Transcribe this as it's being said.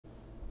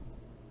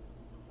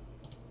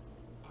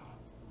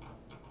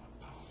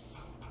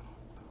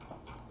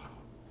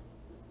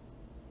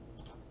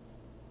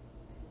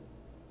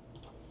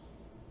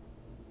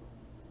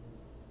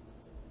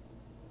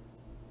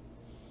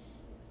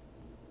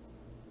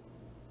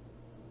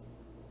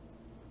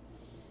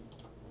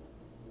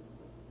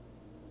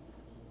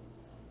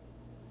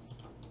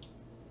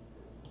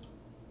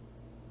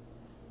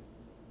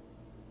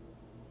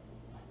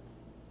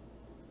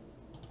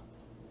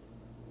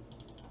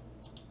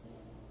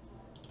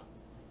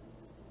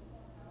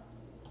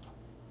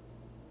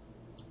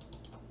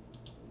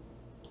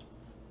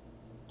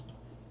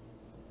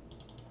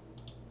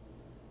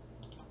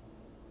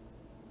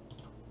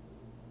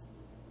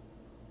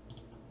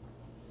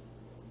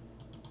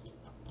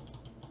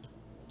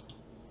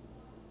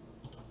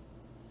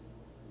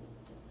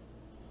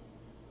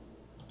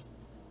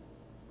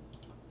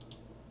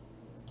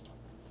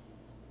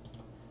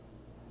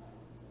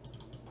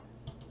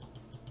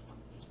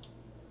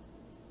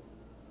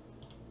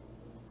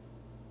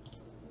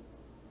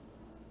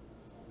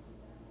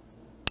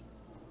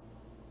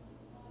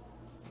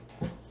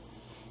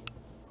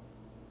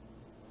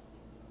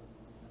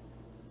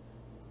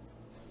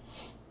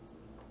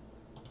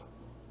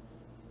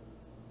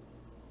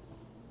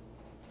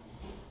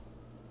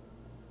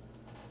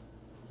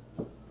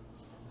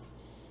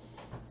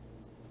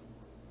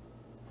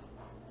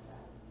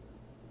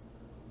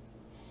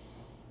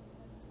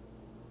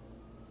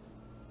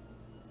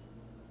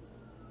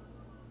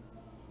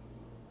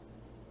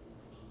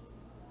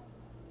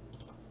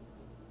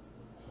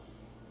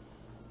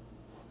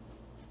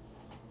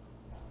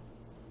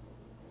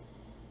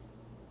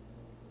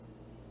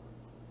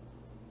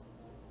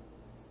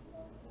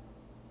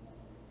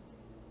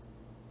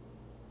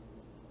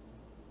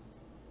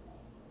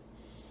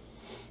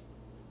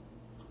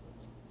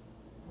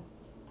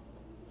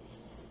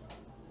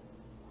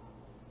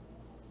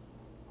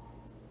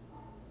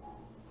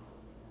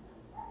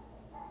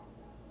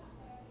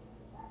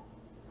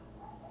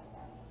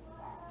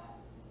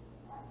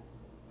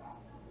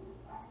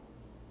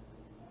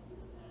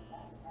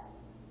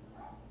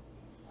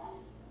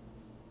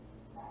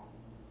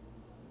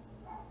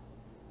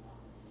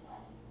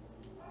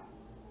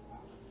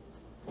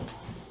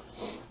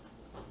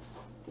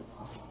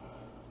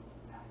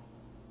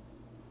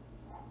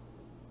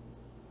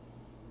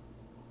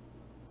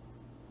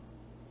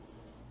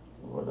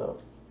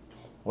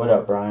What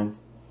up, Brian?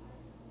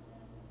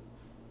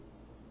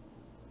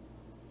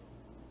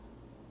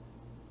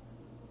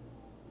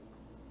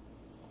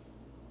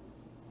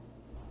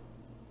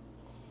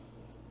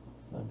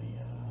 Let me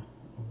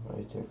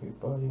invite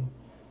everybody.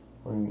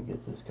 We're going to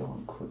get this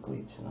going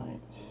quickly tonight.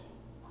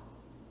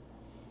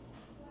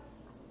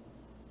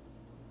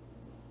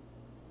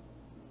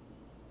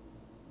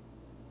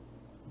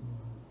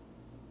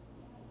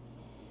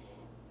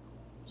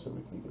 So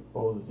we can get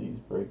both of these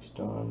breaks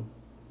done.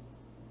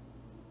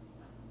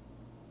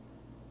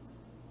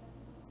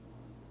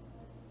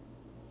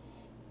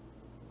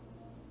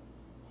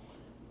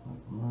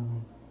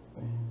 Marvin,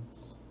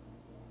 Vance.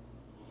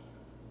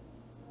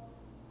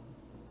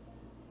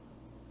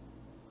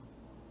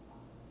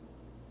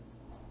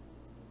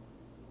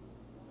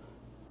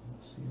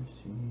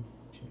 CRC,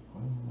 Jake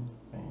Wyman,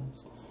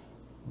 Vance,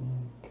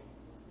 Nick.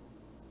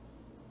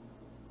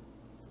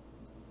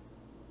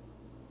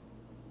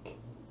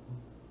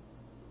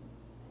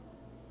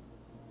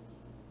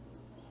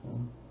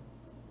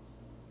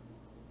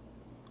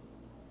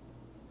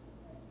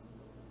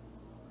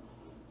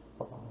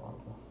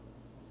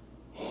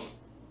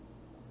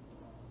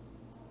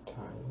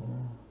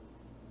 Tyler,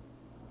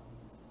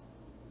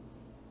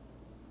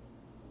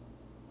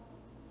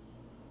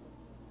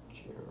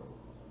 Gerald,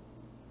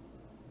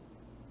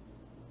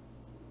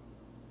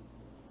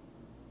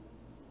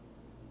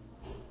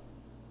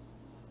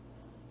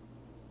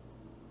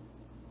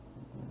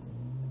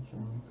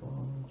 Jeremy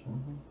Cole,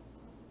 Jeremy.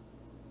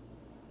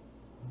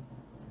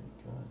 Already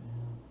got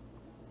him.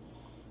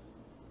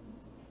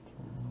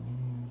 Jeremy,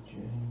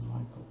 Jay,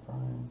 Michael,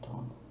 Brian,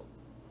 Donald.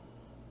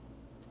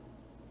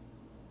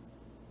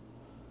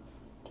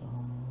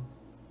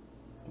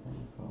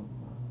 Jeremy Cole,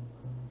 Brian,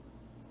 Brian.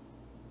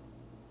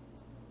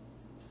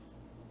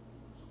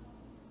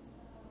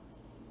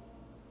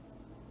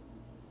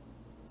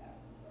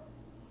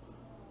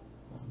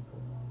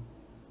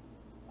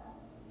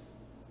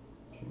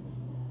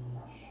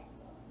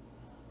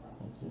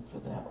 That's it for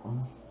that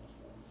one.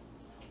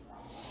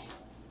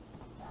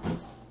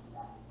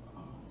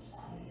 Let's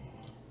see.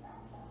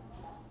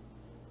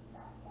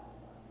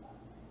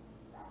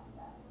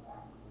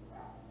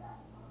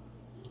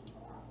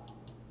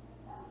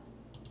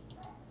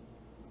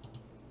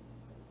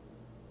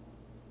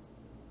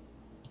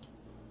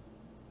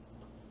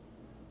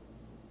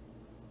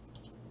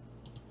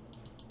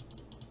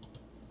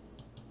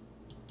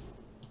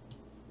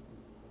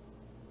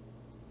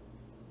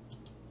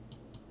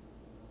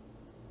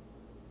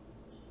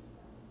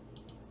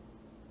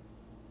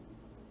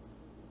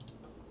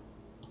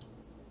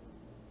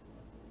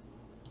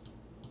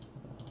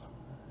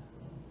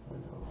 I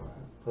know where I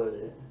put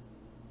it.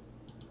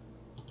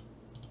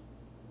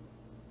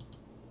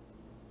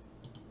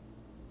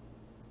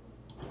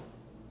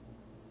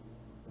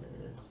 There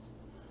it is.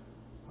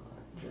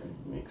 Alright, Jeremy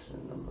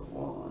Mixon number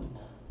 1.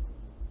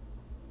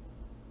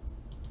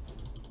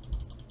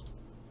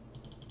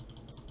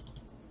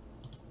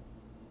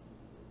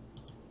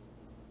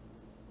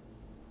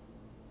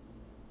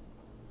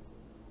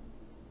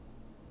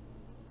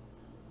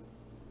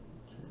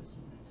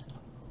 Jersey Mixon number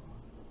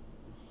 1.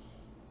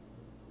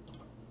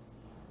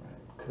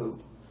 Alright, cool.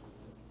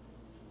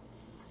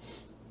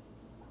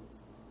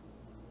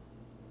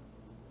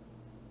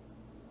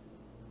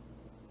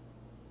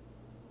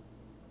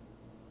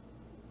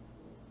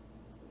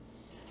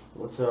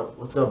 What's up?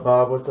 What's up,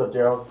 Bob? What's up,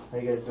 Gerald? How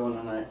you guys doing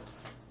tonight?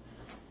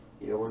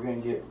 Yeah, we're gonna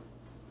get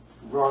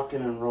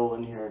rocking and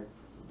rolling here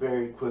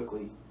very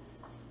quickly,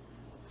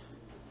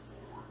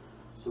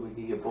 so we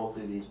can get both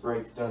of these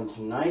breaks done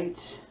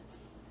tonight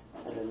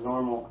at a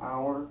normal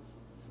hour.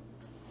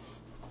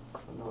 I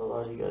know a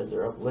lot of you guys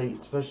are up late,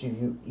 especially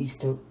you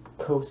East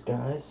Coast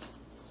guys.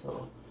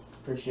 So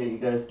appreciate you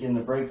guys getting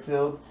the break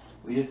filled.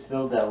 We just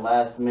filled that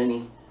last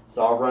mini,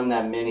 so I'll run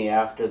that mini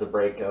after the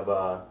break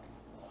of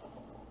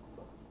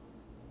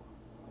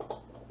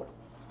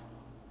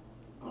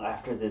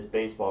after this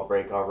baseball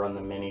break. I'll run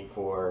the mini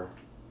for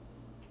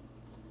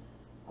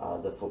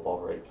the football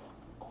break.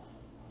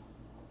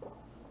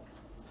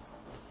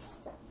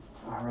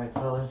 All right,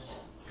 fellas.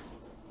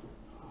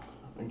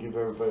 I'll give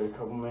everybody a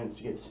couple minutes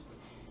to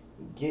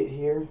get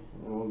here,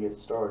 and then we'll get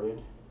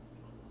started.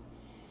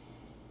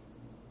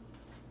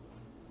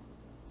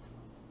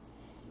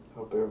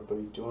 Hope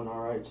everybody's doing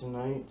all right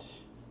tonight.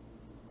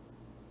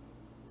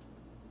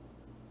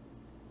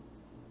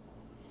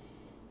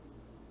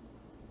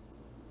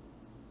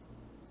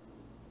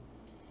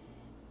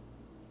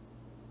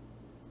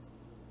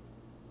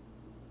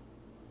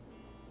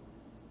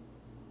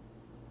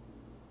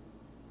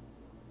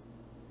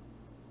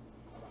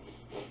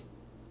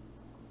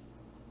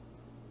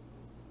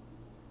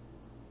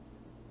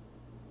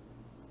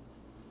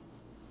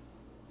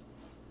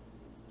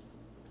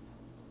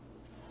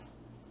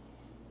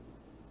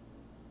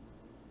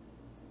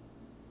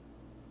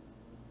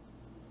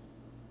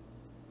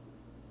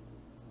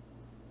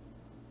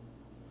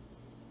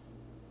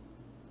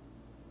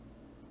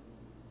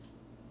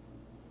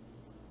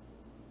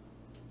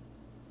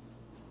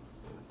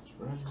 That's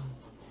ready.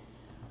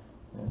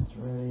 That's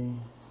ready.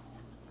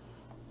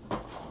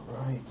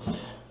 Right.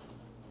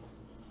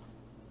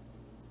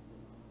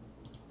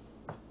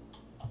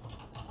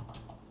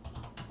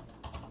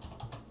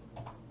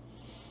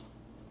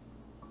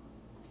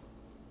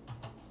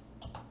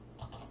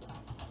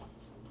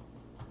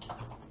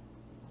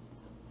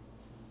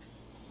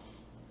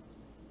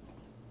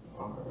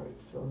 Alright,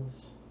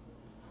 fellas.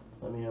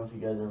 Let me know if you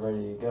guys are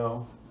ready to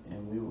go,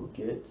 and we will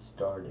get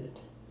started.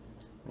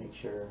 Make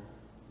sure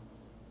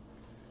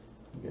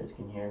you guys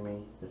can hear me.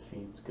 The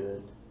feed's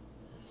good.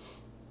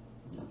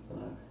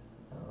 Nothing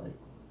I like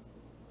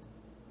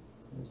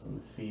is when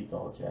the feed's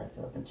all jacked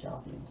up and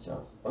choppy and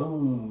stuff.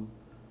 Boom!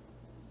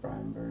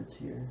 Brian Bird's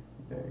here.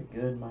 Very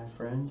good, my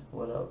friend.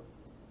 What up?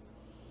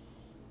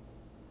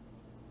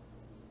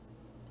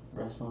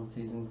 Wrestling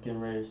season's getting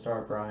ready to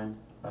start, Brian.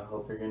 I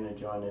hope you're going to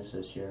join us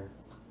this year.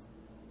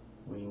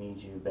 We need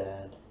you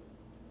bad.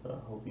 So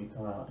I hope you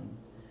come out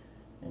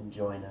and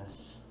join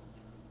us.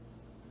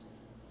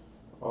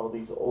 All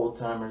these old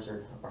timers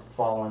are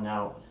falling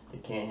out. They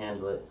can't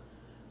handle it.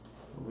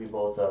 We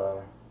both,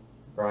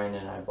 Brian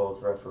and I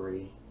both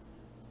referee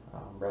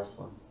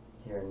wrestling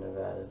here in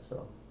Nevada,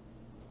 so.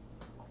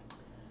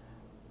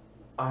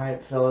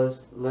 Alright,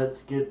 fellas,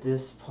 let's get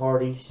this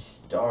party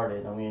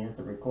started. I'm going to hit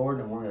the record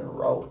and we're going to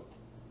roll.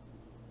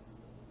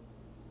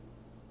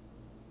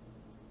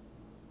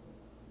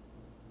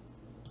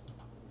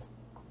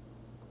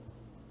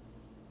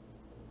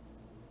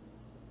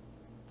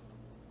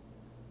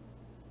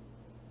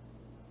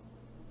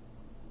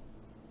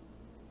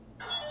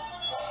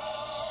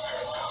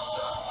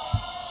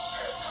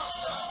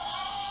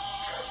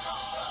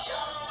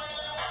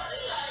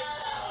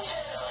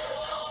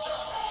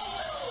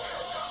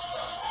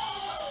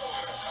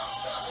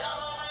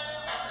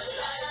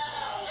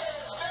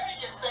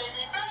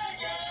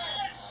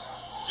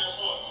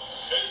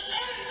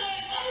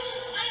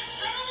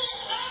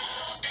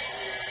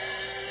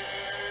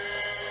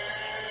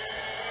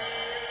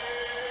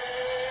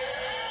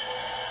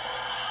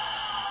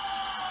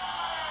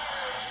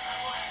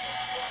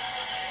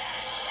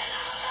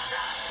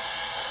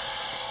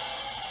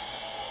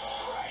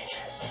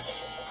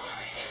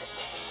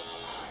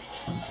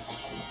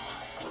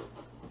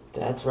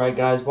 That's right,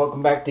 guys.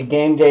 Welcome back to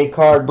Game Day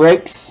Card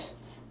Breaks.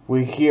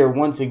 We're here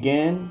once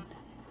again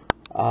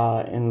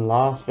in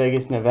Las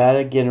Vegas,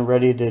 Nevada, getting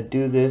ready to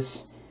do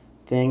this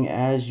thing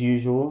as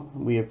usual.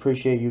 We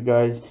appreciate you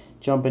guys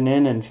jumping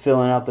in and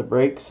filling out the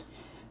breaks.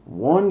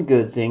 One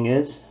good thing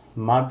is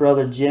my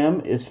brother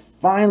Jim is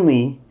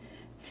finally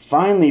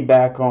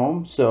back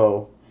home.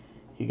 So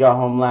he got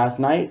home last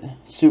night.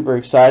 Super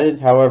excited.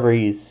 However,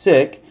 he's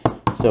sick,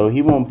 so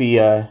he won't be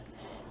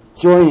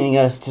joining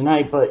us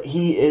tonight, but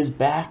he is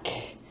back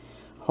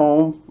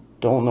home.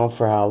 Don't know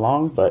for how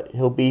long, but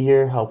he'll be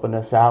here helping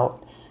us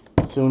out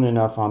soon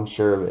enough, I'm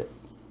sure of it.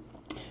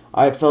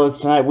 Alright, fellas,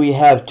 tonight we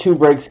have two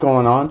breaks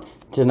going on.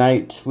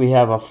 Tonight we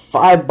have a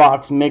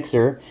 5-box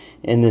mixer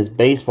in this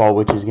baseball,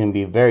 which is going to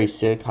be very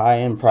sick,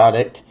 high-end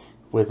product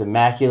with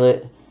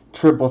immaculate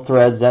triple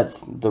threads.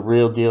 That's the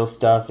real deal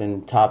stuff,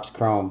 and Topps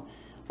Chrome.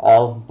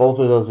 Both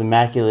of those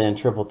immaculate and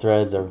triple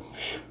threads are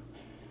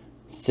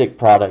sick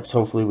products.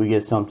 Hopefully we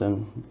get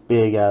something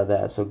big out of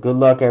that. So good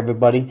luck,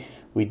 everybody.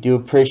 We do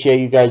appreciate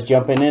you guys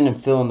jumping in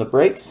and filling the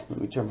breaks. Let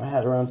me turn my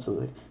hat around so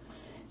they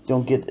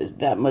don't get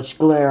that much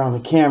glare on the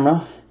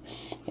camera.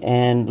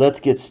 And let's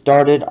get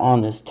started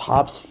on this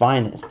Topps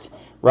Finest.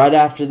 Right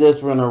after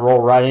this, we're going to roll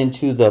right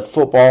into the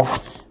football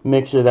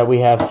mixer that we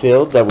have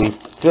filled, that we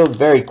filled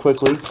very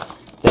quickly.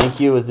 Thank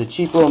you. It was a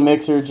cheap little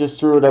mixer. Just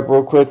threw it up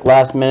real quick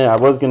last minute. I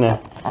was going to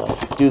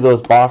do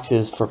those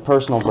boxes for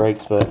personal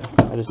breaks, but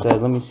I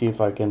decided, let me see if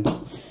I can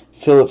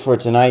fill it for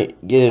tonight,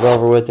 get it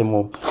over with, and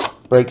we'll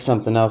break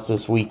something else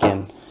this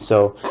weekend.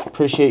 So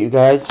appreciate you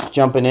guys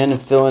jumping in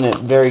and filling it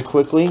very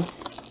quickly.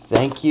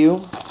 Thank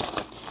you.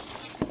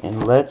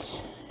 And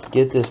let's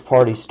get this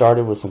party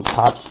started with some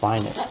Topps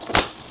Finest.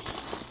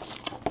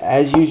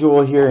 As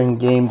usual here in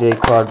Game Day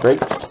Card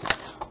Breaks,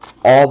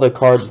 all the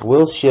cards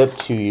will ship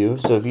to you.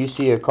 So if you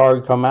see a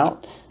card come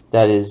out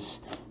that is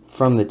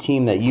from the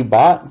team that you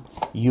bought,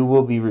 you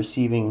will be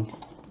receiving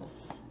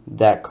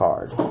that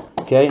card.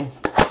 Okay?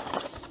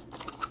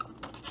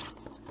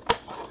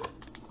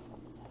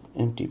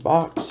 Empty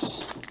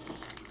box.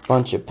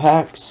 Bunch of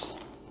packs.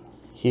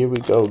 Here we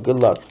go. Good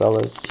luck,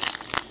 fellas.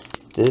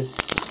 This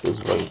is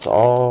what it's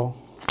all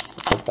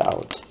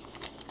about.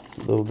 A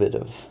little bit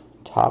of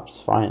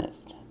Topps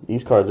Finest.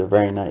 These cards are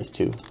very nice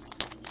too.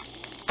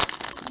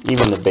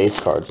 Even the base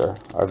cards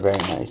are very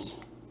nice.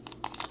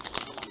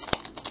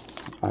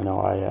 I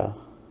know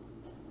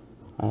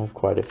I have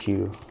quite a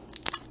few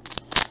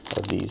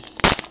of these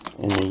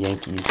in the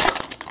Yankees.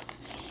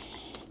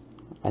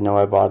 I know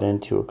I bought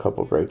into a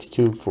couple breaks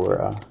too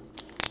for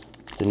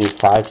the new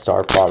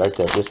 5-star product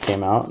that just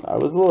came out. I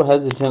was a little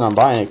hesitant on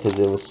buying it because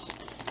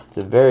it's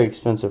a very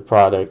expensive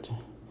product,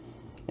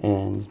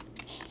 and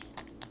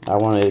I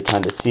wanted to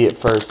kind of see it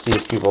first, see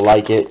if people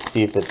like it,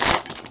 see if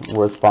it's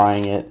worth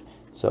buying it.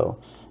 So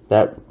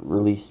that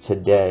released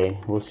today.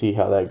 We'll see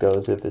how that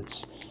goes. If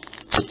it's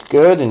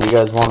good and you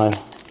guys want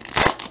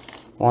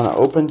to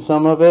open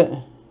some of it,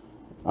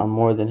 I'm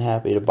more than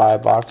happy to buy a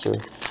box or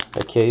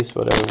a case,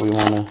 whatever we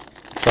want to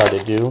try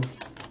to do.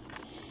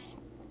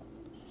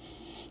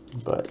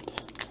 But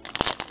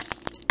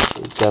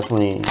it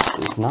definitely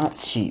is not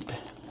cheap.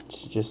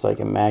 It's just like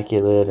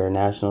Immaculate or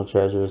National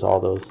Treasures, all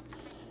those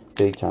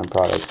big time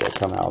products that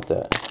come out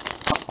that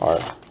are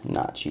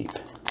not cheap.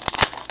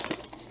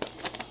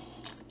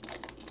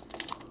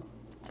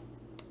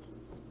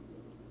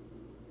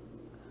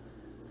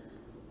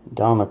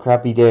 Don, a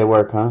crappy day at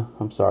work, huh?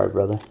 I'm sorry,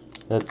 brother.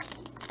 Let's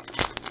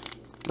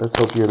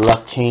hope your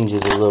luck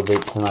changes a little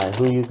bit tonight.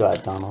 Who you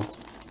got, Donald?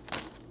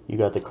 You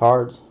got the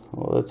cards?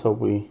 Well, let's hope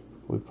we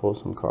pull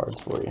some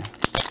cards for you.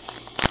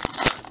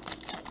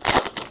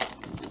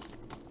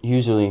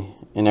 Usually,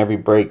 in every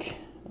break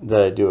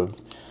that I do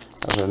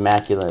of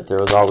Immaculate, there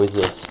was always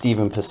a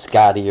Stephen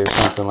Piscotty or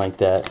something like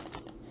that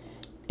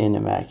in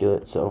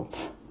Immaculate, so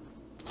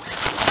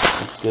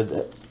it's good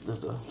that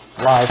there's a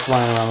fly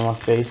flying around my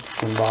face.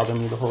 It's been bothering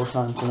me the whole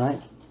time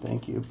tonight.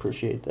 Thank you.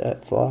 Appreciate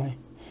that, fly.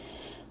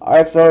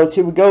 Alright, fellas,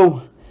 here we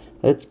go.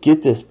 Let's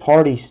get this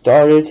party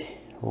started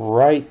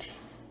right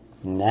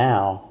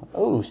now.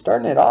 Oh,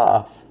 starting it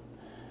off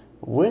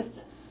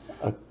with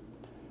a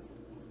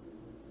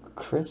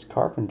Chris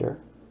Carpenter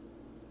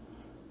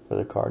for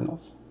the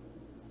Cardinals.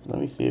 Let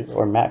me see if,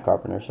 or Matt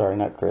Carpenter, sorry,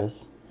 not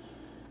Chris.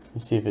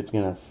 Let's see if it's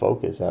going to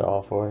focus at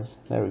all for us.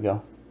 There we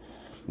go.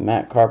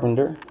 Matt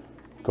Carpenter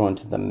going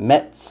to the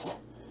Mets.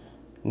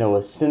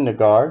 Noah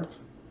Syndergaard.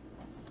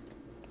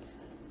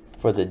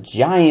 For the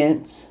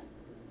Giants,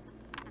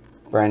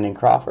 Brandon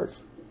Crawford.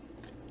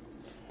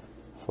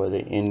 For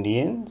the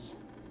Indians,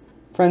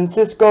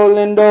 Francisco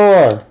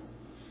Lindor.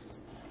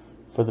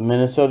 For the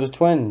Minnesota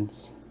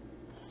Twins,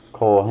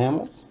 Cole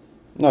Hamels.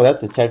 No,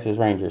 that's the Texas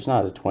Rangers,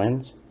 not the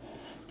Twins.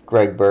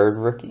 Greg Bird,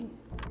 rookie.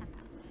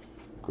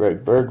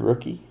 Greg Bird,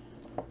 rookie.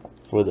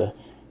 For the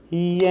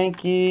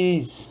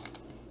Yankees,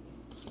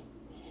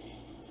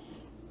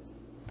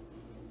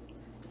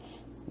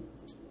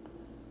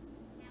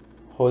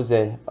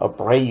 Jose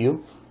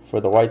Abreu. For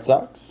the White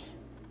Sox.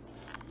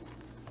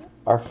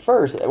 Our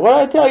first, what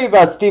did I tell you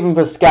about Stephen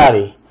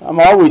Piscotty? I'm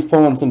always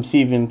pulling some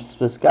Stephen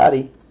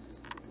Piscotty.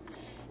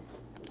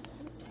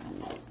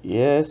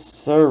 Yes,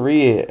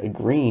 sirree, a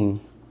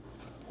green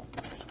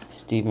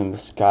Stephen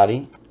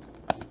Piscotty.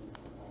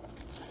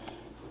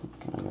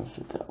 I'm gonna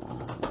fit that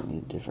one. I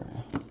need a different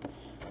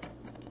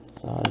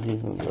size,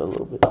 even a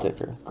little bit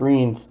thicker.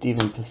 Green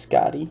Stephen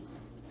Piscotty.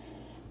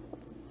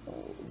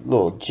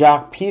 Little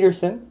Jock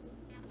Peterson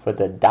for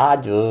the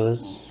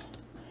Dodgers.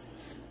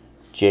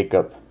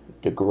 Jacob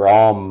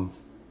DeGrom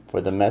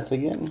for the Mets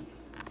again.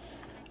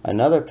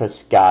 Another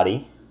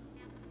Piscotty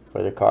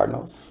for the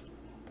Cardinals.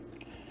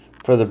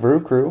 For the Brew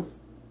Crew,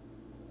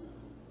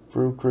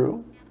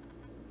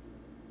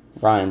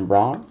 Ryan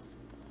Braun.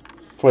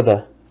 For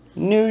the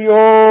New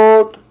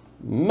York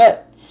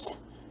Mets,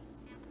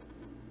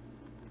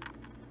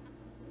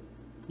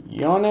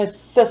 Yoenis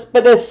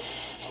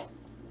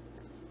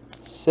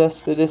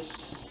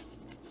Cespedes.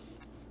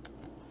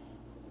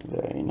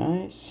 Very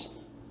nice.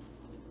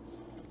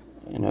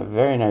 And a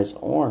very nice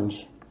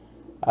orange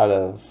out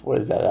of, what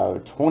is that, out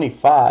of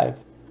 25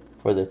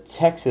 for the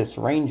Texas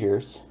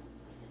Rangers.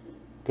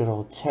 Good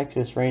old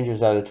Texas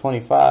Rangers out of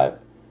 25.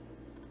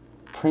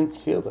 Prince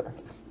Fielder.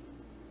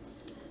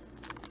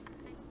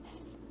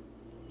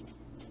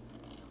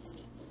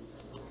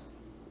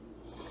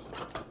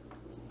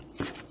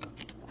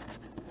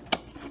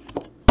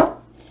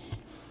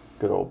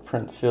 Good old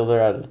Prince Fielder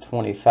out of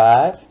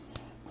 25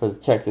 for the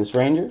Texas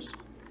Rangers.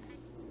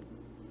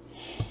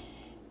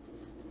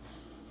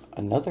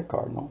 Another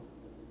Cardinal.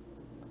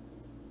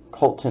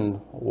 Colton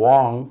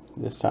Wong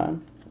this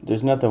time.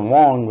 There's nothing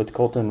wrong with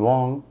Colton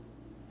Wong.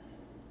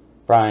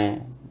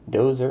 Brian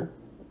Dozier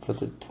for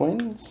the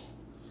Twins.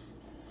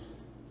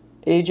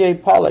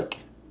 AJ Pollock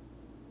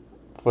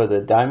for the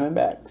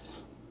Diamondbacks.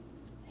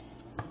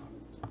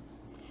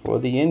 For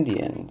the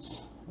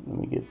Indians. Let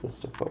me get this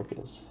to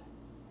focus.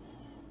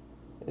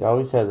 It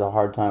always has a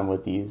hard time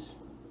with these.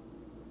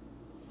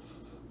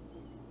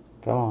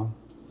 Come on.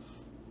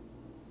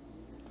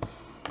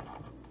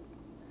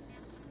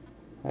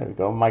 There we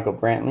go. Michael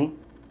Brantley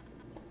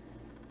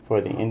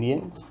for the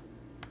Indians.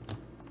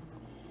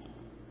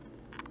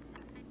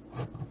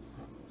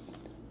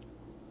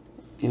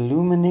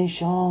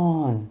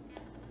 Illumination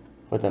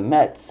for the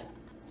Mets.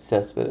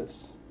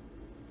 Cespedes.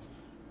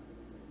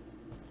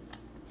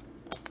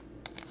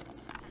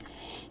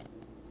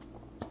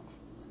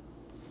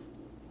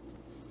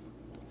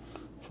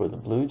 For the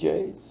Blue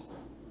Jays,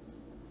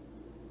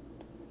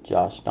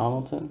 Josh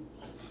Donaldson.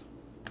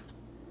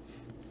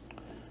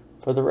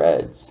 For the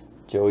Reds,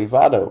 Joey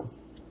Votto.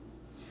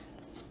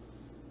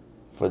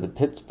 For the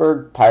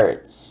Pittsburgh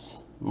Pirates,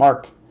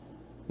 Mark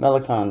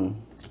Melicon.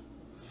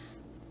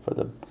 For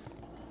the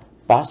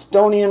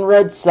Bostonian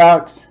Red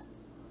Sox,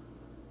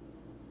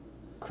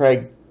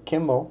 Craig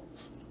Kimbrell.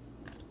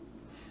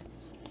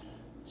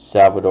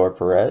 Salvador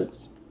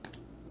Perez.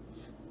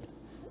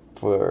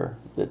 For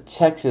the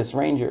Texas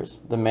Rangers,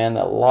 the man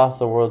that lost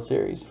the World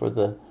Series for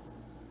the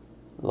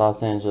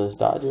Los Angeles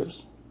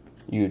Dodgers,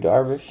 Yu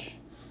Darvish.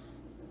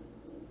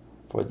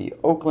 For the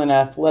Oakland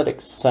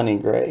Athletics, Sonny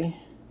Gray.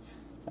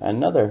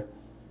 Another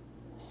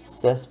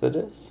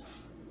Cespedes.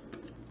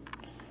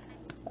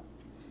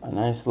 A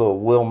nice little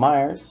Will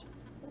Myers.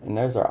 And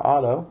there's our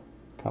auto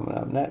coming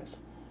up next.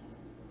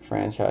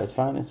 Franchise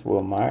finest,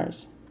 Will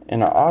Myers.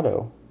 And our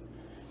auto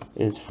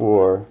is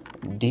for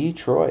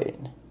Detroit,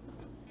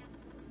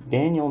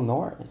 Daniel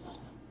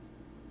Norris.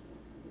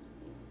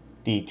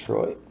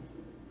 Detroit.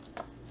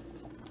 I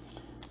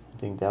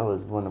think that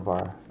was one of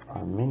our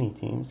mini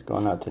teams.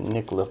 Going out to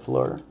Nick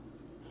LaFleur.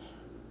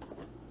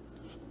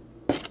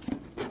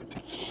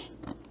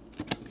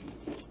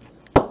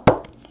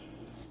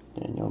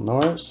 Daniel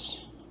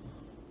Norris.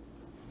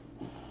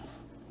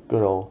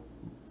 Good old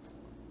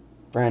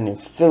Brandon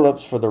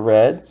Phillips for the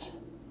Reds.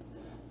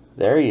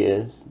 There he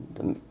is,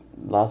 the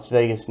Las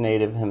Vegas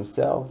native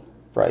himself,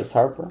 Bryce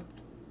Harper.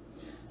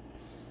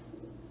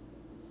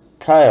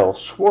 Kyle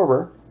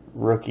Schwarber,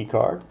 rookie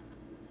card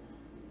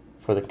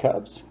for the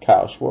Cubs.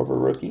 Kyle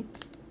Schwarber, rookie.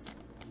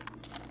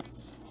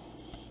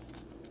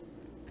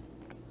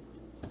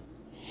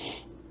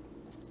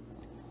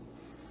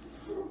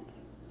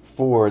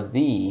 For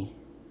the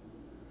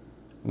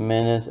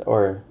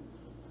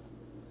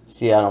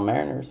Seattle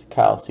Mariners,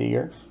 Kyle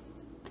Seager.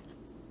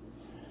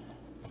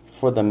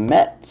 For the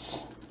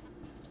Mets,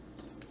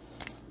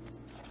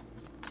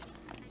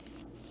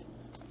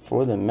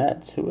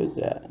 who is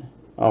that?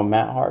 Oh,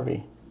 Matt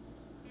Harvey.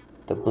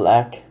 The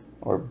Black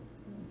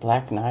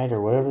Knight,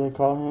 or whatever they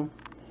call him.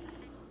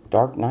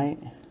 Dark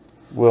Knight.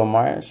 Will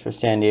Myers for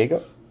San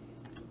Diego.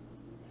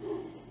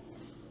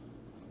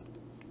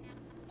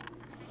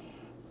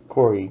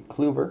 Corey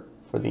Kluber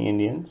for the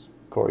Indians.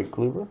 Corey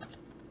Kluber.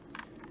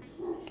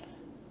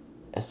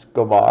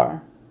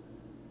 Escobar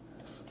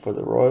for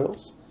the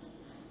Royals.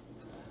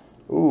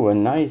 Ooh, a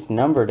nice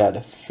numbered out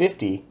of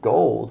 50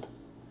 gold.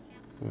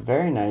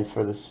 Very nice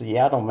for the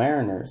Seattle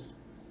Mariners.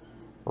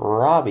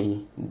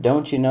 Robbie,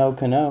 don't you know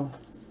Cano?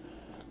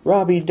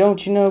 Robbie,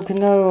 don't you know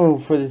Cano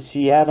for the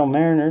Seattle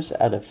Mariners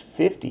out of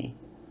 50.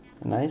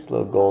 A nice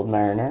little gold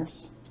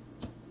Mariners.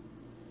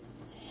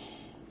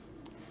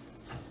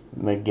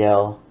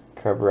 Miguel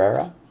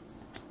Cabrera.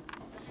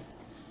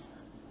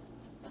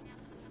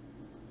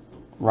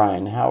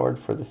 Ryan Howard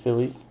for the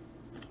Phillies.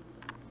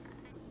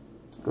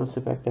 Go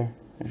sit back there.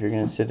 If you're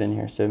going to sit in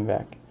here, sit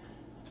back.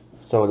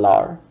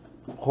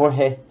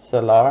 Jorge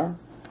Solar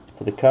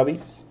for the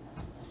Cubbies.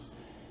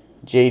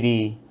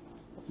 JD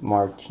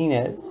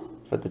Martinez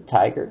for the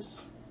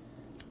Tigers.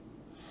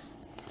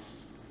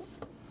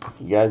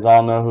 You guys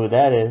all know who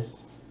that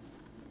is.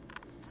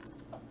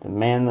 The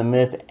man, the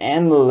myth,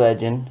 and the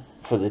legend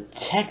for the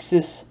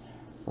Texas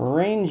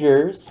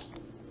Rangers.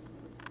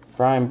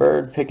 Brian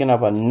Bird picking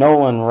up a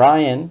Nolan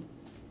Ryan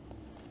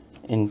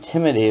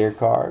Intimidator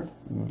card.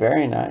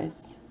 Very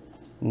nice.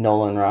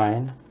 Nolan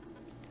Ryan.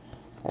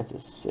 That's a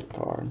sick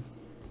card.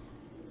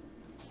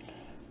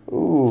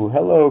 Ooh,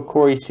 hello,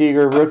 Corey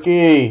Seager,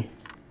 rookie.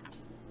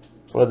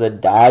 For the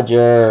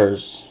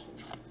Dodgers.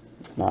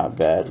 Not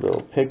bad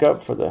little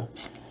pickup for the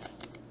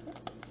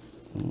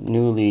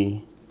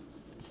newly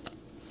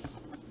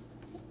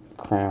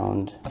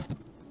crowned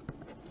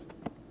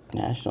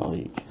National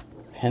League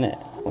pennant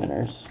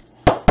winners.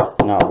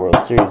 Not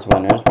World Series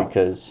winners,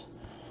 because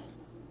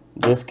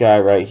this guy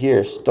right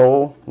here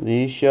stole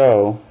the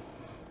show.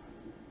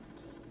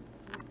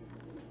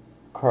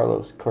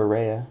 Carlos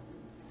Correa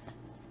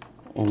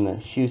and the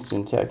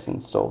Houston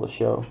Texans stole the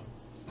show.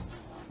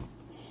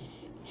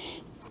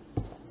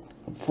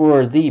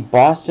 For the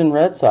Boston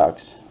Red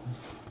Sox,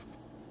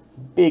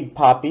 Big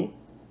Papi,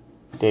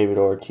 David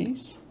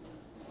Ortiz.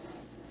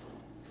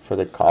 For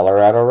the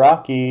Colorado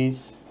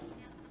Rockies,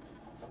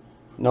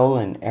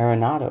 Nolan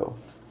Arenado.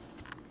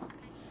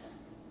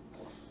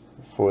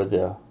 For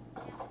the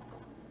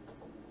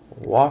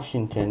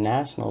Washington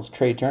Nationals,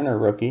 Trey Turner,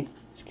 rookie.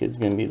 This kid's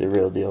going to be the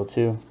real deal,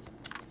 too.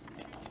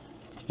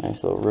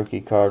 Nice little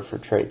rookie card for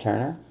Trey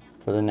Turner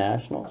for the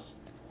Nationals.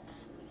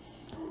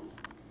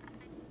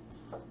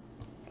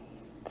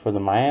 For the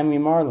Miami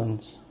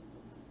Marlins,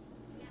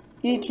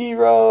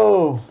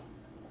 Ichiro.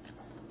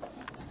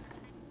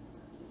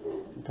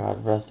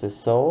 God rest his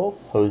soul.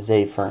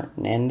 Jose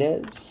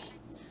Fernandez.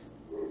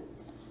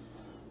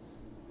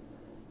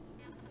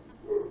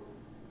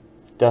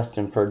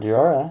 Dustin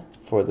Pedroia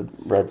for the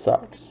Red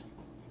Sox.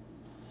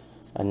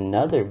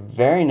 Another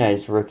very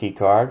nice rookie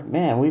card.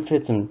 Man, we've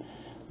hit some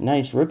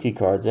nice rookie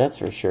cards, that's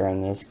for sure,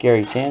 in this.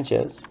 Gary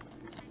Sanchez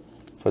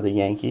for the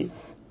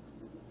Yankees.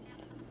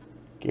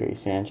 Gary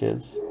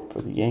Sanchez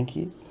for the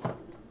Yankees.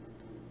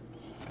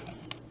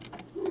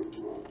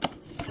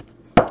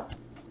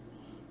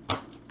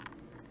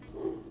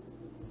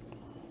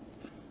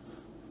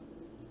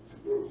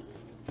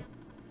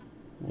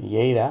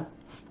 Yeda,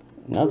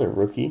 another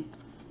rookie.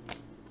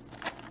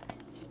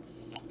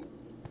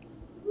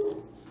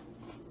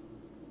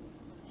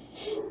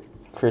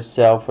 Chris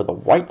Sale for the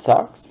White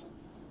Sox.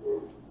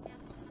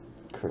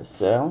 Chris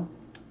Sale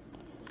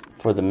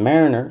for the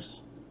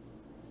Mariners.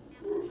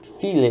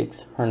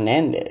 Felix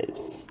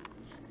Hernandez.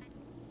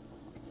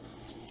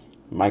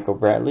 Michael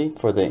Bradley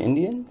for the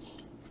Indians.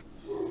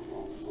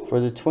 For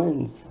the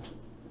Twins,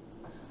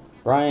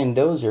 Brian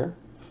Dozier.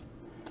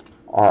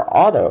 Our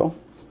auto.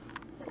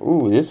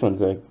 Ooh, this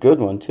one's a good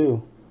one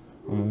too.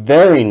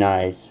 Very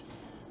nice.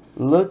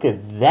 Look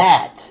at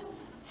that.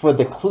 For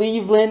the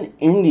Cleveland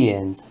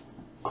Indians,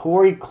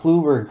 Corey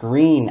Kluber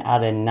green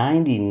out of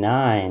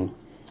 99.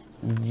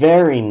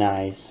 Very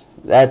nice.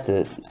 That's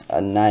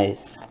a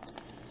nice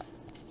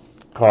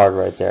card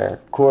right there.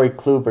 Corey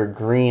Kluber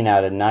green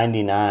out of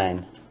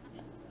 99.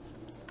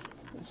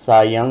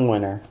 Cy Young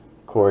winner,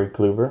 Corey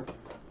Kluber.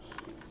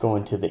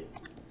 Going to the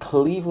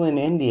Cleveland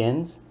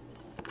Indians.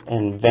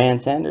 And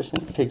Vance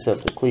Anderson picks up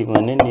the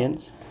Cleveland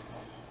Indians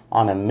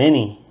on a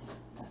mini.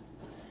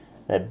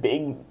 That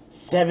big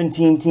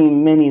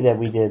 17-team mini that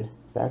we did.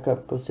 Back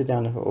up. Go sit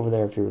down over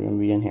there if you're going to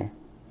be in here.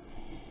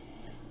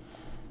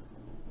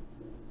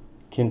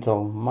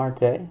 Quintal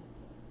Marte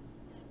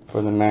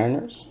for the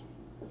Mariners.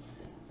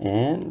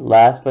 And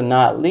last but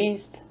not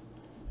least,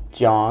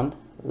 John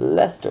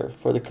Lester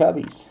for the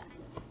Cubbies.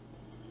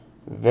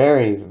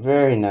 Very,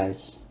 very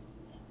nice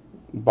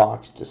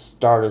box to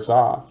start us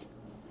off.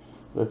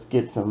 Let's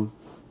get some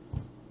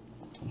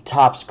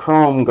Topps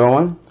Chrome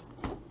going.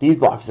 These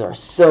boxes are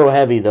so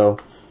heavy though.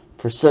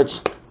 For such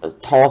a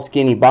tall,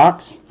 skinny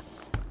box,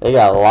 they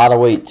got a lot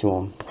of weight to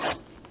them.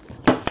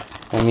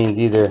 That means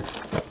either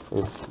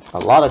there's a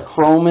lot of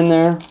chrome in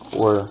there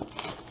or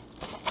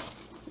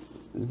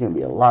there's going to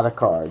be a lot of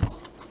cards.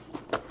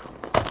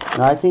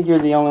 Now, I think you're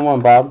the only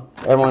one, Bob.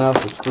 Everyone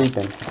else is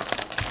sleeping.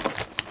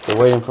 They're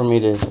waiting for me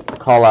to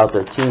call out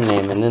their team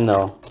name and then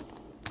they'll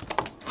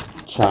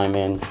chime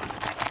in.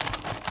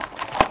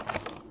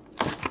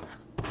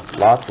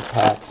 Lots of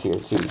packs here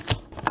too.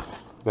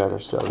 Got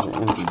ourselves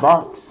an empty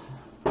box.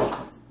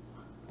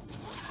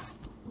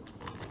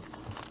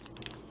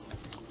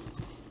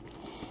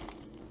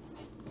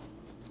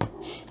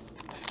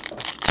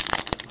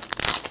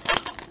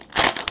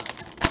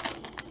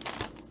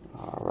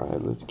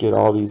 Alright, let's get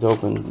all these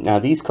open. Now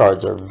these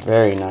cards are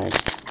very nice.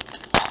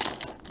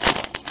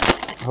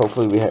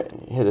 Hopefully we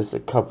hit us a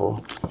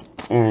couple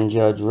Aaron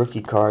Judge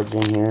rookie cards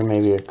in here.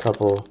 Maybe a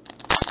couple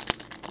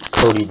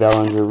Cody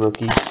Bellinger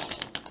rookies.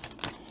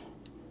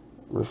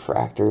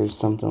 Refractors,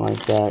 something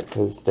like that,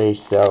 because they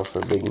sell for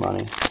big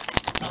money.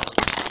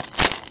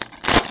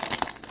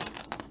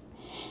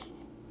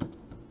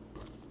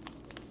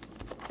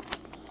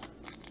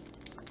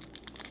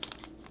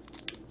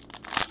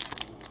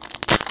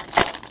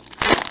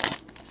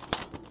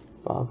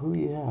 Bob, who do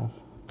you have?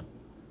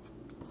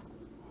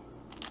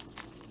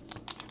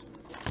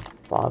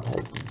 Bob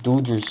has the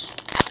Dodgers.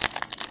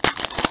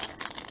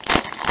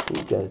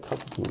 He's got a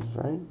couple teams,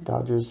 right?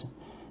 Dodgers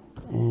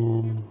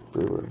and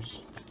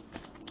Brewers.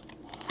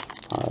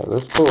 Alright,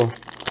 let's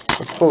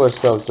pull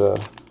ourselves a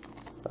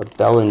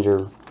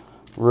Bellinger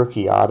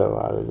rookie auto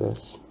out of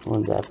this.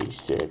 Wouldn't that be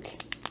sick?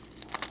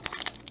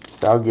 So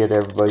that'll get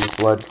everybody's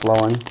blood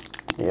flowing.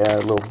 Yeah,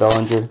 a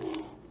little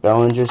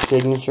Bellinger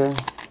signature.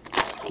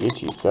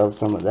 Get yourself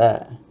some of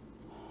that.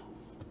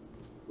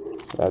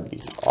 That'd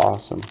be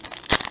awesome.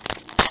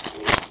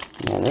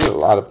 Man, there's a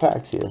lot of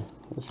packs here.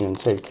 It's gonna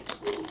take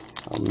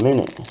a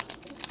minute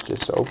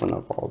just to open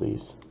up all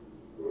these.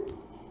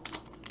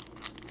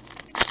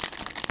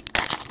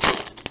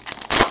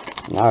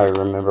 Now I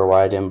remember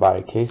why I didn't buy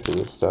a case of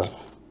this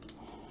stuff.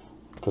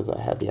 Because I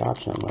had the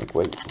option. I'm like,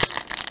 wait.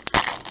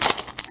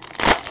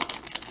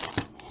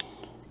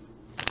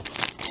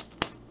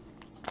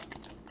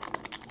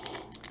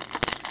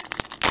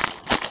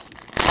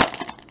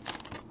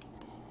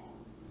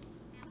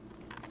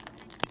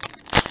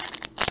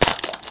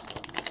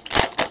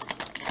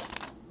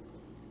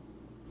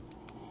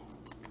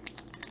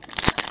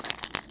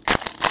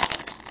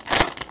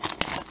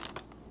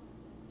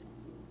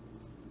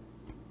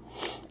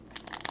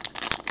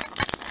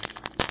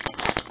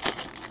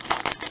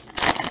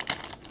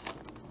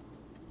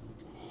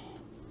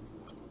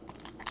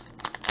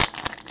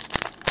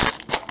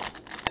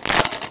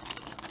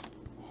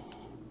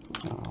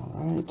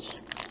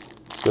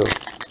 So,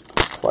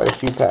 quite a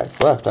few packs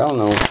left. I don't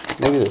know.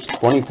 Maybe there's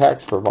 20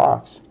 packs per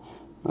box.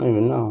 I don't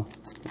even know.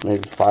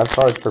 Maybe 5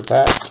 cards per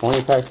pack,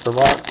 20 packs per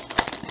box.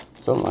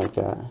 Something like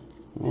that.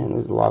 Man,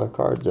 there's a lot of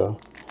cards, though.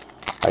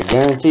 I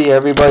guarantee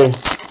everybody's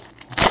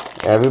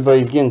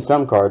getting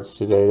some cards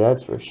today,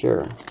 that's for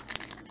sure.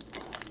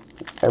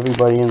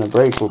 Everybody in the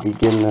break will be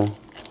getting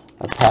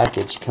a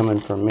package coming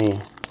from me.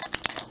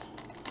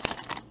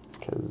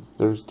 Because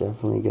there's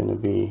definitely going to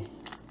be,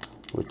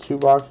 with 2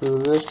 boxes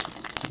of this,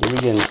 you'll be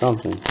getting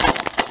something.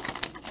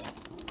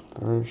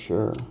 For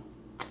sure.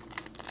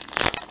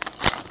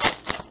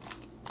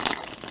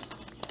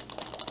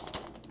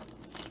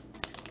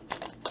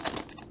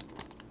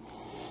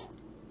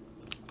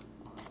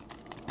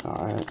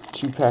 Alright,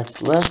 2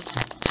 packs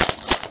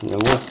left. And then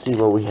we'll see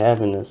what we have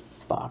in this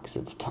box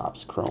of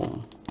Topps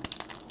Chrome.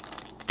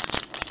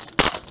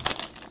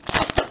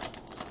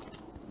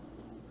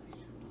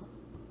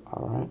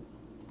 Alright.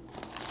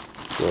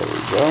 There we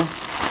go.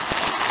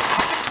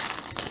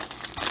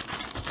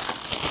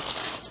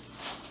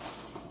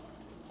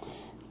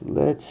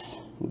 Let's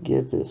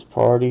get this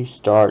party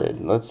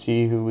started. Let's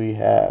see who we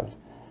have.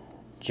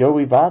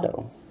 Joey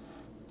Votto.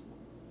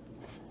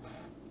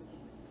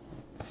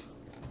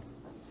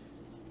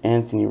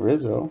 Anthony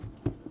Rizzo.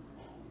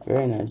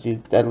 Very nice.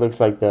 That looks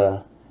like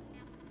the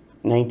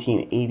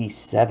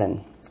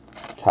 1987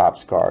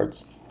 Topps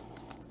cards.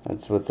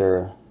 That's what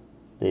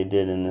they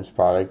did in this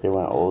product. They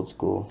went old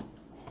school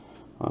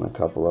on a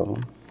couple of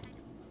them.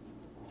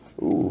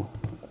 Ooh,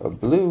 a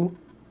blue.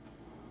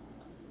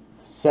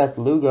 Seth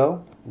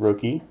Lugo,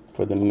 rookie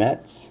for the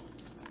Mets.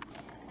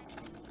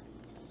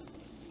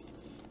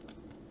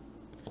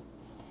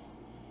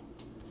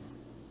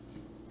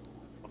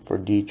 For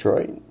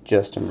Detroit,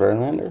 Justin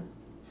Verlander.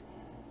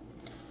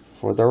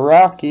 For the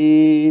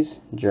Rockies,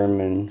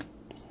 German.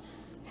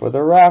 For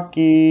the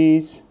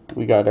Rockies,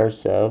 we got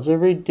ourselves a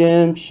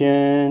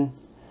redemption.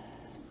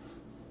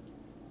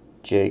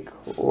 Jake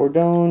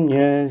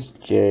Ordonez,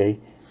 Jay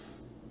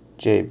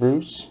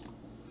Bruce,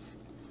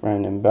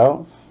 Brandon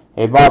Belt.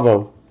 Hey,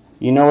 Bobo,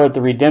 you know what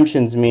the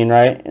redemptions mean,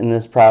 right, in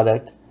this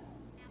product?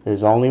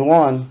 There's only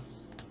one.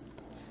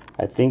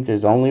 I think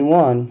there's only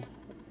one.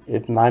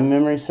 If my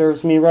memory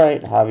serves me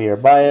right, Javier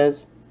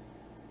Baez,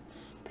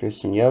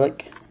 Christian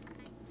Yelich,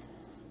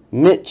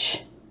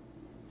 Mitch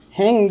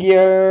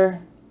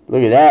Hengier.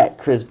 Look at that,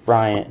 Chris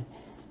Bryant,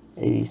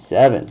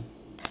 87.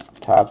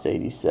 Topps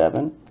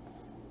 87.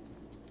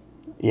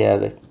 Yeah,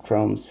 the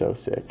chrome's so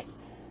sick.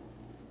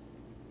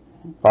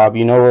 Bob,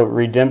 you know what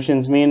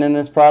redemptions mean in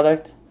this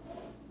product?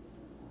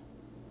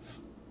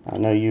 I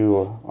know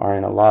you are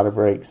in a lot of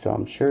breaks, so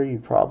I'm sure you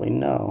probably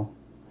know.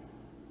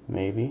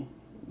 Maybe.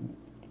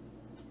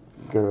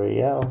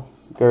 Gurriel,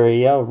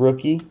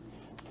 rookie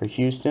for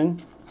Houston.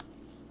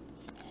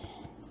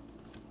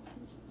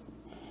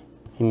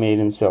 He made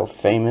himself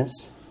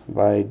famous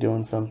by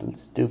doing something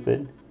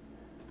stupid.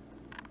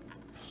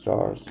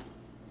 Stars.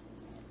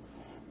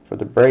 For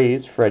the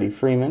Braves, Freddie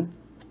Freeman,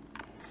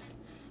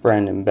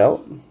 Brandon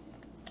Belt,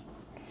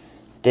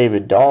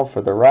 David Dahl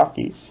for the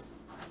Rockies,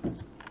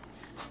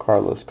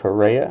 Carlos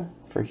Correa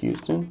for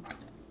Houston.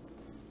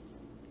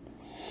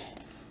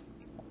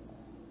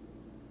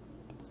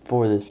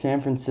 For the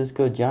San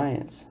Francisco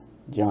Giants,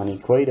 Johnny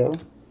Cueto,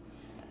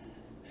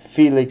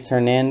 Felix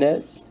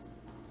Hernandez,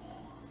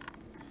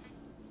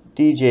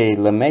 DJ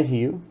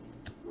LeMahieu,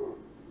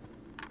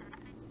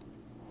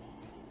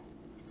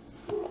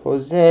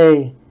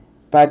 Jose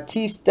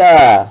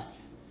Bautista.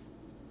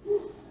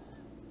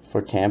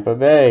 For Tampa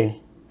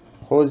Bay,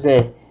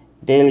 Jose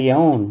De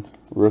Leon,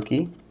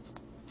 rookie.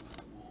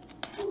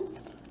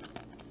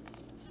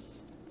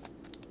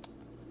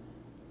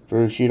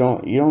 Bruce, you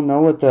don't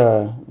know what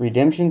the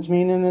redemptions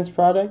mean in this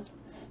product?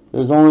 There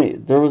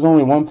was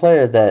only one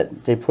player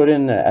that they put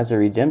in as a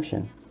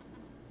redemption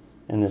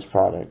in this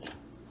product,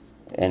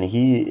 and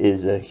he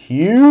is a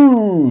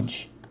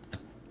huge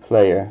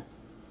player.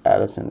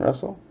 Addison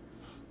Russell,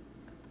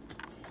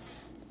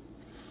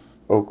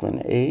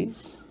 Oakland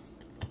A's.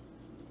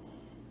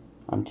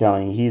 I'm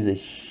telling you, he's a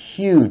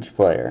huge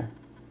player.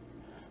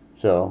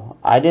 So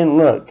I didn't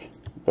look,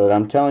 but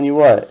I'm telling you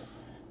what,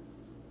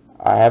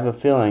 I have a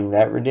feeling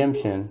that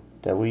redemption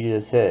that we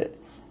just hit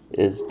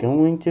is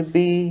going to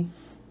be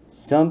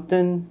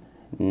something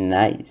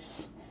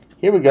nice.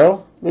 Here we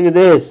go. Look at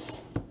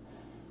this.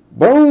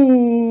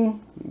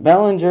 Boom!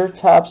 Bellinger,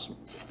 Topps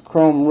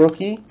Chrome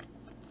rookie.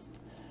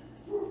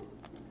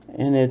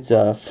 And it's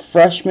a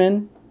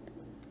freshman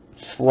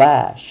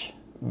flash.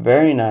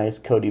 Very nice,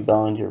 Cody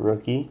Bellinger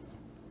rookie.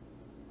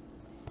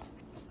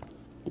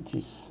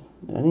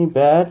 That ain't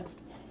bad.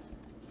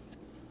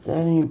 That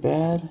ain't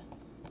bad.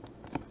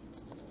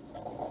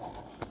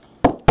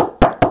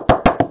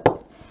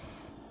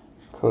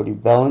 Cody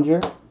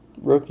Bellinger,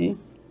 rookie.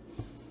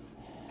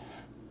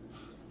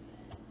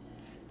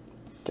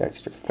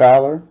 Dexter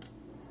Fowler,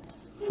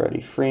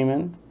 Freddie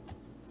Freeman,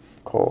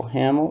 Cole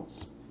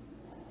Hamels,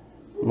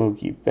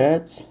 Mookie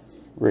Betts,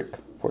 Rick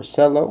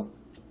Porcello.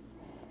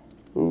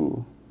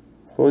 Ooh,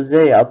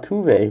 Jose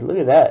Altuve. Look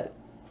at that.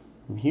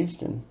 From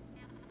Houston.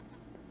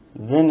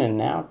 Then and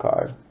Now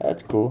card.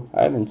 That's cool.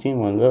 I haven't seen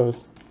one of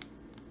those.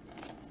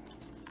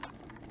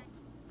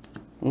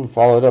 And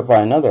followed up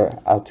by another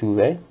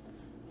Altuve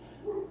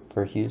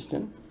for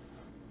Houston.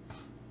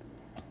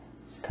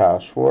 Kyle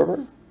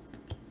Schwarber.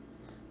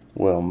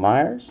 Will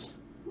Myers.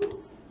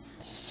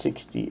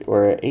 60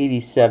 or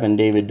 87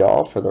 David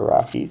Dahl for the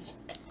Rockies.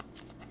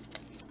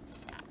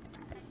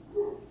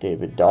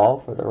 David Dahl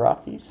for the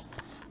Rockies.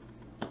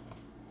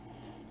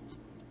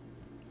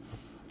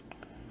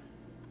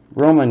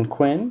 Roman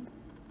Quinn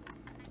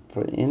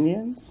for the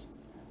Indians.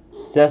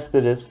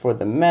 Cespedes for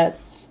the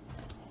Mets.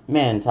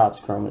 Man, Topps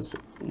Chrome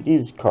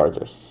these cards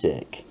are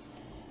sick.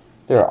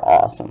 They're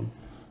awesome.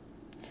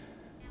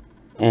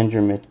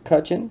 Andrew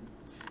McCutchen.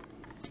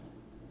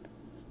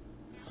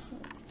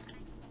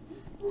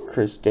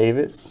 Chris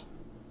Davis.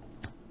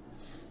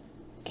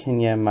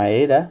 Kenya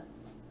Maeda.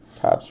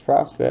 Topps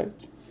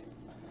prospect.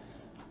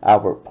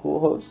 Albert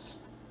Pujols.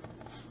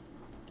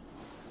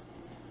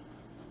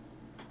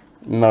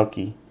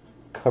 Melky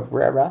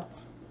Cabrera.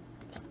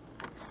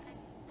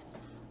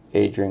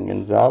 Adrian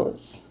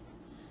Gonzalez,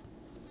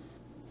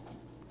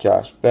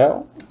 Josh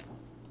Bell,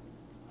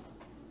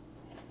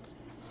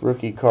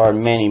 rookie card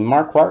Manny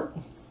Marquardt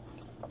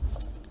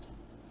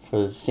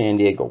for the San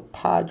Diego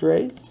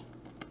Padres,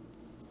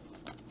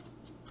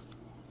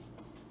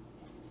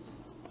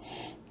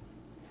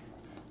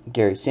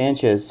 Gary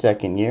Sanchez,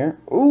 second year.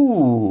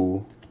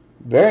 Ooh,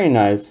 very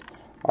nice.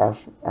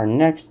 Our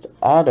next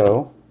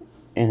auto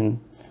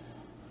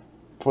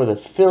for the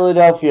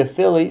Philadelphia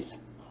Phillies,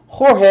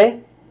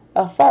 Jorge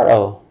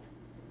Alfaro.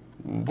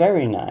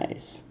 Very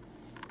nice.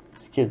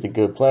 This kid's a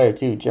good player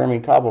too.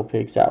 Jeremy Cobble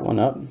picks that one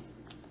up.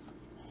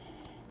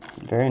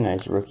 Very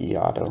nice rookie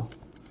auto.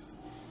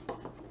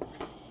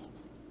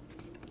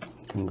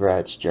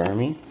 Congrats,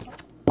 Jeremy,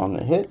 on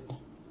the hit.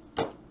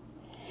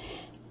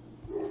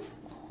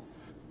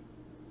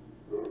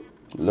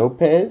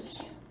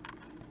 Lopez,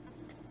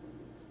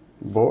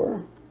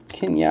 Bor,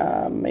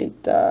 Kenya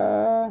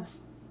Meta,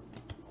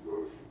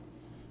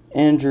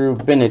 Andrew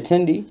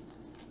Benintendi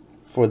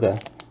for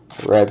the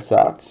Red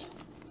Sox.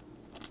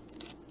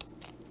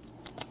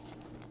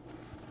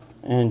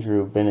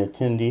 Andrew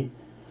Benintendi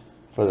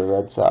for the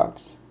Red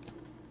Sox.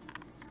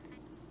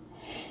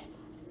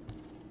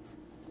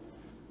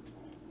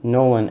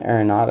 Nolan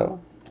Arenado,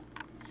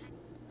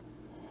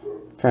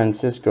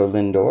 Francisco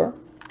Lindor.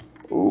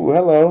 Ooh,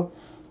 hello.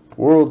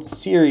 World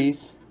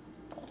Series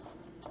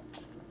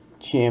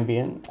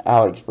champion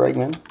Alex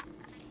Bregman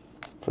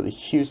for the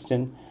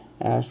Houston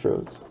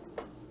Astros.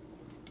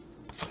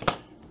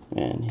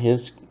 And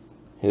his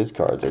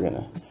cards are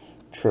gonna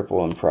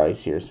triple in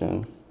price here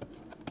soon.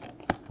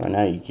 Right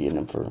now you can get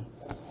them for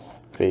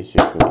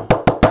basically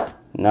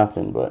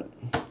nothing, but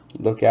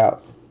look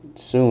out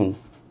soon.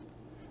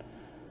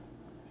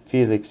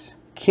 Felix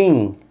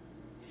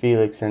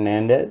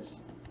Hernandez,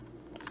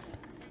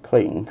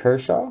 Clayton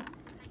Kershaw,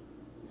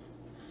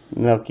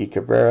 Melky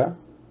Cabrera,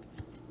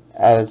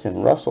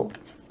 Addison Russell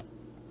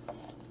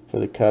for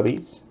the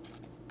Cubbies,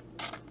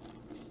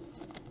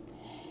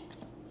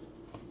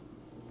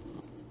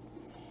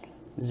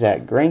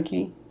 Zach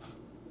Greinke,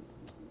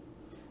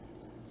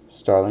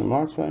 Starling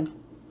Marte.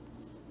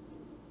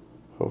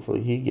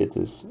 Hopefully he gets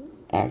his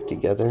act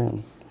together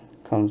and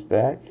comes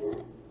back.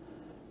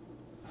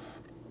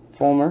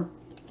 Fulmer,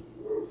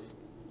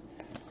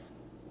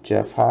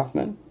 Jeff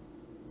Hoffman,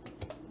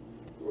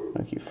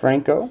 Lucky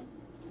Franco,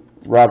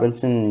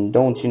 Robinson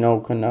Don't You Know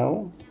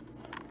Cano,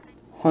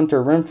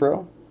 Hunter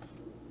Renfroe,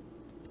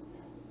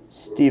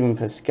 Stephen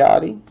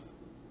Piscotty,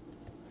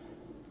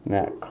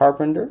 Matt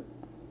Carpenter,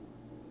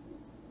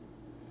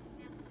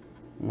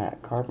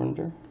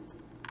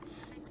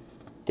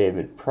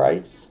 David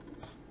Price,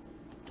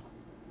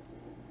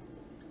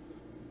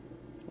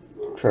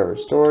 Trevor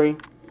Story,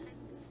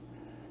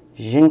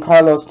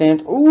 Giancarlo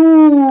Stanton.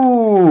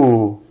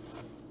 Ooh!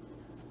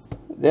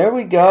 There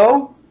we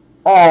go.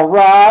 All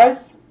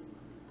rise.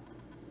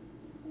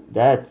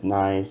 That's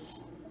nice.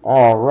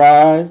 All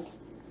rise.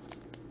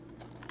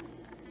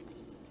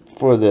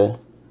 For the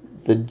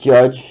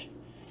Judge.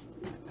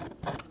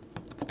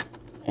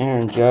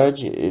 Aaron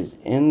Judge is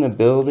in the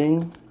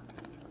building.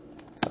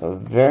 A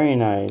very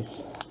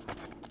nice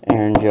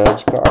Aaron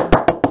Judge card.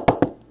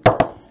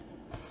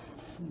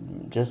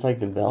 Just like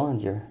the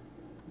Bellinger.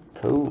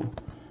 Cool.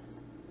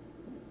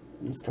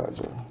 These cards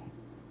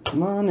are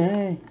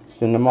money.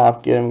 Send them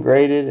off, get them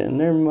graded, and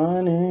they're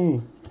money.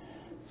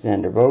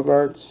 Xander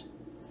Bogaerts,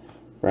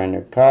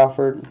 Brandon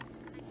Crawford,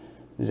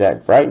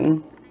 Zach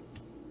Britton,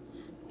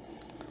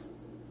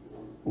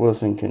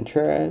 Wilson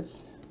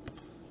Contreras,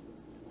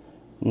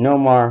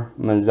 Nomar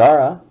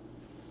Mazara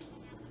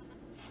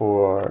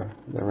for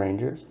the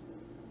Rangers,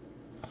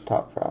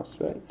 top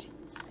prospect,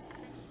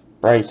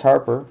 Bryce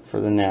Harper for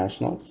the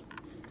Nationals,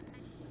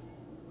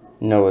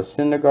 Noah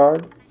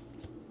Syndergaard,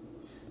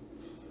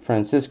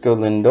 Francisco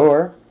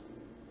Lindor,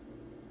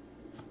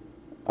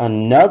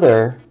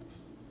 another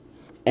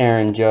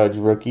Aaron Judge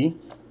rookie.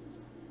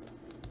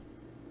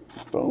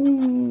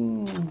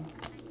 Boom.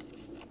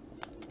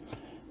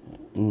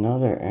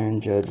 Another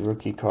Aaron Judge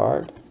rookie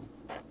card.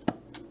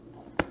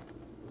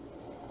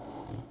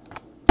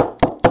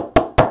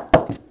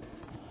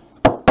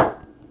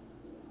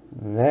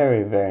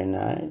 Very, very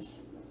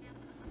nice.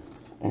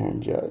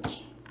 Aaron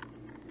Judge.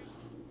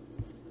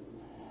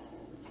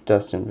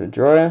 Dustin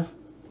Pedroia.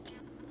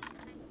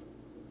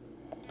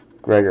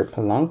 Gregor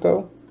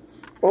Polanco.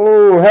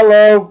 Oh,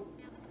 hello.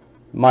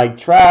 Mike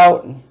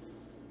Trout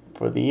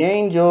for the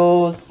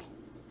Angels.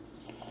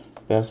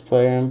 Best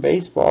player in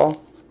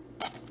baseball.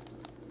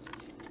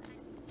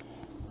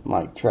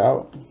 Mike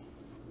Trout.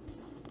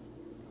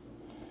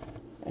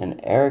 And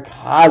Eric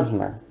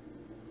Hosmer.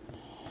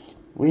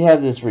 We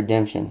have this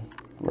redemption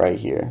right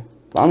here.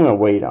 I'm going to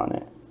wait on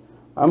it.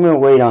 I'm going to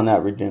wait on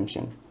that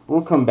redemption.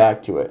 We'll come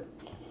back to it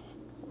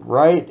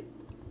right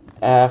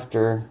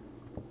after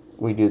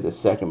we do the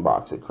second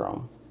box of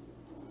Chrome.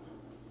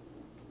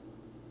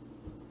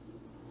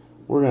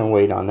 We're going to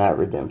wait on that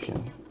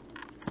redemption.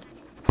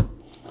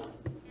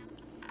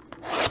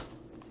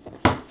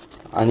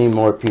 I need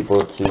more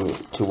people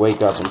to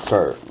wake up and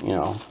start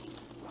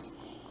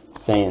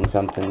saying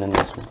something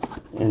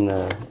in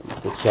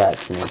the chat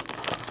to me.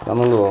 I'm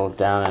a little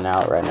down and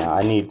out right now.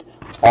 I need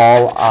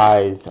all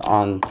eyes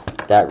on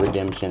that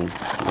redemption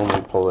when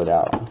we pull it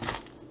out.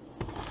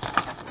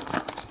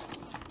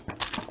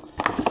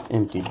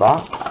 Empty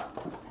box.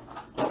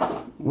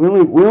 We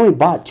only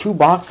bought 2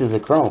 boxes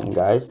of Chrome,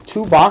 guys.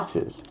 2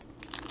 boxes.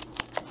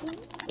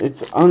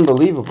 It's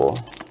unbelievable.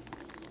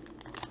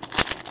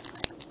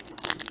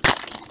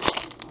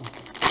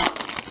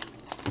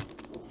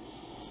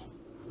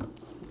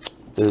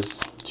 There's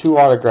 2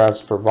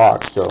 autographs per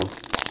box, so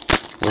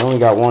we only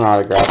got 1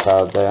 autograph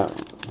out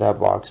of that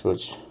box,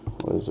 which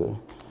was a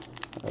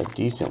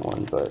decent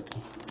one, but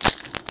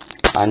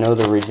I know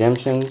the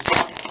redemptions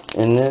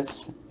in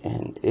this,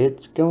 and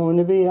it's going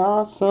to be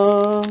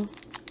awesome.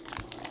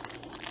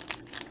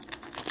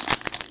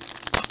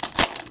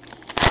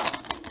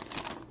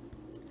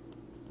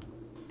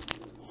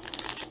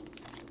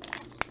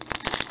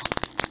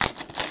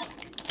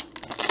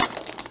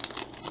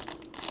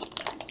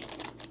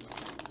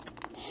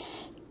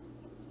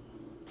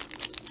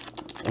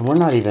 And we're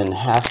not even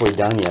halfway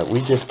done yet. We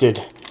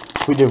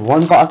did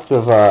 1 box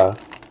of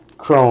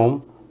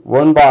Chrome,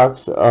 1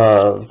 box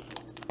of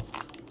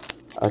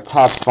a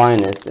Topps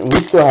Finest, and we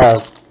still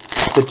have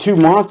the 2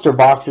 monster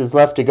boxes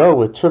left to go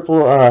with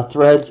triple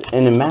threads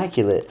and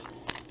immaculate.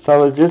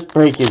 Fellas, this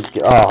break is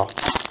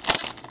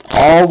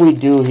all we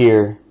do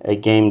here at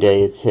Game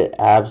Day is hit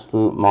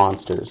absolute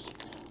monsters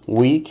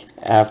week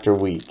after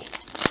week.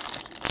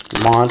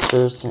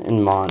 Monsters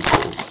and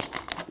monsters.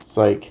 It's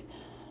like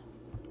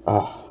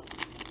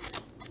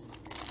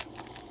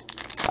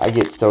I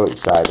get so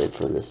excited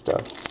for this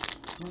stuff.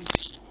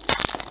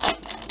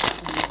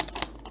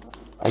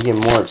 I get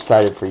more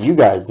excited for you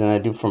guys than I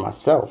do for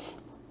myself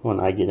when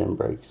I get in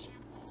breaks.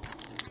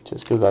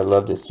 Just because I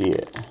love to see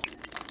it.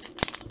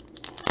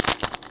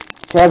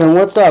 Kevin,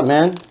 what's up,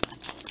 man?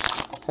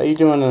 How you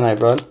doing tonight,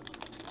 bud?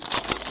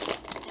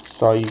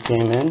 Saw you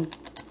came in.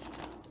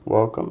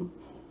 Welcome.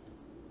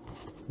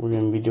 We're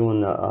going to be doing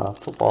the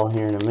football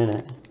here in a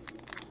minute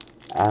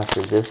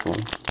after this one.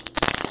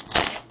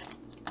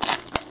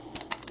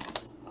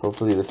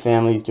 Hopefully the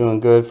family's doing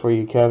good for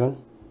you, Kevin.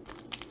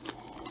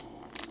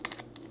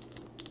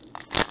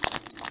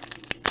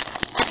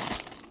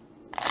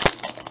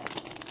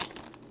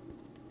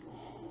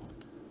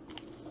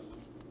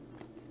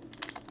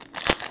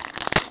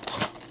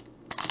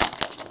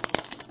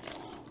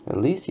 At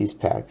least these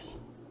packs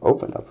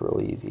open up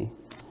real easy.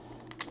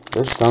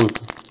 There's some,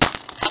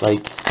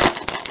 like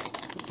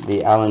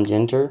the Allen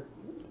Genter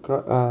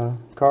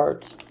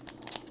cards.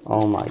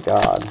 Oh my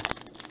god.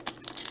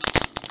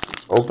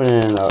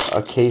 Opening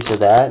a case of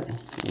that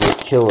will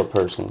kill a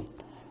person.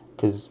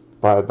 Because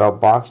by about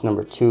box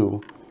number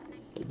 2,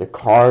 the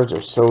cards are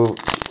so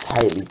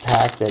tightly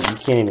packed that you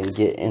can't even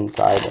get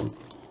inside them.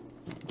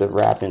 The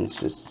wrapping's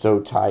just so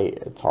tight,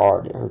 it's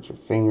hard, it hurts your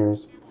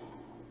fingers.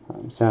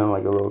 I'm sounding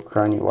like a little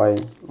crying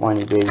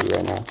whiny baby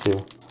right now too.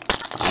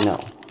 I know,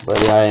 but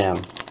I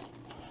am.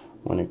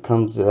 When it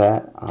comes to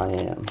that, I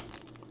am.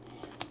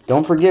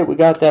 Don't forget, we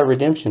got that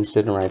redemption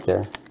sitting right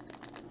there.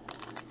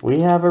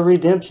 We have a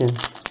redemption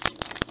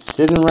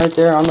sitting right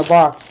there on the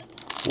box,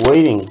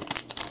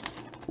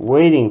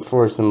 waiting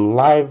for some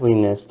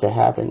liveliness to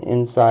happen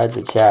inside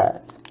the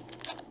chat.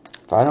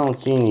 If I don't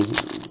see any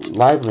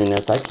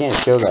liveliness, I can't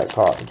show that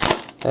card.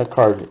 That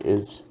card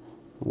is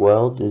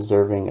well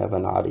deserving of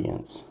an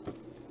audience.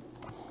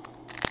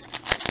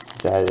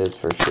 That is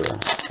for sure.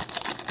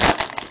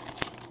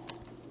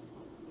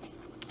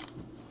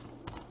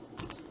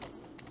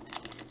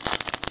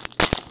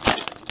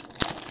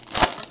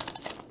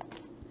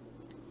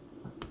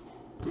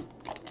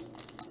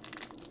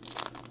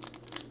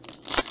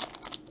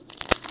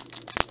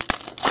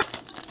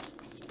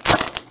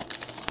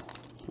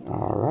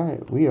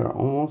 Alright, we are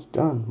almost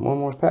done. 1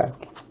 more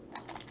pack.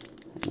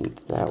 And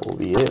that will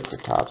be it for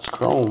Topps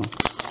Chrome.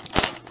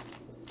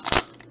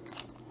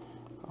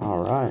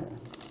 Alright.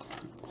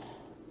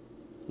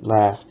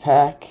 Last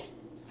pack.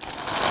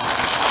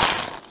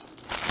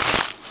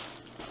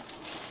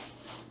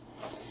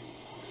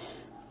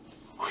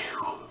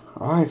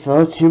 Alright,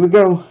 fellas, here we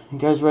go. You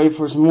guys ready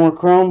for some more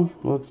Chrome?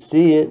 Let's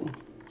see it.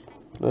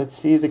 Let's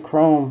see the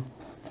Chrome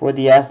for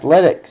the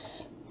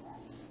Athletics.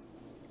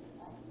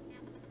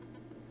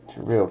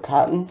 Real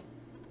Cotton.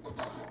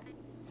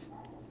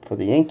 For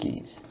the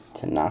Yankees,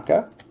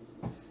 Tanaka.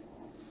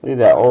 Look at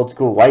that old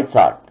school White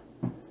Sox.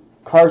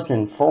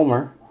 Carson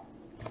Fulmer.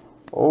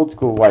 Old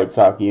school White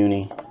Sox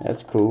uni.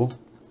 That's cool.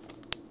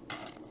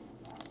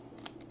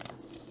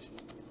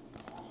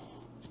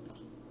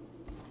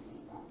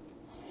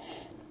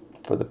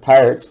 For the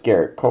Pirates,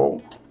 Garrett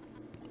Cole.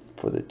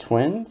 For the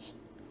Twins,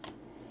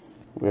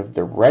 we have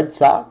the Red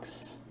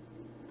Sox,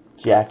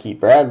 Jackie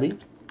Bradley.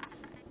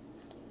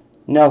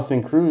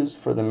 Nelson Cruz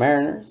for the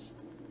Mariners.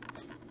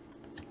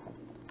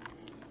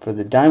 For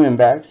the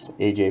Diamondbacks,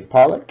 A.J.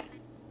 Pollock.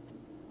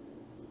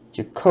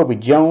 Jacoby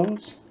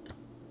Jones.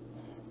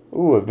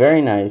 Ooh, a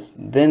very nice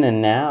Then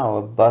and Now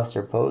of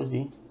Buster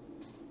Posey.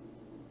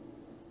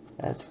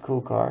 That's a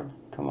cool card.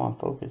 Come on,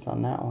 focus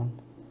on that one.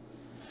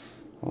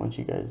 I want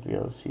you guys to be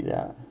able to see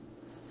that.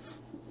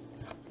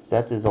 Because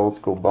that's his old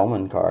school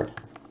Bowman card.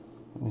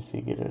 Let me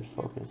see, get it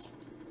focus.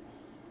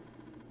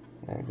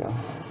 There it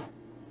goes.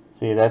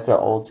 See, that's an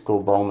old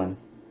school Bowman.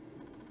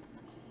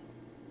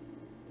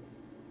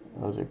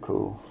 Those are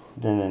cool.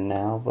 Then and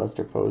now,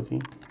 Buster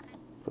Posey.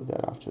 Put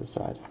that off to the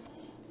side.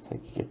 If I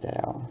could get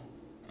that out.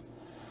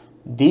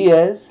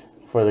 Diaz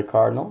for the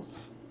Cardinals.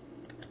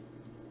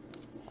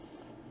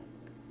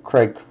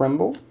 Craig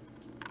Kimbrel.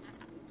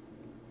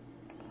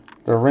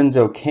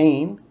 Lorenzo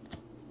Cain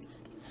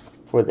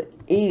for the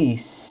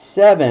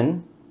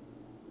 87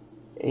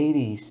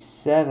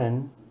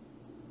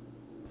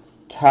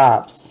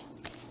 Topps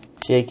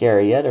Jake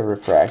Arrieta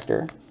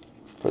refractor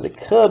for the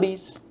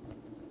Cubbies.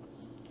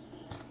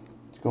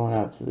 It's going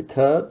out to the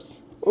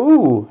Cubs.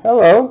 Ooh,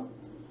 hello.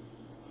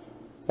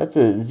 That's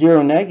a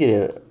 0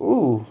 negative.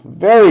 Ooh,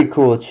 very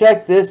cool.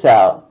 Check this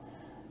out.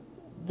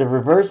 The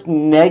reverse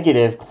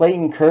negative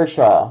Clayton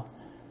Kershaw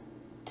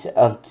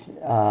of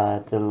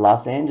the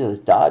Los Angeles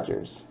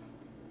Dodgers.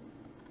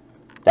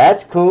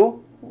 That's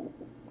cool.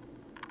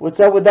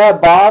 What's up with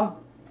that,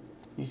 Bob?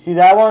 You see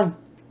that one?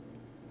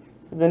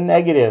 The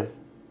negative.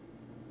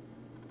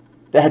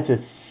 That's a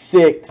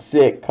sick,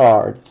 sick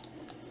card.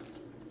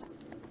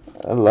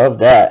 I love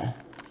that.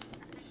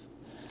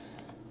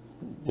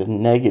 The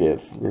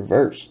negative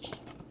reversed.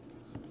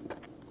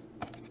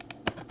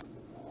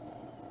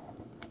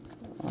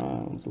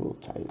 It's a little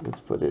tight. Let's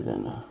put it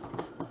in a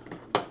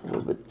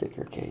little bit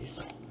thicker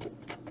case.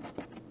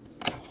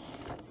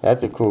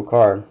 That's a cool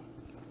card.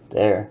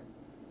 There.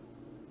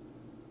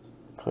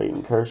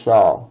 Clayton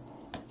Kershaw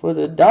for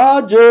the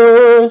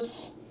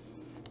Dodgers.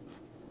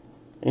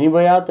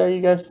 Anybody out there,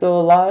 you guys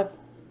still alive?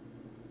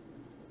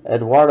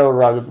 Eduardo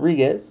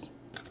Rodriguez.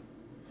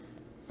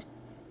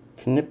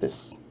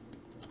 Knippis.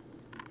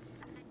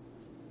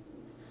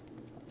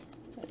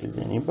 Is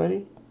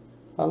anybody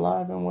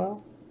alive and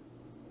well?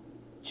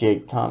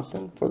 Jake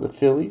Thompson for the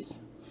Phillies.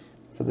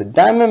 For the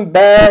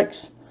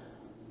Diamondbacks,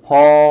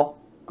 Paul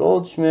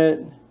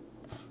Goldschmidt.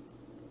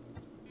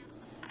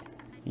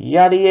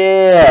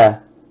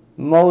 Yadier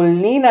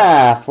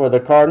Molina for the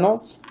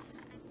Cardinals.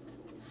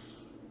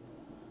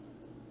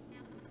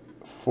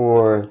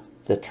 For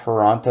the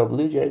Toronto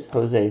Blue Jays,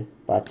 Jose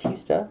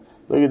Bautista.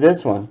 Look at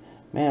this one.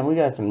 Man, we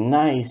got some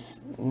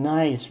nice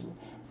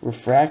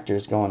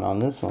refractors going on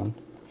this one,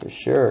 for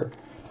sure.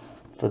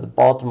 For the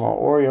Baltimore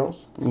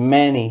Orioles,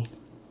 Manny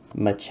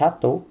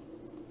Machado.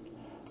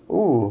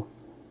 Ooh,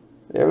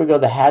 there we go.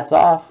 The hat's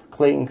off.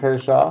 Clayton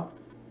Kershaw.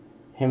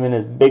 Him and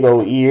his big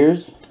old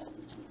ears.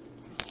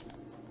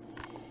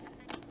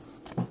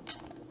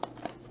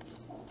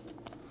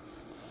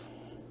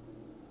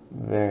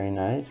 Very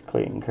nice.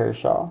 Clayton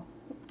Kershaw.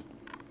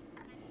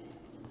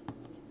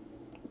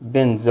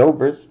 Ben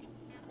Zobrist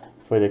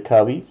for the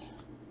Cubbies.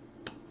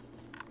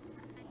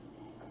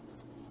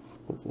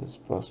 Put this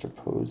Buster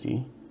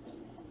Posey.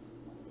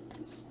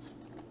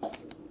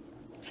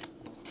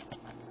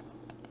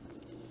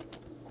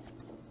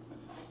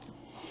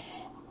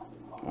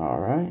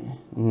 Alright,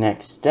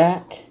 next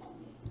stack.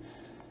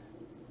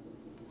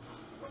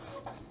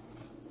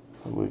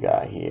 What we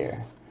got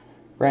here?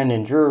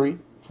 Brandon Drury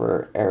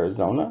for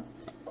Arizona.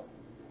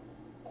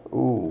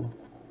 Ooh,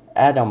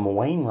 Adam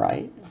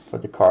Wainwright for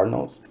the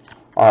Cardinals.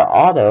 Our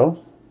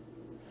auto,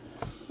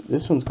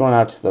 this one's going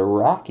out to the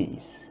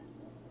Rockies.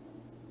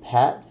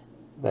 Pat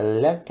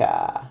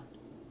Veleka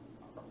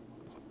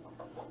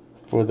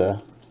for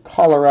the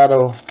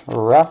Colorado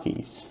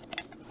Rockies.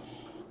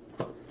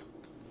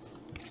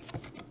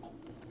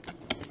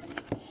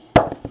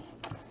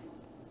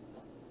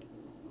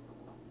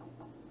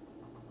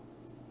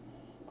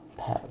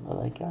 Pat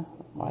Veleka.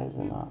 Why is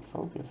it not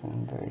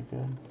focusing very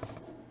good?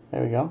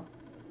 There we go.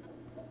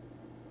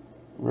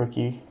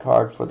 Rookie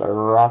card for the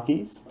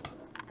Rockies.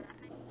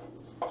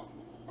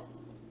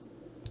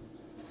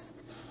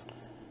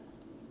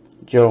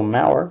 Joe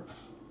Mauer.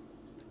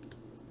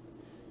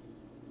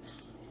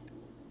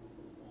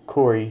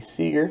 Corey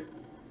Seager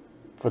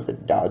for the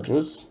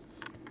Dodgers.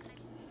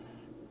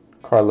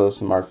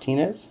 Carlos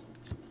Martinez.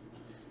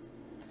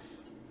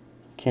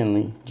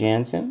 Kenley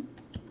Jansen.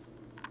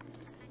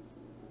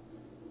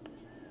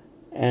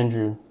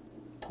 Andrew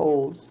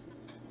Toles.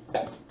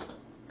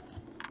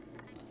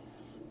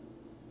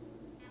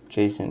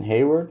 Jason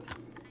Hayward.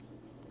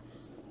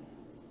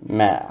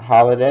 Matt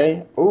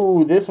Holliday.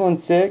 Ooh, this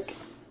one's sick.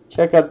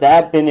 Check out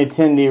that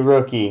Benintendi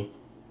rookie.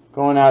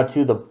 Going out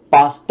to the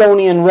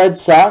Bostonian Red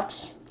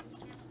Sox.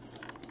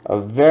 A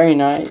very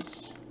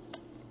nice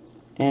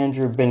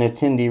Andrew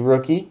Benintendi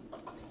rookie.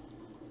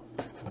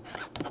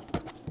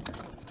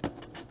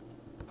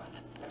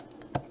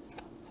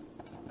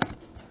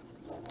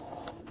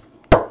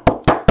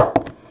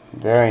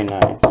 Very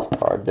nice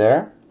card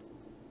there.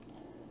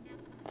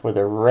 For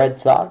the Red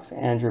Sox,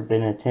 Andrew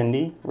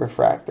Benintendi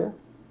refractor.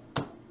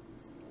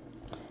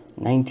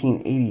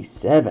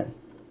 1987.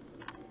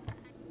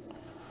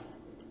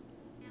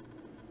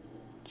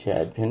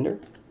 Chad Pinder.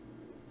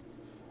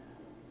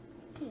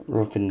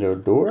 Rufin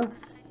Odor.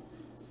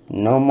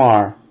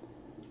 Nomar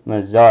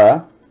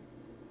Mazara.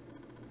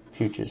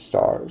 future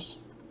stars.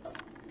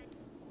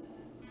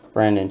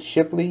 Brandon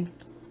Shipley,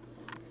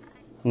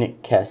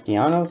 Nick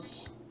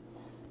Castellanos,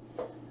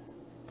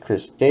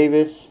 Chris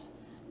Davis,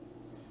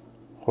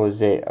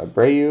 Jose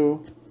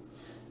Abreu,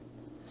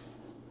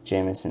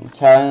 Jamison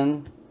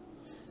Tan,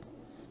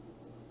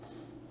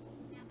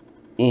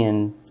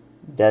 Ian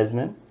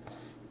Desmond,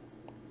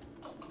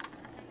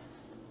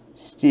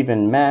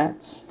 Stephen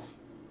Matz,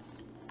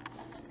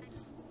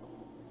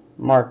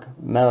 Mark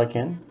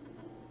Melican,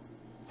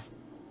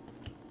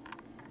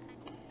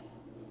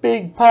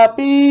 Big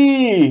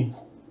Papi,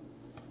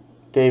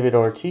 David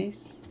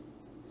Ortiz,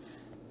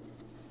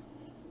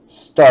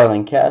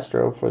 Starlin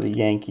Castro for the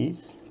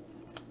Yankees,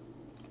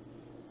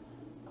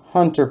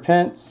 Hunter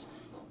Pence,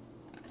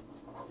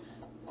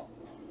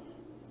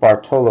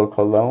 Bartolo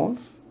Colon.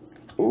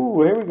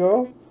 Ooh, here we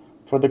go.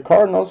 For the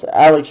Cardinals,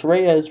 Alex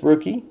Reyes,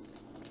 rookie.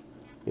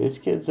 This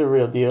kid's a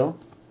real deal.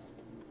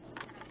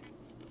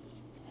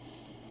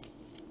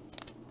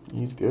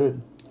 He's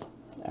good.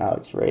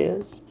 Alex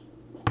Reyes.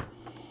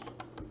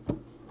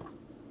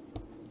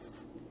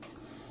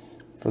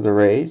 For the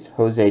Rays,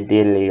 Jose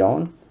De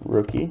Leon,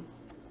 rookie.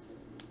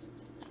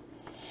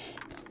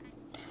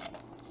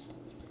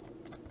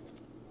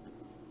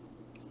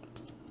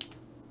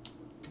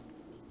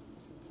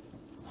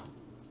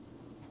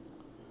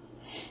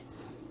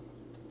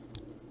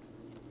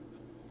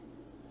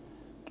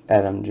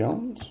 Adam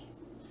Jones,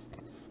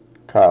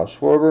 Kyle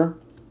Schwarber,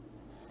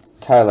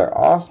 Tyler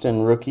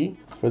Austin, rookie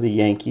for the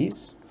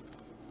Yankees.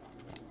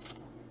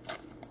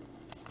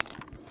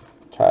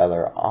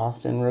 Tyler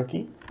Austin,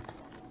 rookie.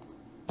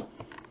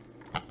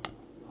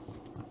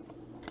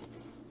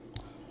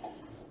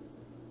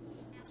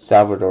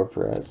 Salvador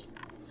Perez,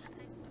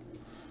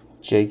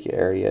 Jake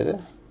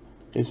Arrieta.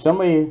 Is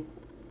somebody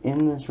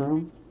in this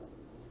room?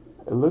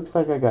 It looks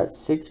like I got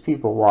 6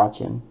 people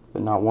watching,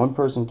 but not one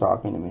person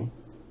talking to me.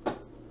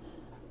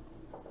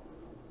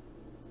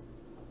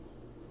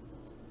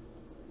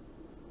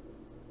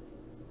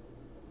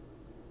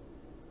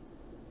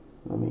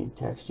 Let me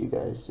text you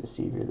guys to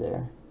see if you're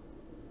there.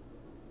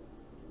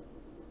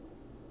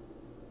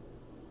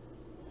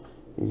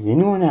 Is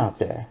anyone out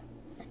there?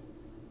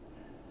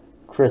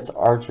 Chris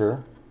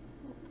Archer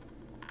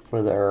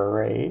for the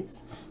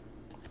Rays.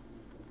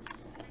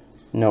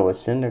 Noah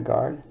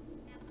Syndergaard,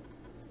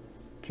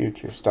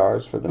 future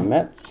stars for the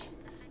Mets.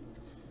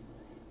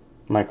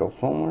 Michael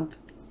Fulmer.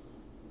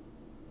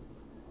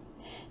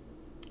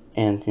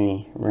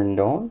 Anthony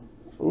Rendon.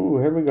 Ooh,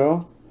 here we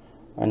go.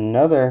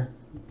 Another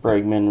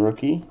Bregman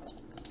rookie.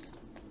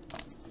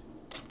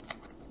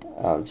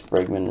 Alex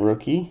Bregman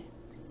rookie.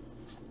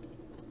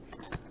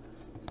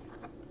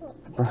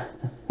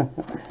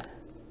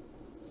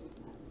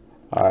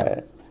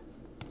 Alright.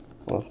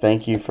 Well,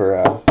 thank you for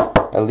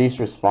at least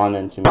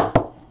responding to me.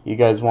 You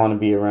guys want to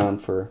be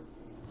around for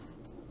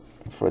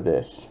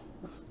this.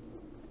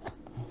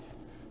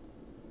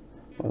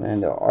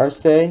 Orlando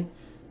Arce.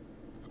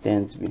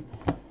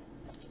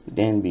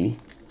 Danby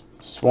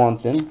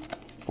Swanson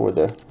for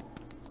the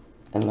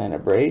Atlanta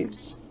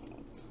Braves.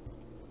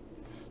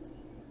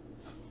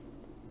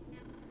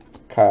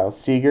 Kyle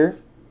Seager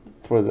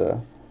for the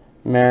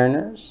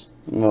Mariners.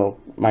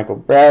 Michael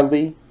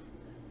Bradley.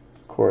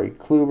 Corey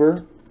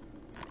Kluber.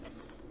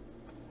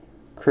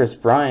 Chris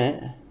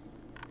Bryant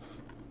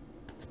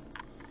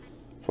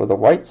for the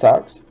White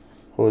Sox.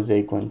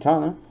 Jose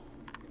Quintana.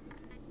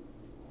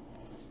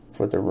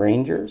 For the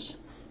Rangers,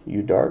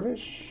 Yu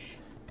Darvish.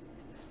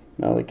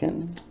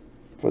 Melican.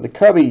 For the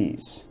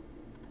Cubbies,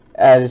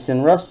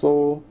 Addison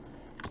Russell.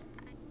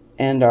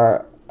 And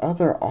our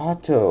other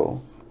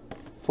auto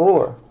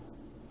for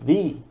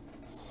the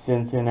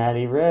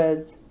Cincinnati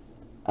Reds,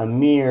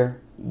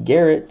 Amir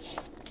Garrett.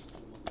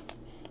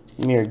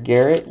 Amir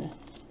Garrett,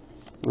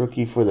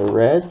 rookie for the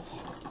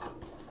Reds.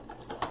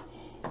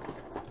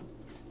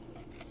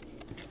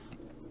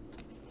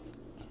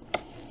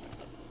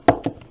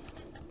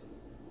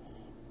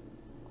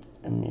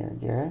 Amir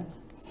Garrett,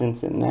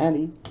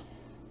 Cincinnati.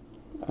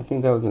 I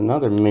think that was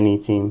another mini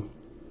team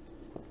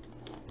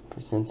for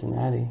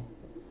Cincinnati.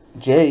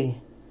 Jay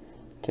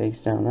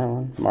takes down that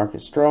one.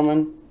 Marcus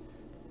Stroman,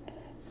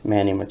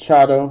 Manny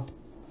Machado,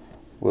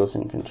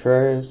 Wilson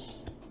Contreras,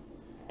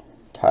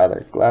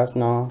 Tyler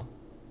Glasnow,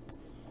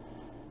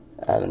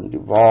 Adam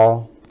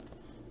Duvall,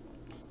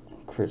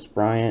 Chris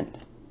Bryant,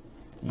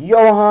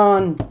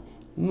 Yohan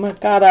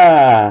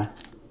Moncada,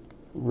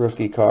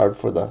 rookie card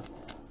for the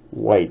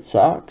White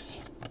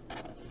Sox.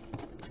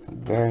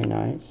 Very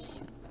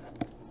nice.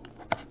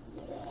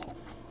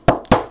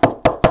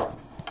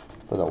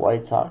 For the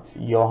White Sox,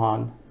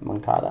 Yohan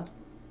Moncada.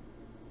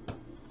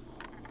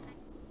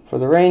 For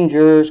the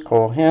Rangers,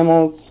 Cole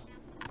Hamels,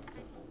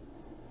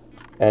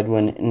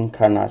 Edwin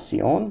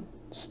Encarnacion,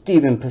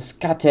 Steven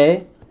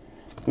Piscotty,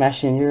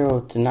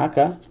 Masahiro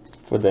Tanaka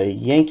for the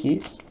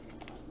Yankees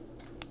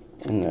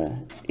in the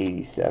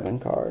 87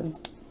 card.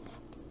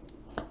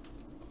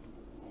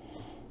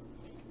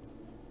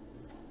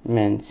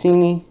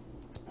 Mancini,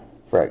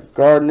 Brett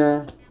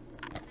Gardner,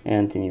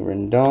 Anthony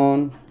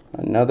Rendon,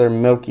 another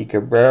Milky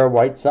Cabrera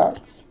White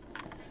Sox,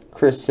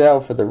 Chris Sale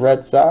for the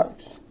Red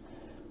Sox.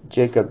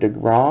 Jacob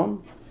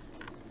deGrom.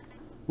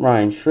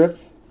 Ryan Schriff.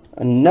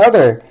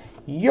 Another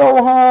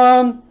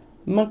Yohan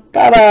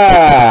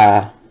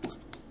Moncada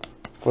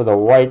for the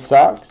White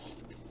Sox.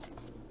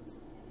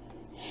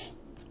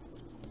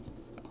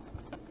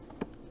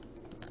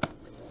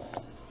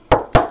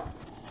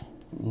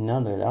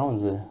 Another, that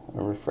one's a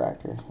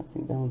refractor. I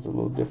think that one's a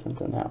little different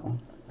than that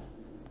one.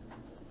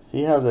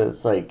 See how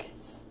that's like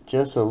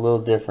just a little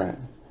different.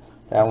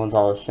 That one's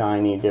all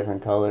shiny,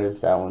 different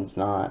colors. That one's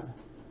not.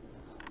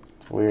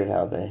 It's weird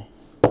how they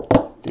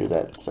do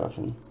that stuff.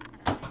 And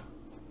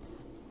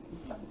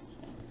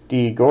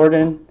D.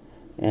 Gordon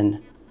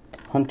and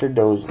Hunter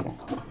Dozier.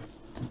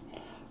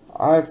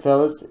 Alright,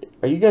 fellas.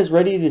 Are you guys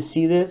ready to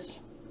see this?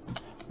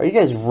 Are you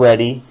guys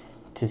ready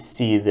to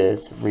see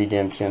this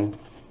redemption?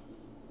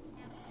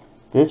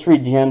 This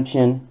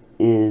redemption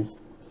is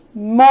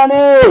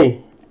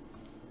money!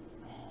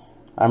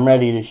 I'm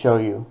ready to show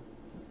you.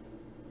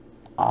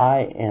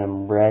 I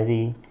am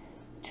ready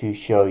to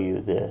show you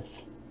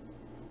this.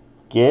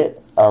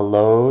 Get a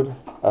load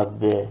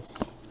of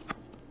this.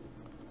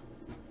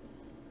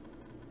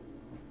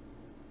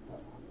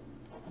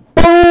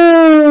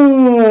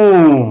 Boom!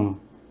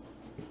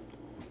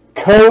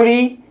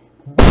 Cody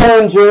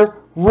Bellinger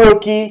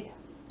rookie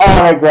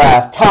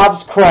autograph.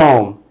 Topps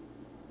Chrome.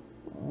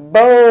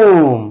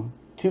 Boom!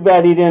 Too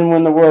bad he didn't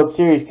win the World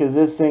Series because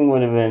this thing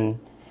would have been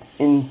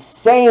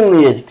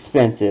insanely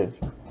expensive.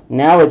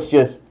 Now it's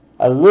just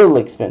a little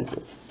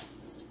expensive.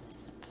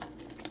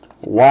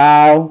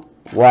 Wow,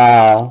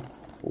 wow,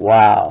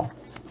 wow.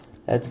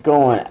 That's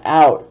going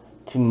out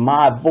to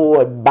my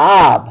boy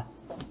Bob.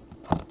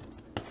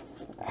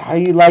 How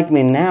you like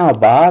me now,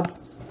 Bob?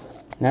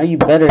 Now you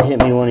better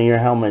hit me one of your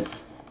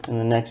helmets in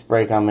the next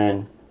break I'm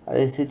in. I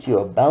just hit you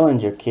a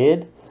Bellinger,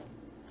 kid.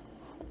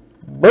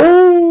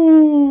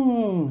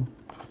 Boom!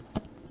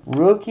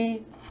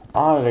 Rookie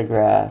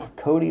autograph,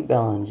 Cody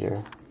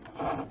Bellinger.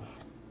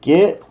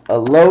 Get a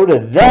load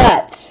of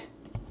that!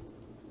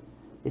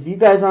 If you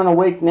guys aren't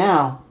awake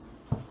now,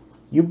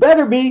 you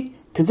better be,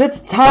 because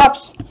it's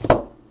Topps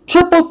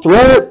Triple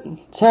Threat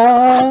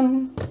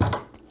time.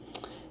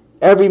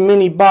 Every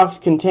mini box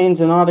contains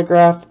an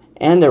autograph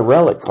and a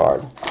relic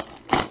card.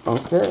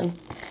 Okay.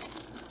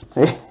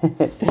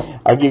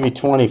 I'll give you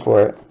 20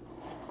 for it.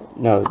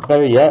 No,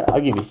 better yet,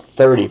 I'll give you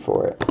 30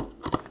 for it.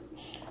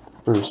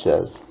 Bruce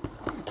says,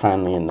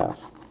 kindly enough.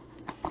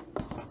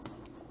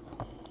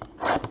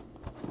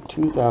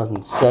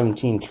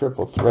 2017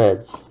 Triple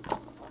Threads.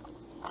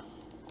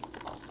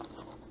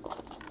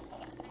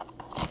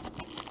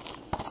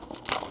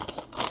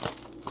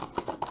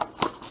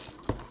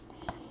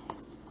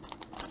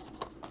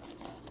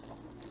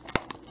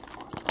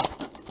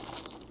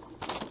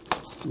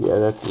 Yeah,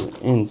 that's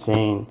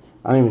insane.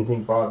 I don't even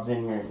think Bob's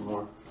in here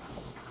anymore.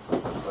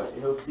 But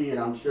he'll see it,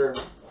 I'm sure.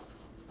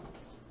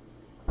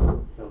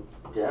 He'll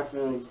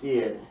definitely see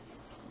it.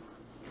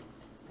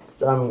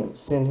 So I'm going to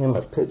send him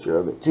a picture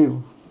of it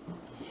too.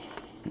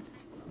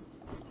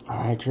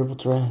 Alright, Triple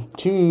Threat.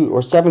 2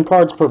 or 7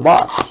 cards per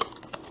box.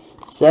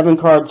 7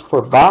 cards per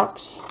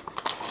box.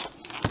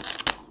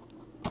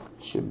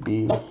 Should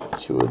be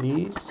 2 of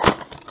these.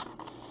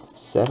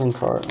 7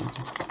 cards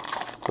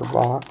per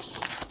box.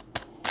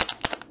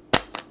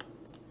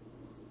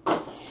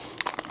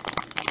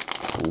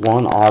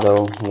 1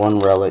 auto, 1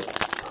 relic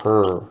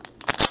per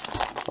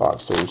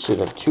box. So we should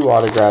have 2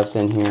 autographs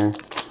in here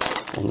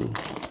and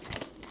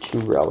 2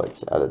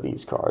 relics out of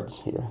these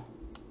cards here.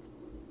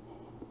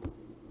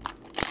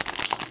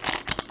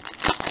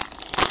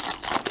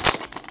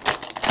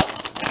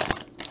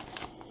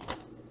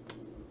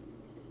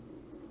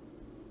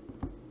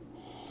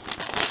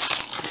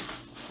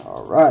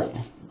 Alright.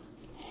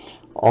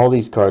 All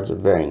these cards are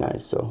very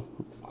nice, so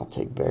I'll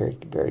take very,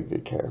 very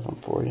good care of them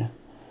for you.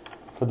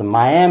 For the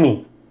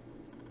Miami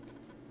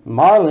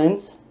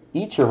Marlins,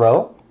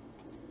 Ichiro,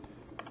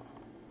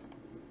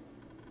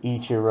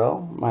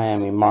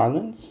 Miami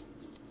Marlins.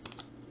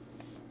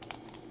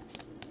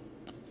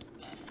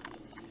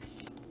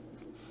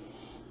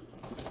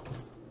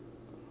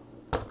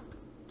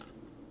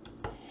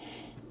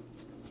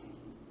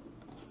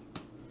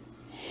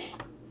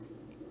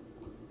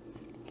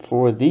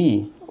 For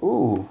the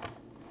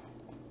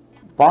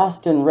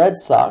Boston Red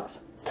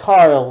Sox,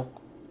 Carl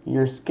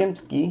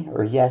Yastrzemski,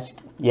 or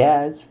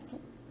Yaz,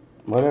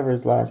 whatever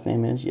his last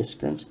name is,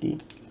 Yastrzemski.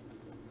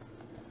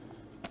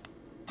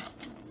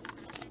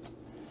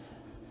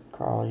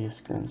 Carl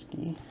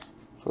Yastrzemski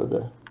for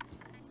the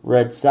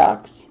Red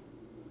Sox.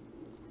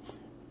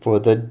 For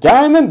the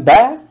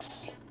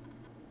Diamondbacks,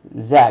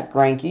 Zach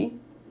Greinke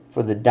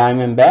for the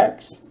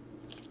Diamondbacks.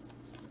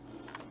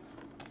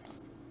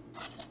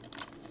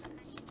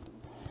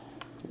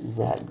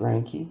 Zach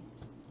Greinke.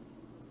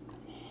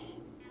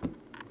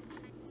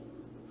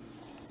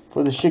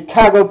 For the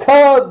Chicago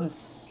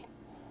Cubs,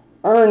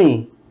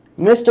 Ernie,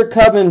 Mr.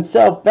 Cub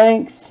himself,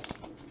 Banks.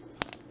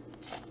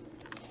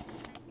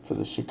 For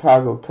the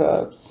Chicago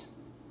Cubs.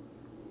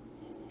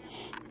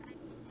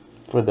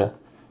 For the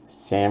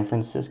San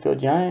Francisco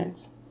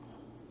Giants,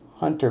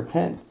 Hunter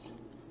Pence.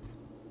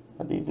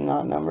 Are these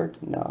not numbered?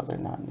 No, they're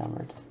not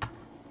numbered.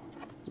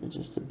 They're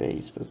just a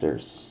base, but they're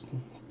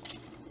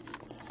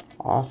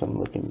awesome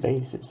looking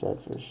bases,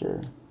 that's for sure.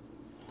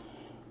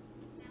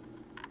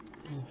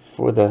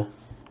 For the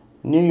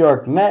New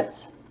York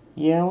Mets,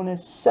 Yoenis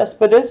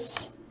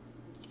Cespedes.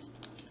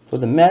 For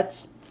the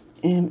Mets,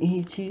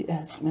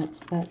 M-E-T-S,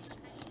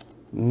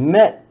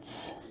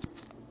 Mets.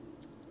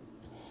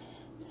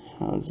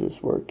 How does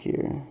this work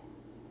here?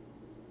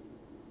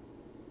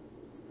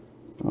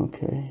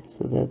 Okay,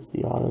 so that's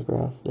the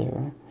autograph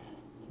there.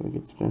 We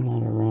could spin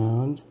that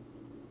around.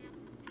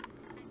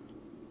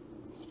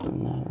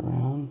 Spin that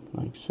around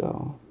like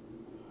so.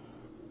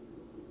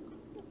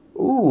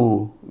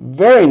 Ooh,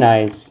 very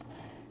nice.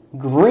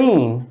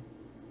 Green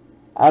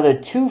out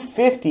of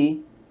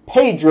 250,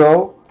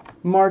 Pedro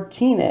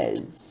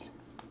Martinez.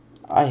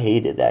 I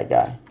hated that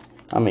guy.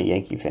 I'm a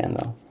Yankee fan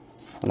though.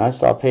 When I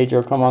saw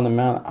Pedro come on the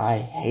mound, I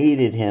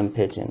hated him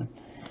pitching.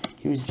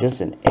 He was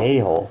just an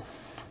a-hole.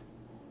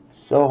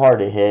 So hard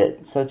to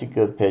hit. Such a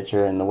good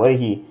pitcher. And the way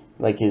he,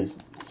 like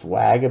his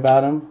swag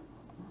about him,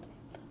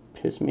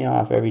 pissed me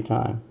off every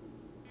time.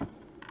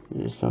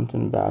 There's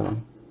something about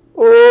him.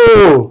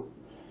 Oh!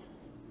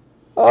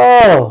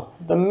 Oh!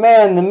 The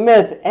man, the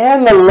myth,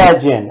 and the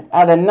legend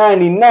out of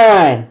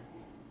 99.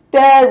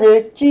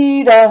 Derek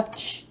Jeter.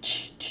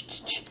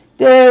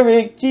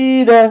 Derek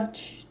Jeter.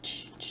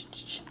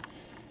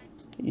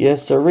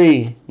 Yes,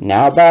 sirree.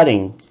 Now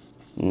batting,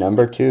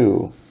 number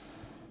 2.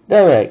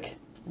 Derek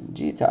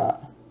Jeter,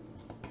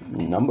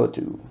 number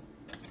 2.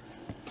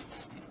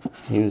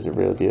 He was a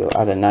real deal.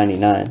 Out of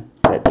 99,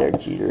 that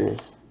Derek Jeter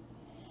is.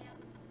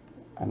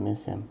 I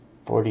miss him.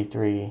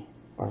 43,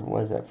 or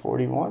was that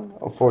 41?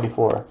 Oh,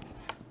 44.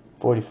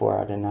 44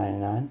 out of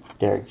 99.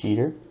 Derek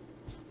Jeter.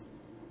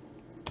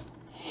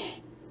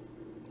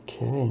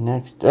 Okay,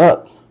 next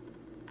up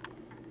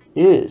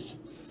is,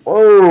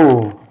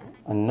 oh,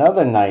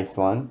 another nice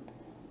one.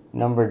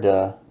 Numbered,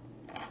 let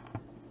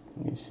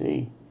me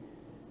see.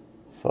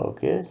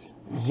 Focus.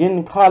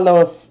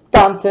 Giancarlo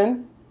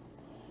Stanton.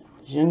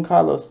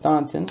 Giancarlo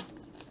Stanton.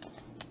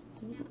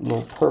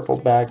 Little purple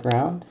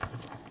background.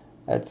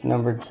 That's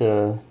numbered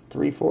to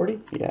 340.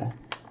 Yeah,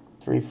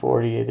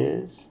 340 it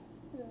is.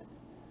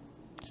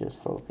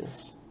 Just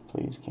focus,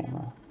 please,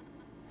 camera.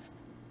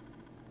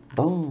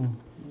 Boom.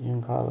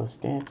 Giancarlo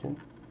Stanton.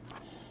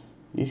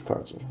 These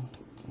cards are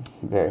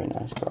very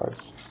nice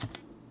cards.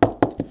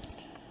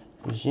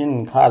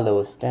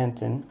 Giancarlo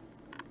Stanton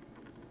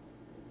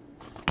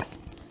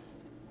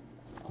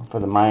for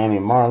the Miami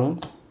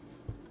Marlins.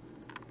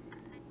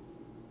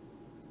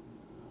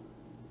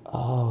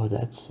 Oh,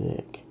 that's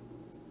sick.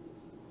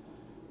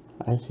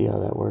 I see how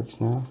that works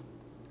now.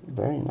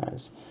 Very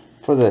nice.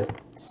 For the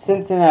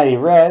Cincinnati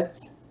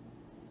Reds,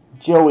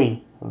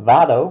 Joey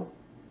Votto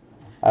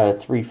out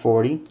of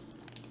 340.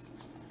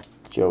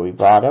 Joey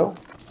Votto.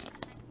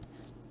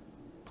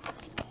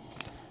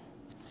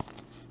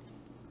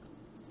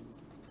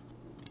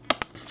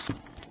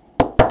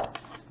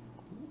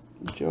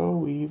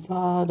 Joey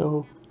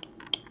Votto.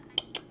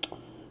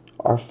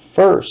 Our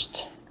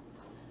first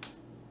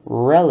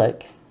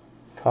relic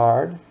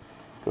card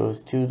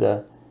goes to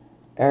the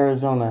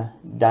Arizona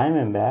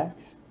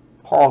Diamondbacks.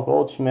 Paul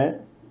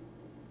Goldschmidt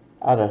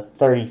out of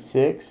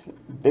 36.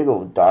 Big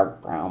old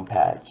dark brown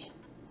patch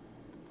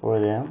for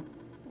them.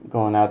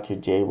 Going out to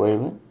Jay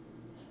Whalen.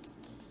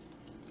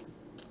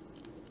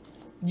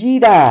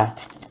 Jeter.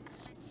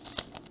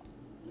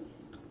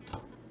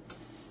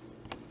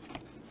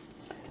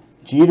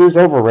 Jeter's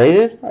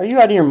overrated? Are you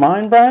out of your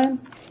mind,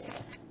 Brian?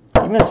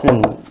 You must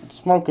have been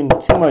smoking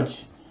too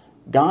much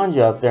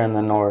ganja up there in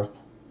the north.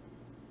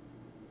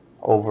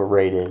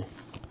 Overrated.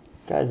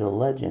 Guy's a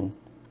legend.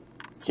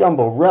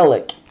 Jumbo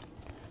relic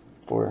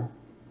for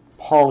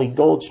Paulie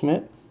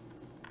Goldschmidt.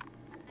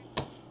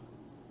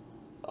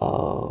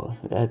 Oh,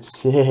 that's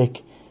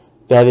sick.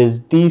 That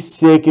is the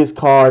sickest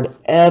card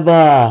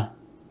ever.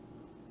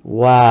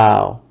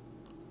 Wow.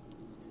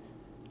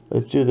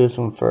 Let's do this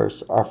one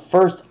first. Our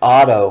first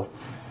auto.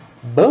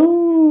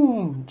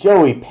 Boom!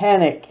 Joey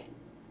Panic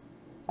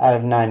out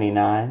of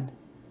 99.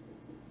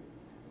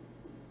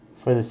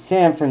 For the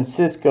San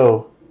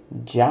Francisco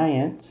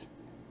Giants,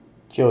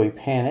 Joey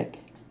Panic.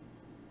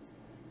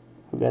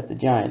 Who got the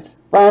Giants?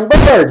 Brian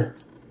Bird!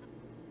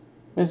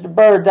 Mr.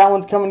 Bird, that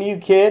one's coming to you,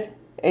 kid.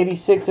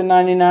 86 and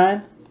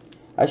 99.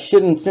 I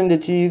shouldn't send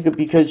it to you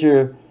because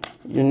your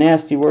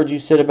nasty words you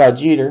said about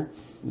Jeter.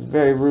 It was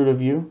very rude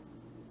of you.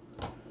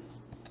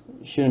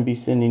 Shouldn't be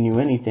sending you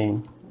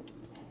anything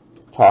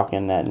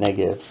talking that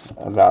negative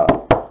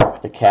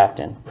about the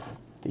captain,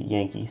 the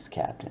Yankees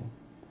captain.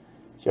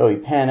 Joey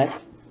Panic.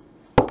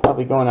 I'll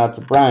be going out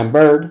to Brian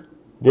Bird.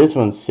 This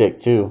one's sick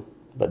too.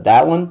 But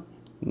that one,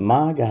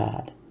 my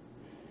God.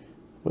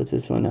 What's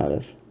this one out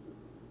of?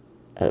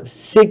 Out of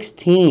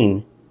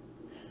 16.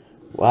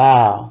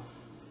 Wow.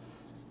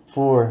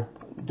 For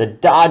the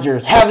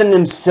Dodgers having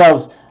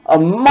themselves a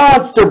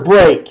monster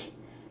break.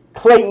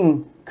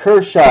 Clayton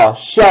Kershaw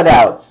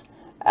shutouts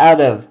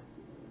out of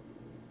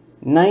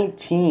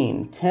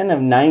 19. 10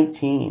 of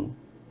 19.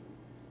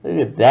 Look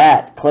at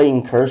that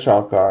Clayton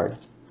Kershaw card.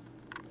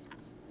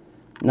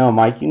 No,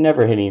 Mike, you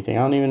never hit anything.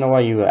 I don't even know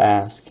why you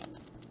ask.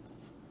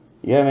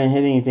 You haven't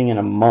hit anything in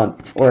a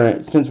month,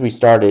 or since we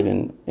started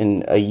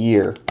in a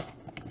year.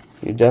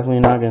 You're definitely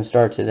not going to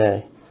start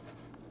today.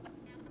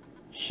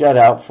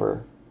 Shutout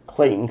for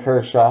Clayton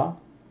Kershaw.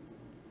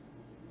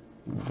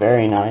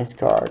 Very nice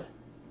card.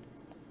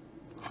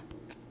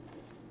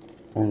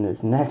 And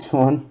this next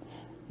one,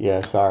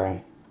 yeah,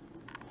 sorry.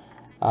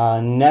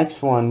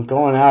 Next one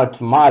going out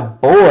to my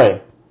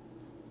boy.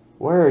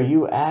 Where are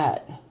you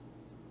at?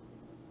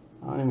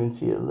 I don't even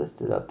see it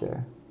listed up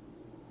there.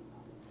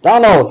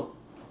 Donald!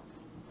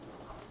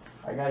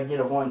 I gotta get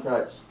a one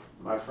touch,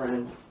 my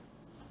friend.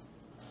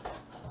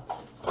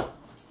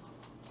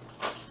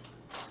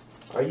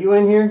 Are you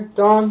in here,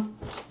 Don?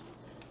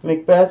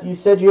 Macbeth, you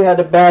said you had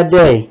a bad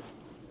day.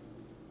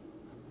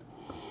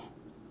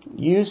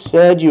 You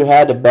said you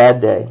had a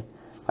bad day.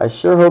 I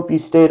sure hope you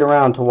stayed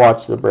around to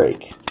watch the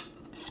break.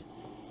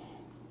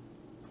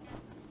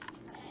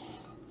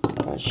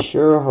 I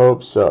sure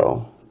hope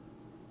so.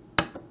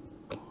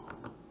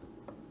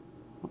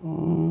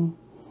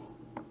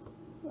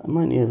 I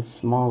might need a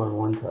smaller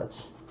one touch.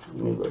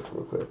 Let me look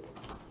real quick.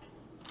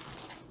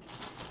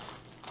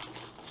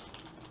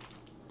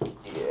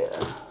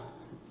 Yeah.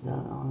 No,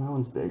 that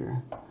one's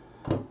bigger.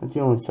 That's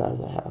the only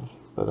size I have.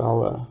 But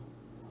I'll,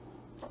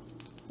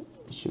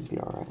 it should be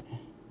alright.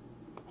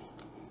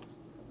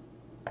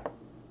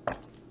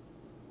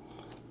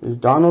 Is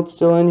Donald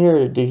still in here,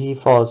 or did he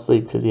fall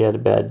asleep because he had a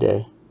bad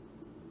day?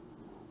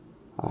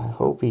 I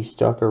hope he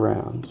stuck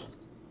around.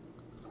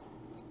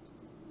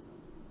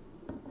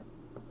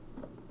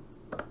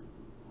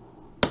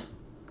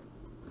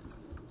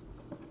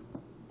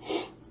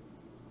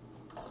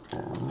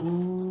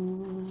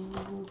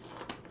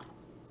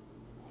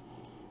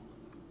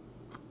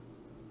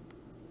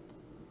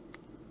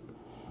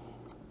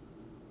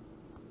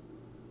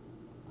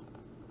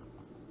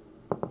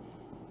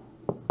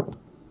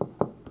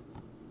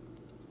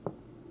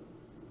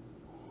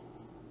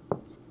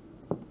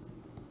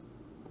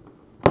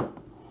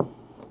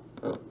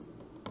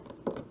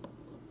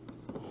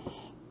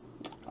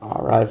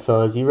 Alright,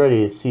 fellas, you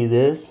ready to see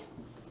this?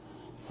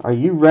 Are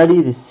you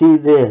ready to see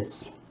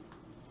this?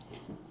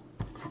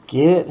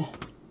 Get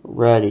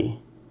ready.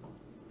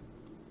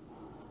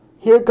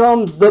 Here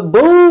comes the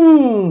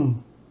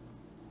boom!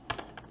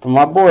 From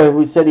my boy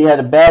who said he had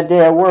a bad day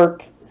at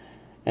work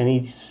and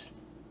he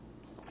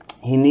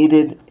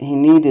needed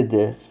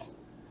this.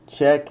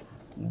 Check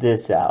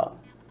this out.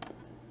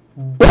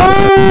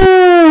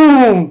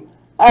 Boom!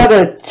 Out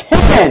of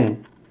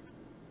 10.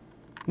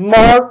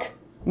 Mark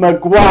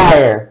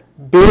McGuire,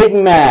 Big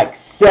Mac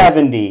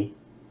 70.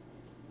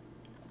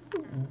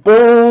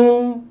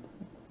 Boom,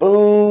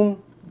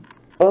 boom,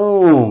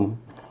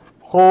 boom.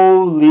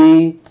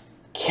 Holy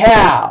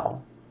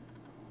cow.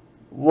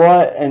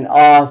 What an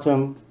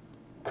awesome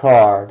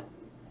card.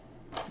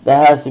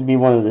 That has to be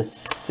one of the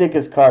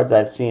sickest cards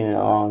I've seen in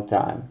a long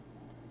time.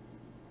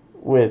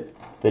 With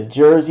the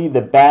jersey,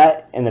 the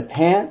bat, and the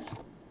pants.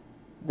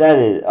 That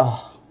is,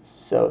 oh,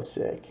 so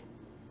sick.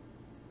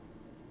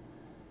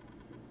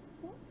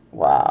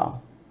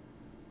 Wow.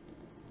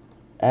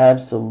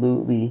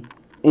 Absolutely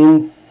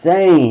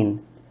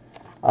insane.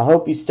 I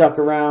hope you stuck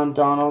around,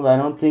 Donald. I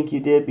don't think you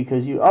did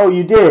because you... Oh,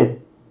 you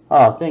did.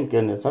 Oh, thank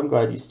goodness. I'm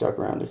glad you stuck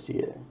around to see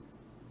it.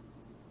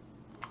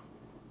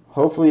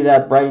 Hopefully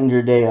that brightened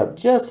your day up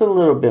just a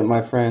little bit,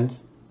 my friend.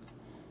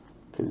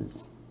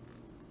 Because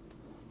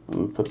I'm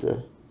going to put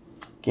the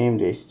Game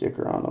Day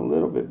sticker on a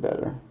little bit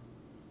better.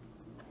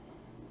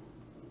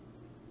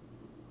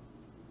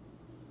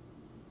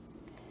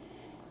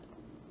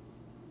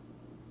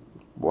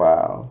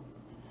 Wow.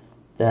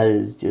 That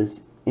is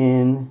just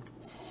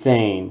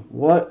insane.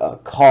 What a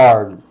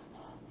card,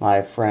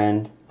 my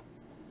friend.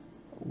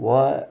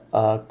 What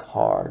a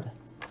card.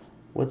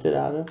 What's it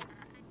out of?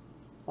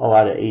 Oh,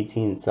 out of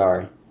 18,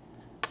 sorry.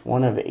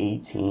 1 of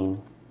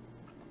 18.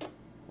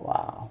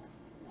 Wow.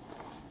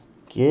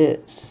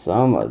 Get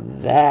some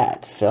of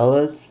that,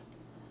 fellas.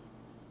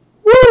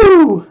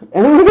 Woo!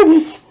 And look at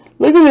this.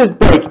 Look at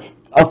this break.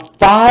 A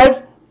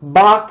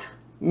 5-box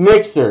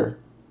mixer.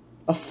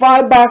 A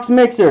 5-box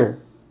mixer.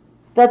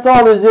 That's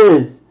all this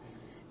is.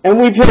 And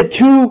we've hit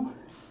 2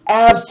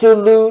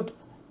 absolute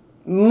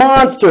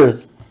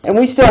monsters. And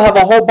we still have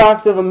a whole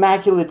box of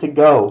Immaculate to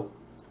go.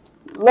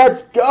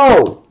 Let's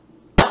go.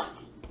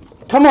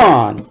 Come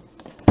on.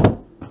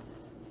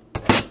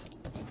 I'm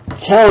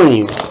telling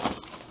you.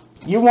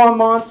 You want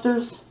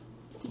monsters?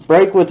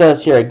 Break with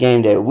us here at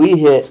Game Day. We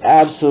hit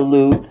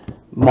absolute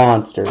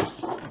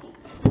monsters.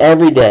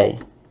 Every day.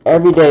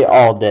 Every day,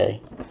 all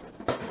day.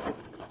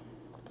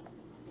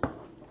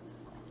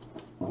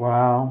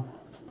 Wow.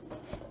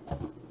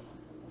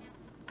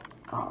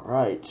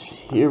 Alright,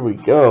 here we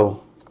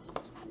go.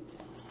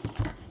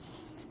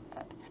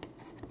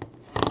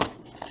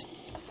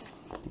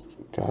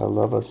 Gotta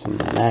love us some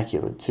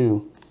Immaculate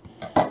too.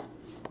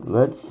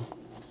 Let's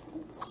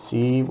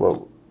see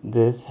what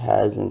this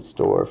has in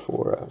store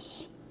for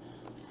us.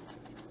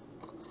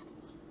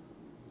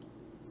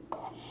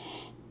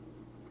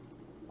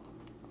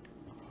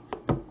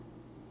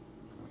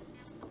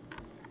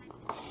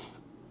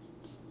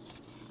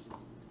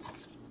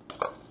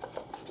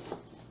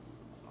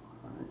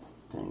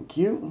 Thank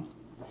you.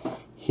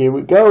 Here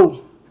we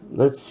go.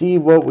 Let's see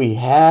what we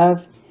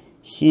have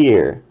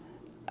here.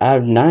 Out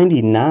of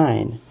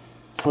 99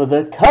 for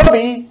the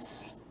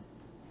Cubbies.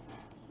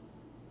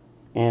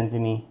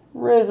 Anthony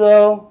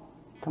Rizzo.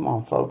 Come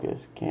on,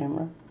 focus,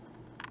 camera.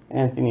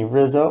 Anthony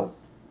Rizzo.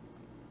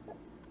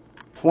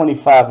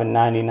 25 and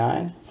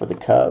 99 for the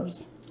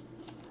Cubs.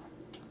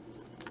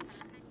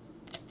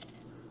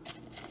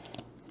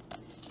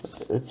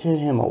 Let's hit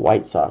him a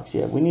White Sox.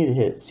 Yeah, we need to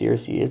hit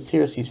Searcy. It's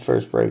Searcy's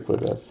first break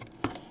with us.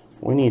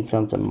 We need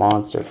something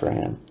monster for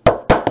him.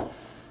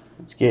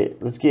 Let's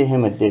get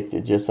him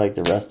addicted just like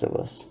the rest of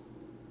us.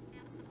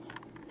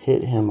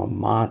 Hit him a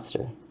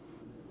monster.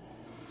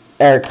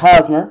 Eric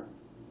Hosmer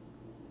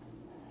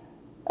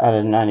out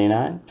of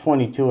 99.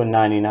 22 and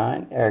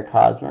 99. Eric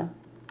Hosmer.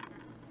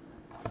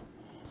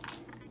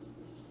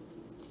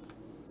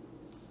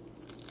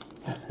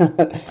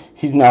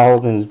 He's not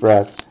holding his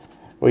breath.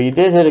 Well, you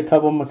did hit a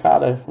couple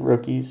Makata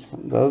rookies.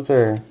 Those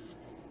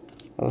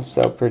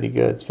sell pretty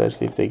good,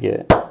 especially if they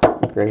get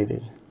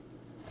graded.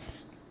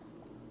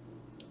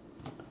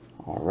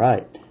 All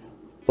right,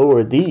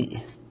 for the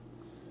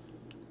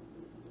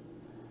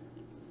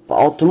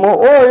Baltimore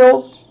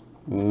Orioles,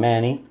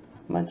 Manny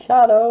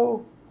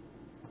Machado.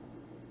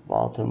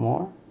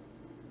 Baltimore.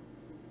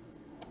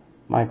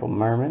 Michael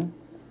Merman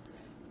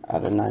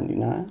out of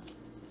 99.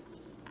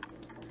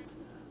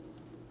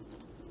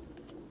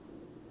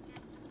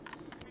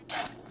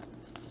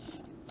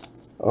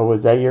 Oh,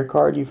 was that your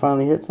card? You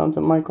finally hit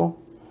something, Michael?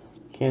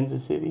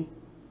 Kansas City?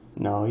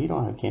 No, you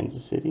don't have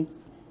Kansas City.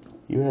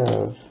 You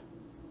have...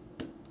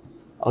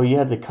 Oh, you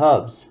have the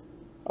Cubs.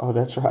 Oh,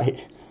 that's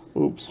right.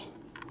 Oops.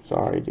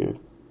 Sorry, dude.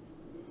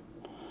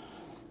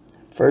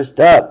 First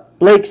up,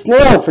 Blake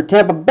Snell for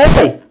Tampa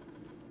Bay.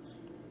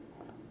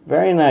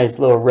 Very nice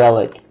little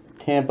relic.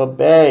 Tampa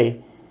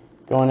Bay.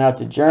 Going out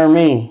to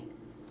Jeremy.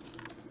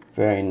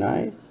 Very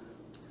nice.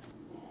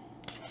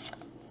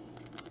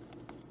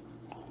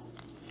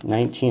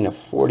 19 of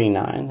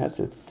 49. That's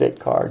a thick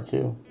card,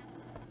 too.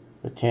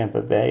 With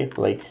Tampa Bay,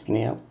 Blake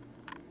Snell.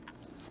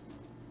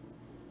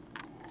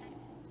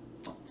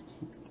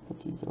 Put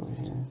these over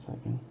here a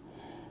second.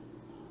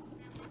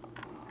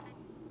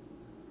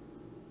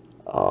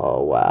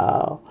 Oh,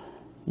 wow.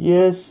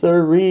 Yes,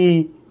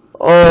 sirree.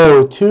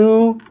 Oh,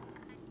 two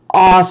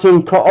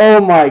awesome cards.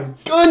 Oh, my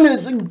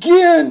goodness,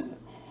 again.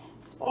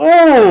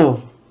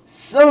 Oh,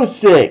 so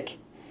sick.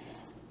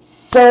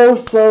 So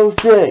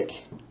sick.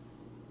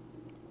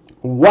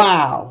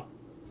 Wow.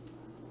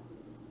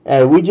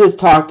 Hey, we just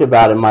talked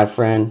about it, my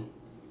friend.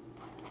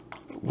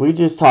 We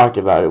just talked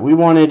about it. We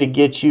wanted to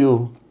get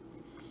you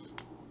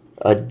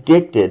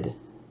addicted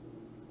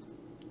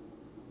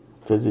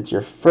because it's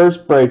your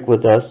first break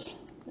with us.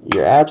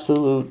 Your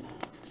absolute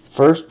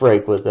first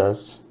break with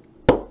us.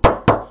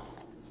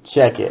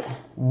 Check it.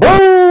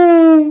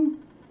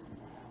 Boom!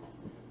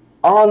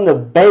 On the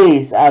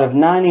base out of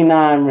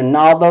 99,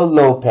 Ronaldo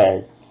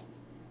Lopez.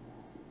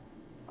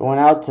 Going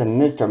out to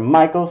Mr.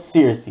 Michael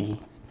Searcy.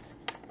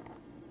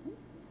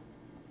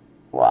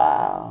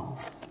 Wow.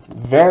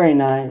 Very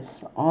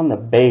nice on the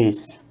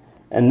base.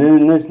 And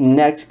then this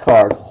next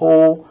card.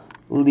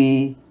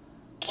 Holy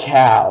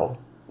cow.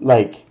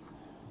 Like,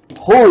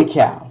 holy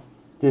cow.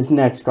 This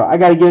next card. I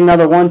got to get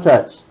another one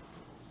touch.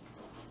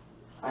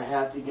 I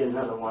have to get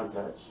another one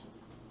touch.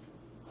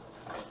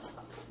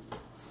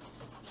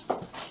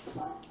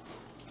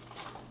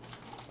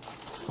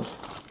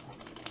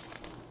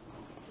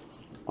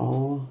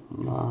 Oh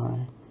my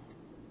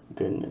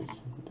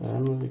goodness. Did I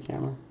move the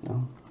camera?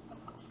 No.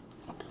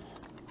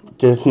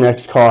 This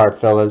next card,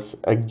 fellas.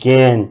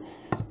 Again,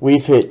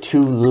 we've hit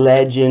two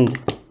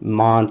legend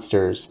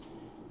monsters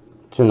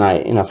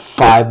tonight in a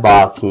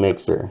 5-box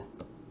mixer.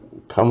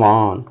 Come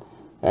on.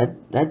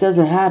 That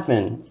doesn't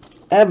happen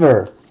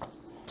ever.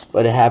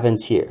 But it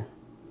happens here.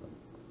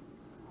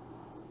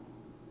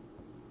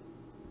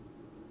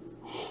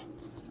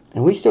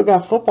 And we still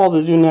got football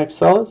to do next,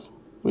 fellas.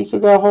 We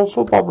still got a whole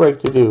football break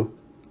to do.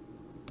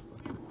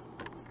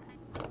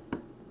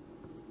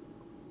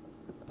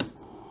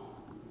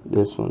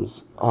 This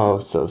one's, oh,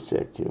 so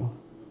sick, too.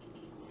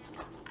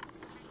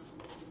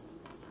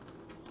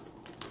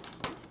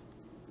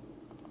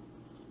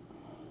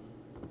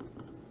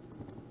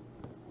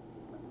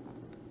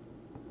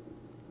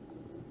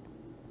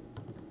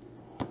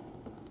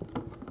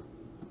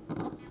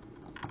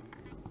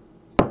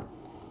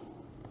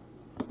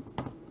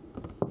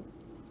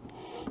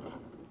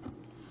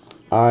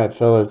 Alright,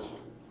 fellas,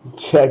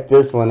 check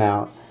this one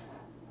out.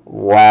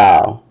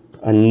 Wow,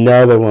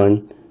 another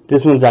one.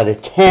 This one's out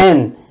of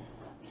 10.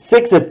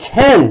 6 of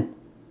 10.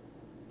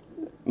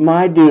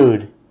 My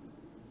dude.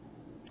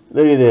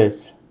 Look at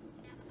this.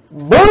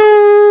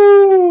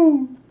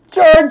 Boom!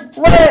 George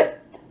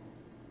Brett!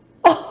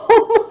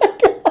 Oh my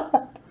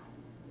god!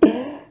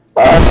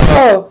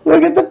 Oh,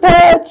 look at the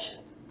patch!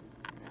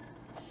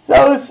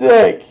 So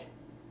sick.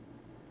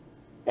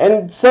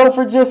 And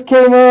Sofer just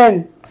came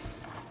in.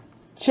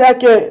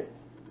 Check it.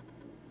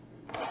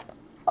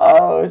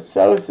 Oh,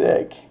 so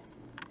sick.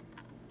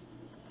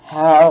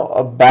 How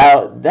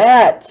about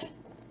that?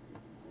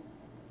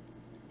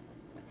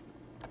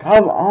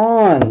 Come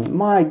on.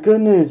 My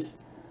goodness.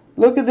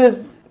 Look at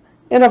this.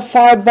 In a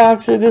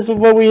 5-boxer, this is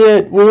what we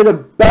hit. We hit a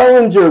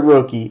Bellinger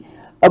rookie.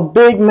 A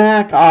Big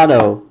Mac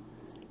auto.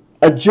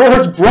 A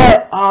George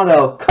Brett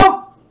auto.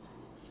 Come.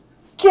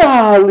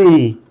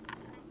 Golly.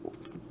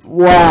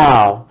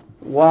 Wow.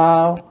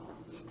 Wow.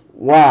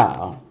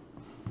 Wow.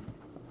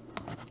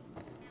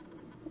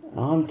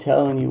 I'm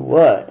telling you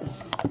what.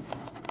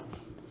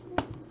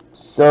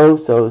 So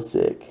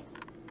sick.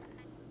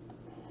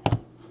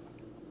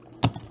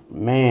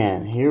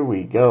 Man, here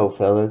we go,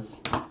 fellas.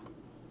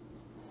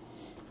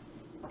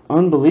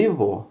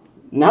 Unbelievable.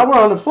 Now we're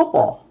on to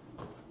football.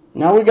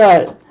 Now we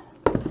got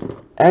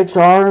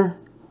XR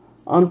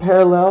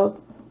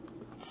unparalleled.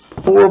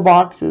 4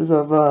 boxes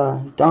of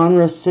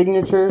Donruss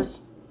signatures.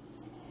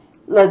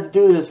 Let's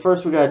do this.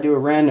 First we gotta do a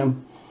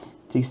random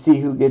to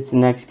see who gets the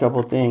next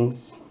couple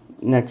things.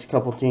 Next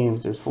couple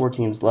teams. There's 4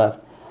 teams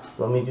left.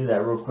 So let me do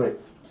that real quick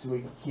so we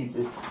can keep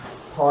this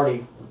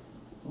party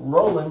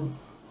rolling.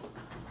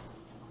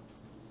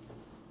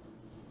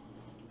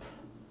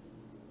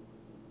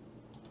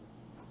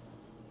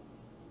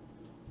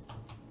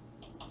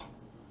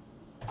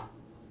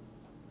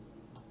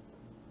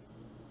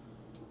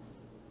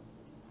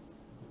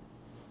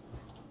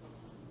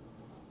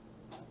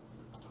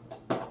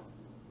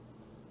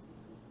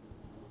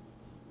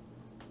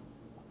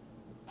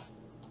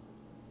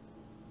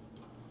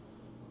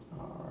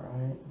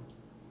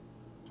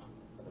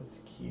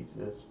 Keep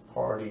this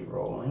party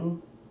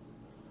rolling.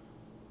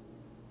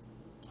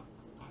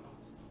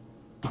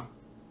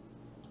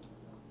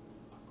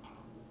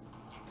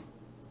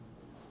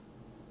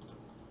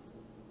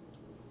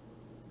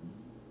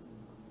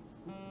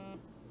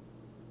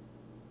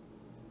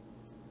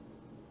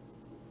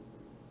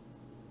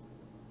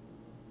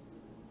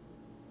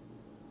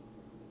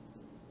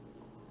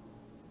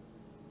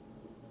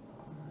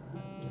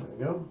 There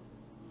we go.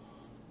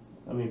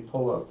 Let me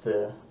pull up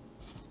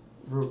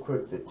real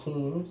quick the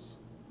teams.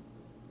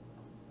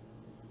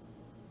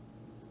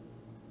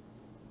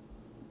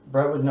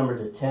 Brett was numbered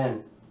to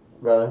 10,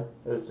 brother.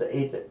 It was the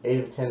 8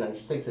 of 10 or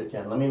 6 of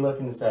 10. Let me look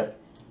in a sec.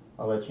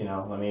 I'll let you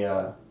know. Let me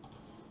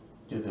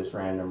do this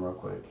random real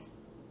quick.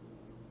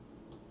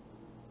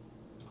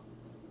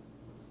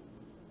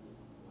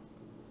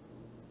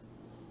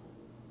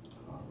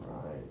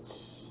 All right.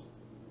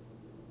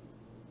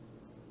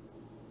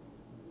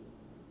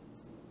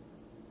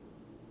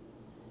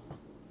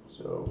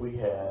 So we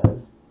had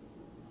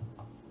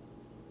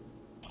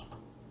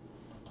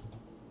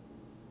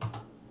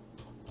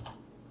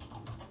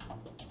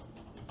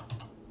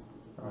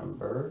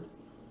Bird,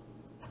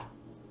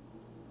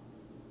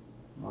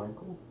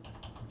 Michael,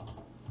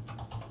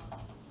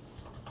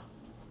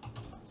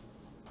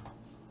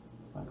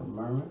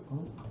 Merman,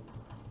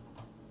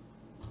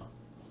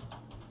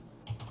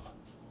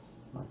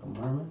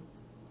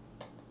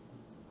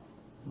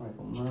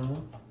 Michael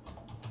Merman,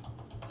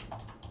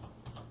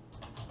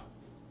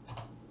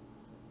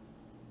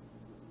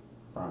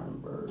 Brian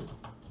Bird,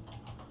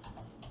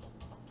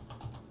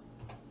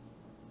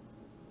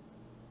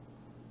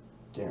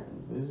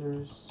 Darren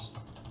Vizers,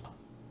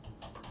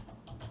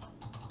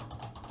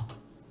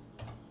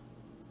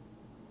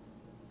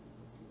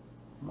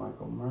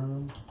 Michael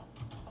Merman,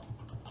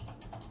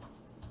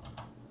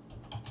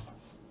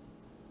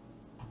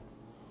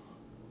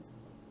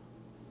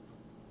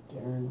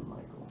 Darren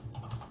Michael.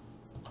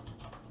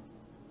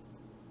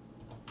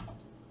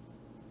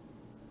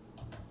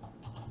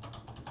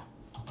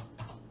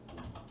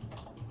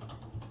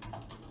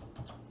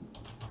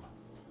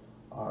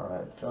 All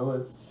right,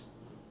 fellas.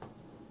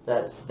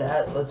 That's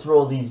that. Let's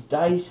roll these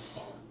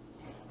dice.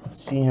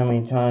 See how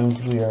many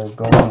times we are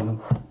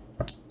going.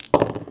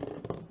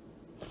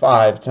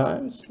 5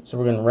 times. So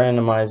we're going to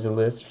randomize the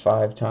list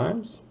 5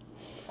 times.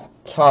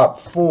 Top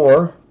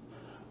 4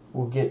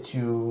 will get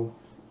to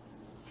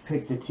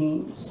pick the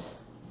teams.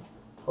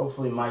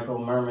 Hopefully Michael,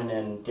 Merman,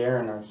 and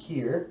Darren are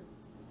here.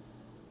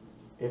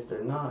 If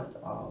they're not,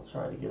 I'll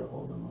try to get a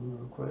hold of them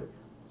real quick.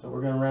 So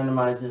we're going to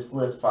randomize this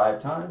list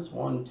 5 times.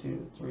 1,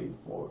 2, 3,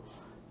 4,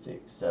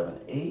 6, 7,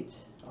 8.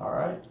 All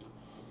right.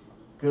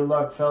 Good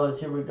luck, fellas.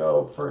 Here we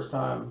go. First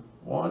time.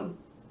 1,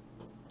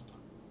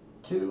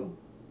 2,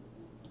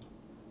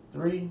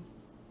 3,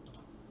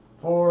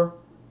 4.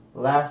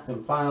 Last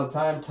and final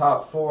time.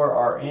 Top 4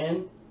 are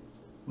in.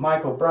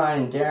 Michael,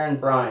 Brian, Darren,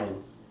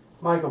 Brian.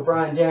 Michael,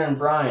 Brian, Darren,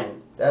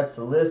 Brian. That's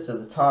the list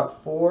of the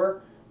top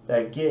 4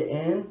 that get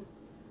in.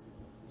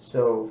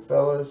 So,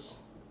 fellas,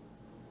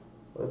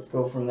 let's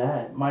go from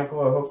that. Michael,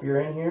 I hope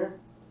you're in here.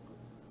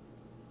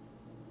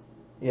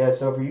 Yeah,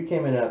 so for you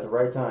came in at the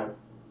right time.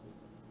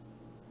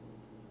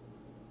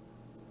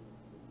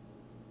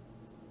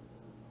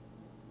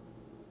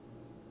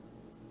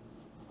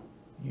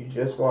 You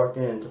just walked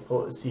in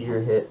to see your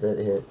hit that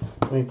hit.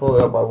 Let me pull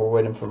it up while we're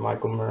waiting for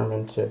Michael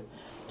Merman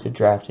to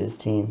draft his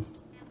team.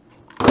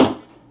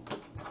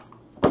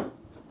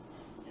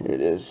 Here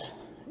it is.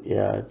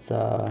 Yeah, it's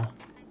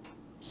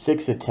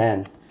 6 of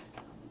 10.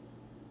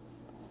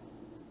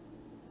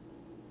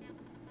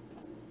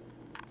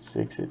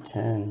 6 of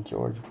 10,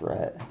 George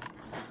Brett.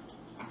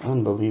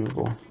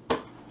 Unbelievable.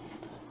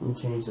 Let me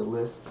change the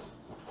list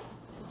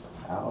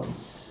out.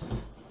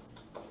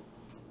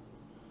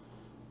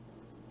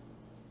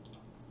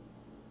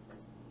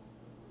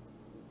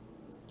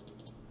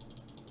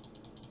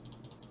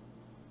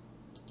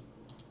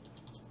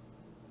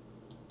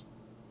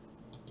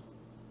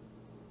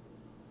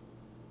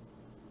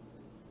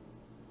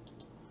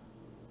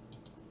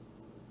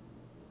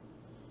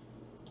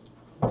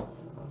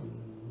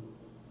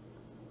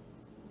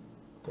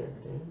 There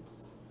it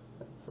is.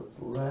 That's what's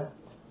left.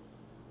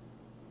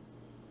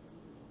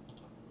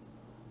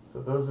 So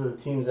those are the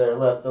teams that are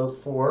left. Those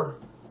four.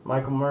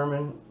 Michael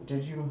Merman,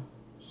 did you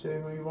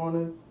say who you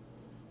wanted?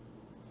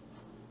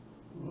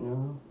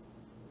 No.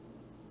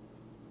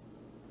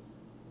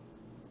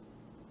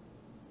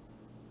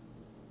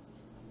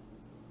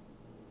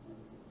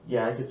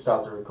 Yeah, I could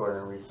stop the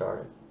recording and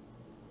restart it.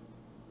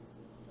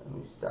 Let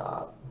me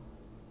stop.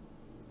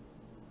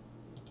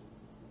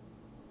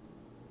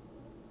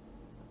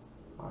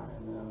 Alright,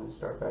 and then I'm going to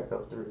start back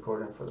up the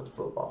recording for the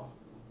football.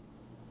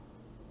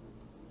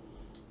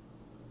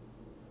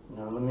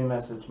 Now let me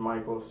message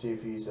Michael, see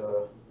if he's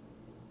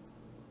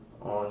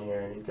on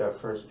here. He's got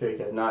first pick.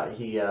 If not,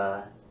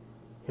 he'll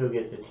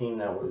get the team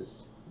that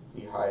was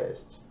the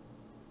highest.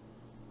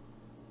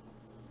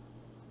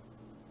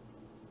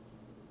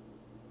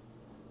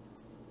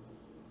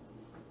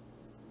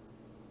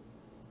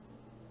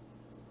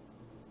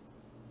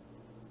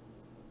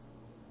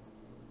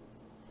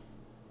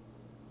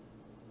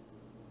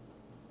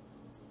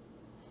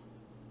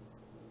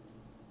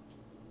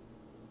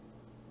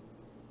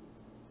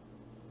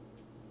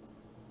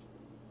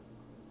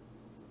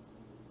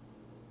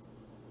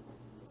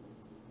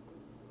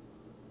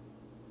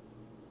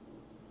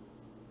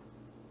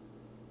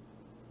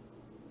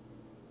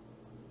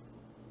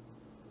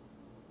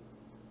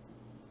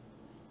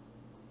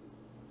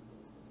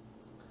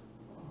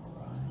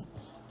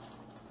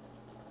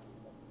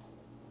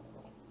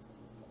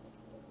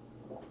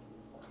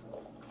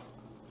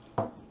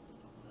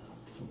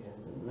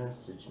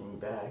 Message me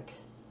back.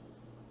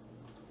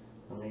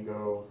 Let me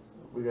go.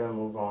 We gotta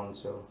move on,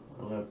 so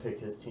I'm gonna pick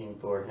his team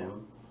for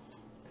him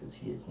because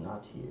he is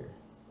not here.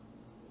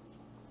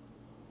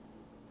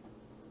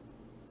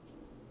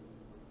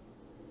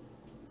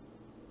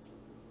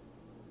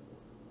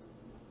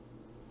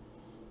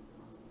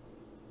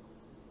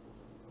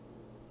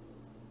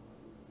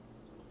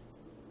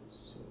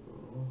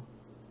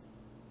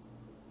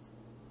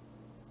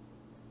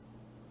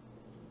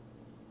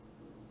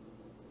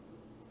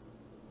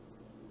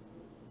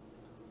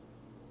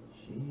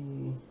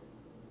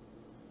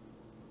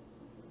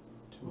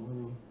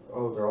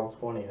 Oh, they're all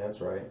 20, that's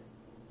right.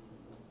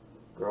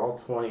 They're all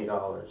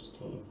 $20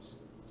 teams.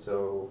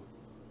 So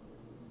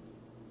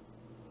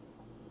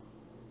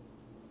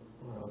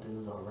what I'll do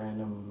is I'll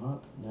random them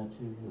up, and that's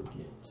who he'll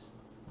get.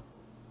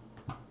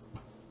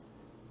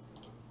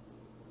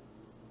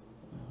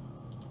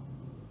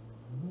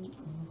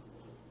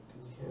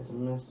 Because he has a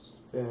message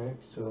back,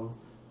 so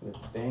it's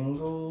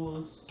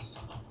Bengals,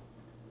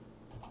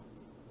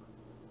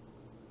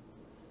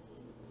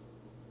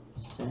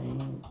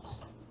 Saints,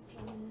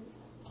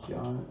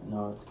 Giants.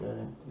 No, it's got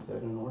it. Is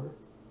that in order?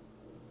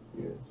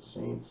 Yeah,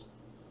 Saints,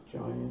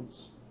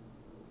 Giants,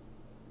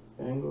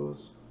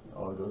 Bengals.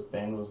 Oh, it goes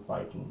Bengals,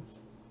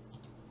 Vikings.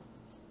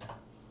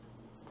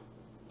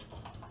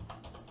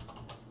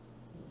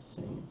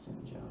 Saints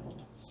and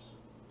Giants.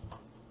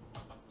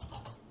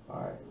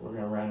 Alright, we're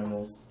going to random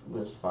this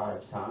list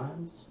 5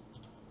 times.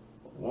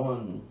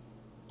 1,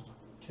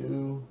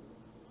 2,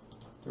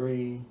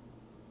 3,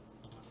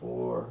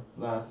 4.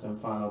 Last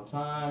and final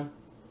time.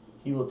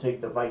 He will take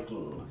the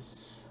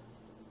Vikings.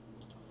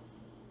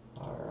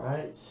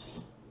 Alright.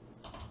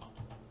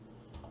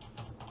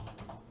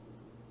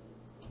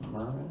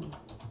 Merman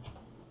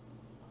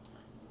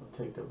will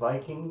take the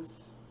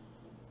Vikings.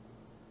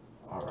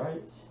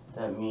 Alright.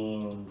 That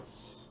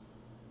means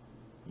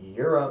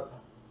you're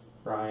up,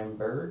 Brian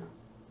Bird.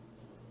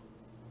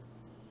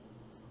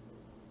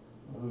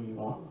 Who you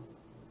want?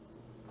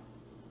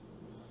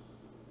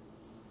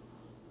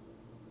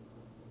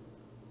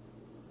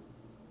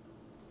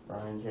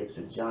 Brian takes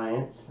the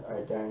Giants.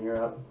 Alright, Darren,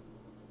 you're up.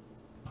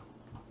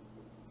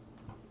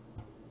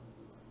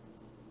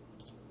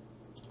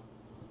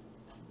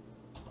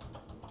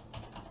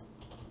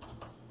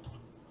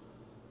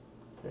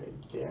 Okay,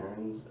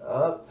 Darren's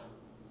up.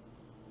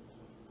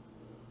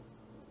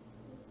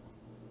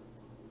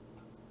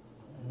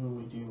 Who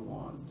would you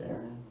want,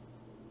 Darren?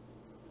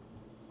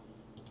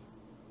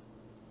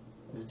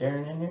 Is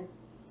Darren in here?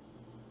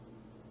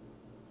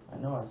 I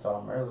know I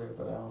saw him earlier,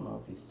 but I don't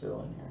know if he's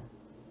still in here.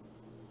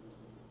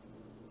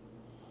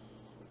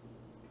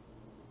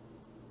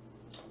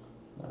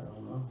 I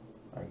don't know.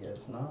 I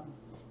guess not.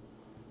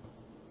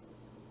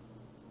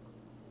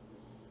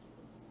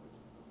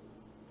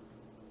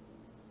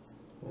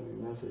 Let me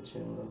message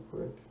him real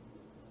quick.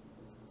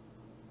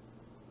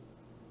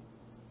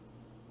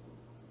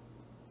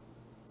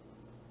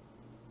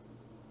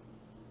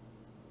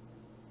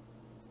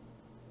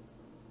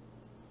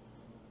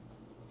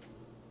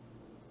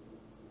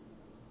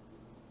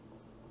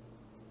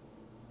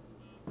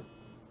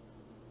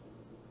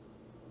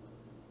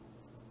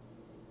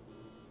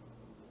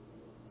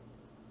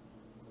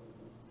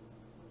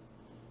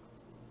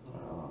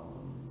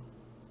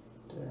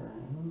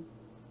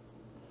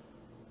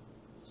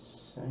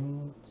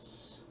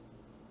 Saints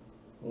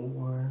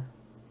or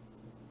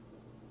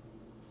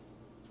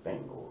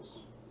Bengals.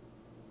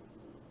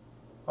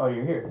 Oh,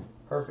 you're here.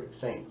 Perfect,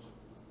 Saints.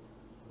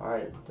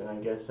 Alright, then I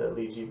guess that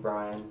leaves you,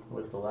 Brian,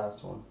 with the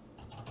last one.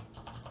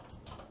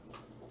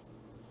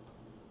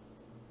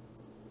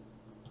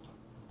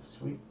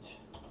 Sweet.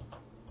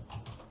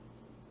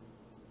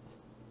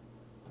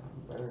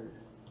 Bird.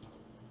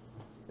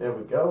 There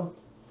we go.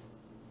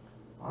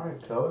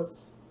 Alright,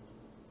 fellas.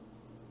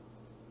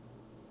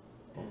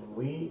 And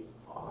we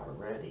are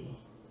ready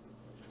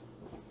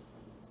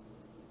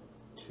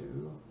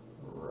to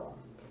rock.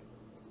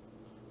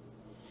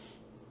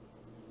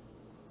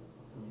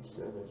 Let me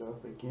set it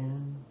up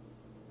again.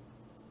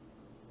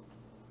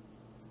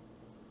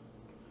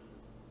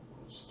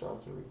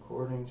 Stop the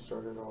recording,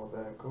 start it all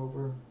back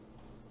over.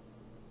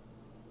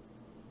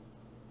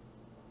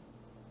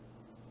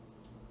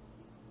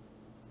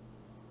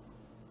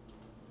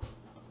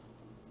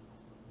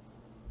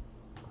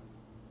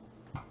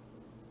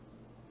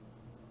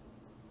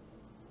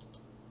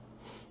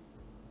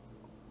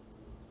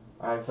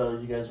 Alright,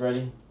 fellas, you guys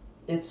ready?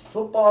 It's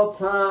football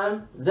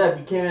time. Zeb,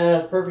 you came in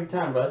at a perfect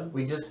time, bud.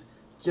 We just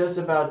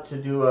about to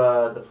do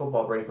the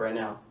football break right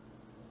now.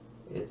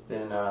 It's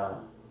been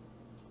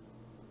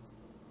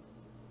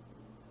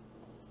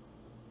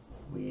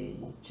we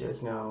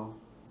just now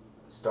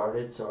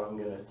started, so I'm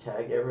gonna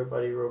tag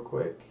everybody real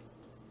quick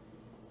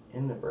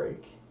in the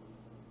break.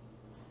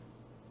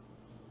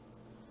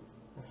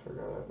 I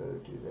forgot I better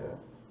do that,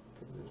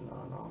 because if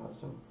not, I'll have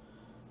some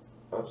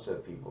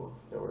upset people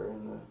that were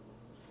in the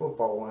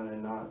football one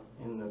and not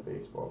in the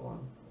baseball one.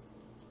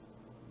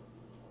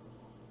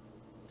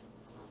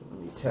 Let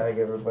me tag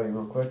everybody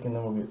real quick and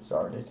then we'll get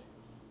started.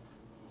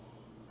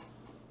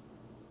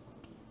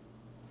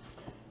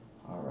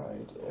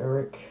 Alright,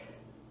 Eric.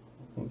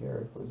 I think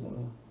Eric was in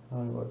the...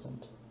 No, he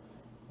wasn't.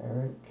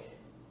 Eric,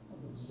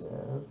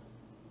 Zeb,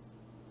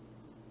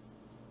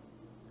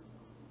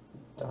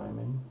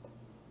 Diamond,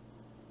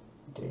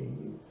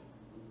 Dave,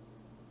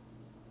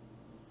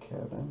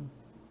 Kevin,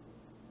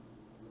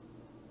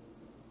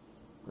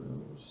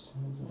 Bruce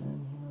is in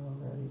here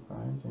already,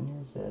 Brian's in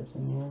here, Zeb's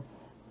in here,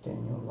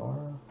 Daniel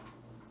Lara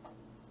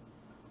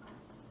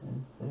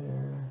is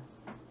there,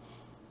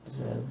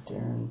 Zeb,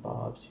 Darren,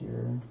 Bob's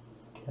here,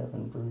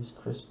 Kevin, Bruce,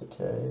 Chris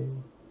Pate,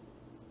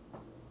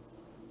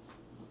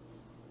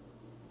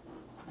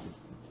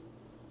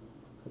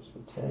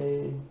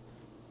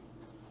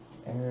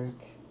 Eric,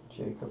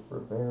 Jacob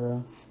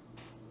Rivera,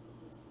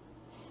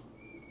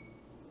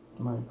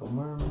 Michael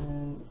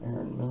Merman,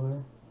 Aaron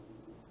Miller,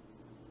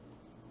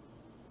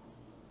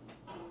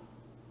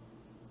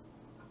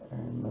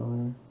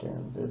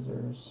 Darren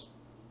Vizers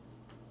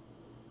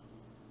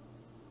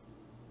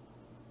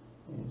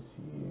is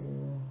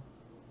here,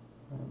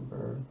 Aaron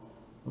Bird,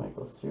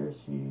 Michael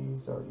Searcy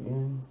is already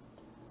in,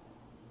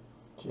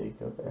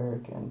 Jacob,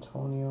 Eric,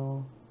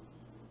 Antonio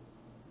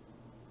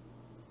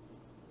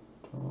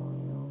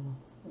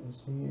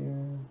is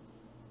here,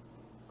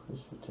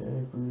 Chris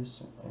Pate,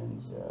 Bruce,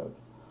 and Zeb.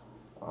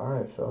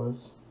 Alright,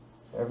 fellas,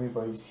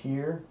 everybody's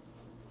here.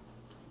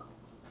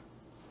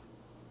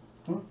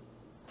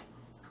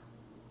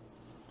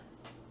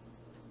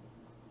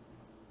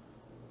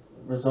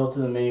 Results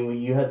of the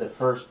meeting, you had the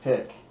first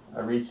pick. I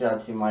reached out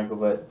to you, Michael,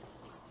 but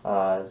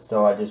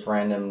so I just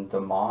randomed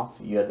them off.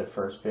 You had the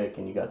first pick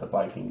and you got the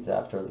Vikings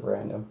after the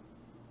random.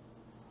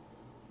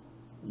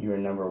 You were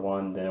number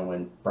one, then it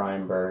went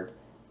Brian Bird,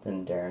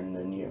 then Darren,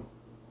 then you.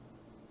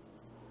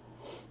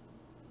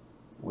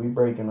 We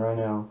breaking right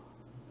now,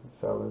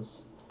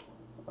 fellas.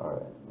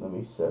 Alright, let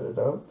me set it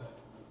up.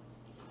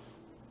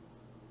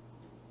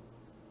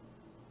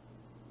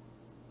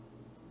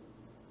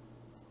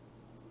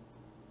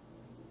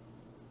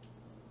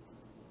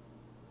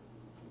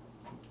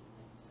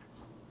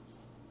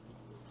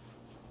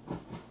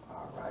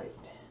 Alright.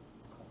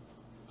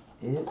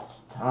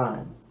 It's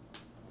time.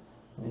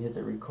 Let me hit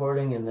the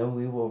recording and then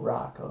we will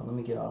rock. Oh, let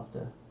me get off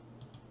the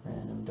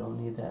random.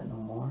 Don't need that no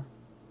more.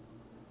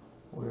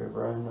 We're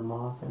running them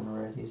off and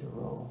ready to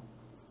roll.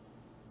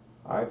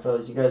 Alright,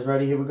 fellas, you guys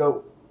ready? Here we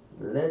go.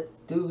 Let's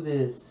do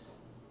this.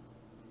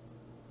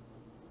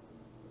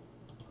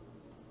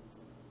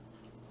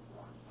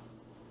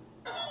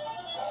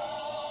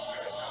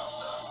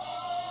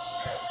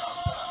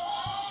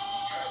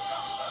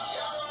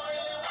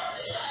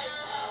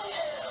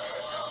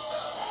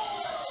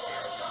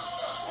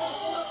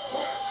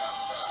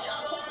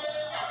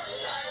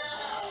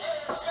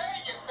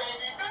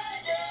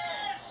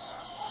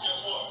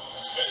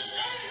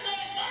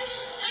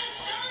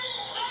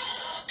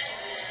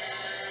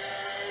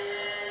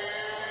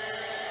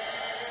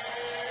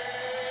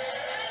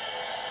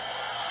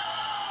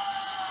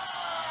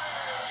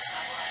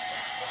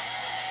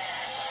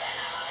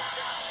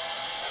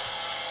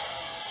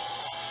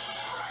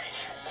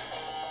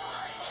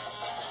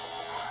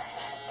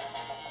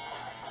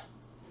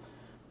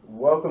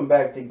 Welcome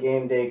back to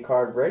Game Day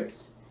Card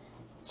Breaks.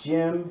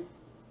 Jim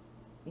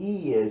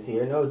E is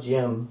here. No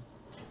Jim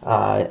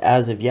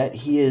as of yet.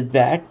 He is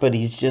back, but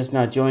he's just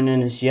not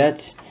joining us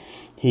yet.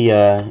 He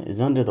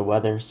is under the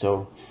weather,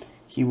 so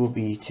he will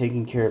be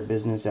taking care of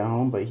business at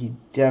home, but he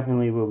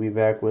definitely will be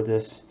back with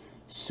us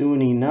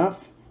soon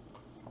enough.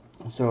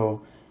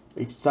 So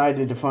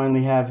excited to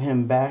finally have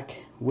him back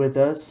with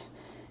us.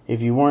 If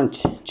you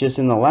weren't just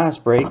in the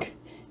last break,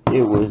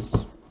 it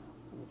was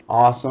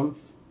awesome.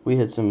 We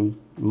had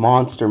some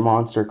monster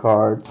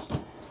cards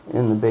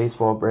in the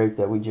baseball break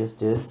that we just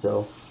did,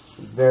 so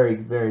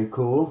very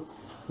cool.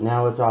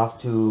 Now it's off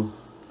to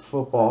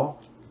football,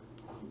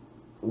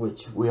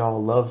 which we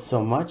all love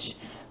so much.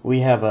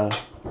 We're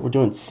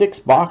doing 6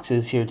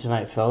 boxes here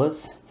tonight,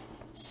 fellas.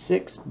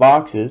 6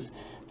 boxes.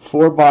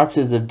 4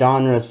 boxes of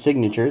Donruss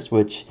signatures,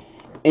 which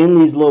in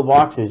these little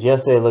boxes,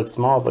 yes, they look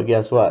small, but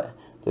guess what?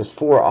 There's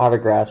 4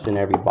 autographs in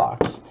every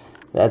box.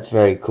 That's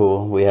very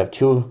cool. We have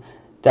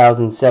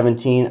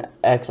 2017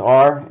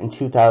 XR and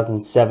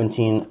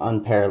 2017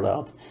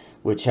 Unparalleled,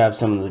 which have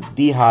some of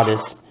the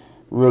hottest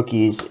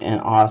rookies and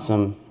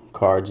awesome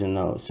cards in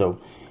those. So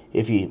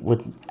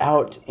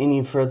without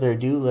any further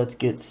ado, let's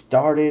get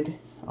started.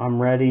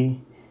 I'm ready.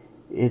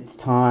 It's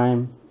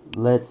time.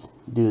 Let's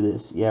do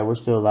this. Yeah, we're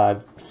still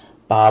alive,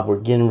 Bob. We're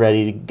getting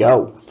ready to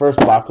go. First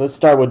box. Let's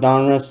start with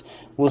Donruss.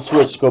 We'll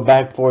switch, go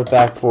back forth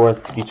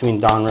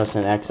between Donruss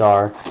and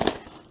XR.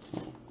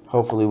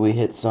 Hopefully we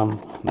hit some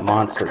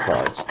monster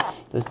cards.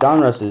 This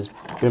Donruss has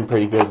been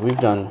pretty good. We've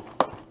done,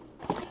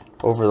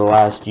 over the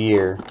last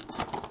year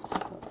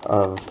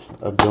of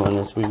doing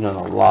this, we've done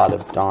a lot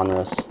of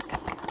Donruss.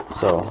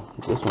 So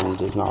this one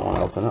does not want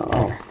to open up.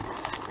 Oh,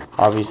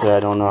 obviously I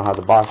don't know how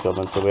the box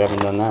opens, so we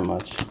haven't done that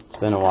much. It's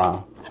been a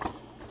while.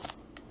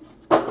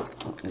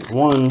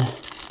 One.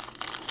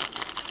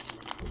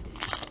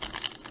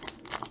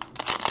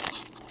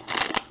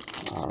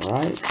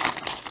 Alright.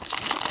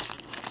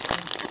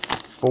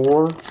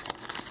 4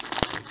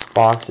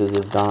 boxes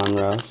of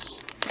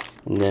Donruss.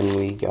 And then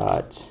we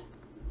got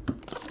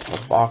a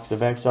box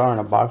of XR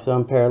and a box of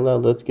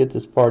Unparalleled. Let's get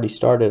this party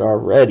started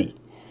already.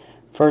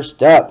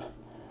 First up,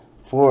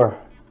 for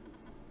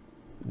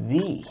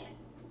the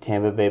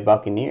Tampa Bay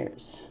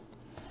Buccaneers.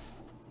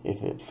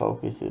 If it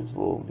focuses,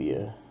 we'll be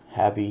a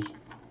happy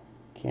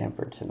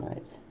camper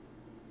tonight.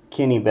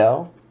 Kenny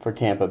Bell for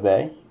Tampa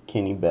Bay.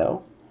 Kenny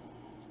Bell.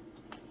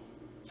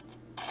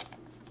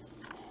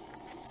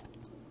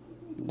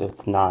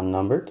 That's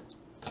non-numbered.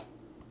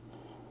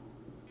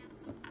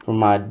 For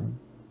my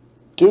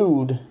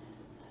dude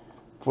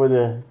for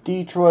the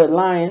Detroit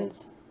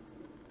Lions,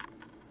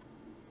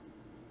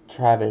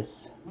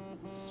 Travis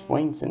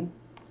Swainson.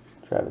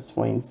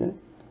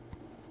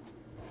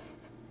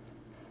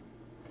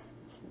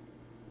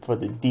 For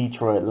the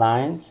Detroit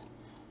Lions,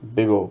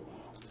 big old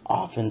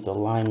offensive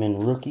lineman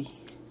rookie,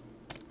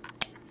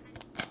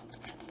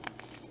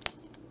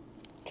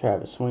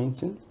 Travis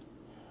Swainson.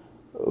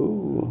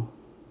 Ooh,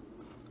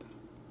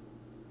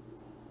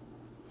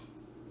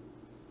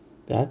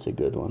 that's a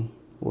good one.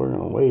 We're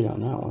gonna wait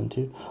on that one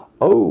too.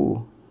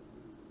 Oh,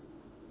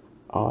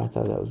 I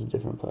thought that was a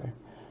different player.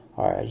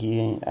 All right,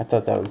 I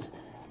thought that was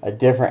a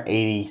different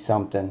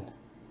 80-something.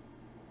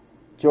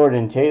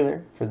 Jordan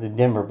Taylor for the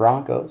Denver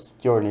Broncos.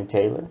 Jordan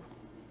Taylor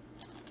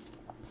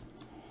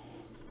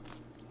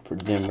for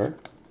Denver.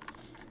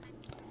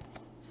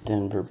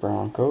 Denver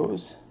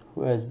Broncos.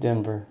 Who has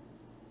Denver?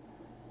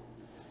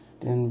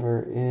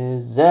 Denver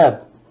is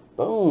Zeb.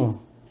 Boom.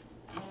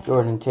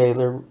 Jordan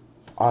Taylor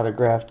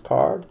autographed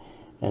card.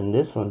 And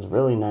this one's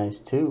really nice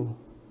too.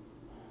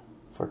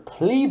 For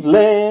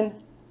Cleveland.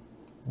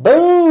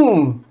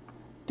 Boom.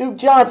 Duke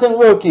Johnson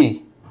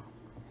rookie.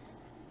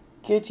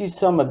 Get you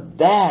some of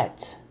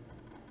that.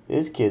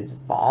 This kid's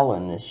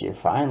balling this year,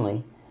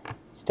 finally.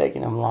 It's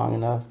taking him long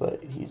enough,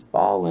 but he's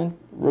balling.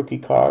 Rookie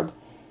card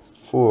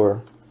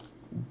for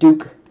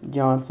Duke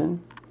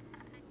Johnson.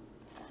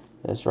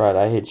 That's right,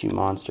 I hit you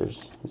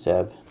monsters,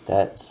 Zeb.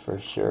 That's for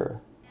sure.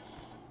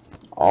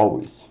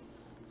 Always.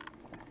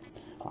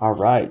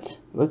 Alright,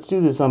 let's do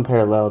this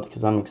Unparalleled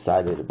because I'm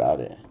excited about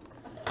it.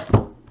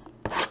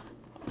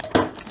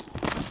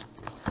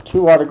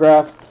 2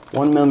 autograph,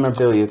 1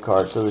 memorabilia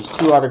card. So there's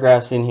 2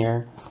 autographs in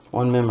here,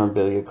 1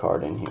 memorabilia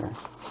card in here.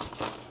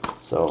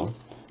 So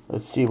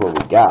let's see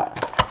what we got.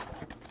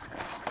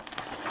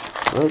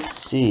 Let's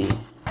see.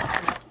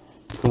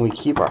 Can we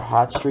keep our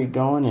hot streak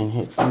going and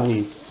hit some of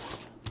these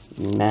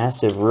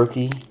massive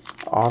rookie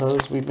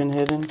autos we've been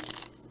hitting?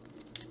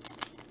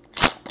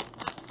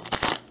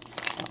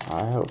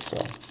 I hope so.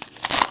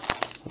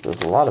 But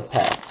there's a lot of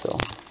packs, so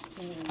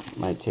it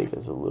might take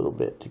us a little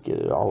bit to get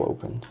it all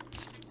opened.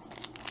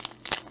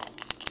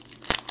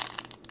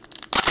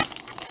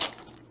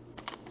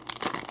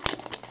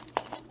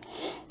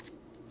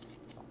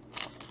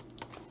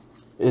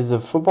 Is the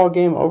football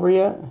game over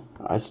yet?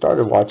 I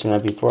started watching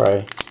that before I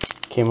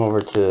came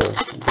over to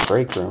the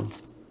break room,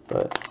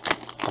 but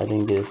I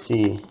didn't get to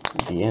see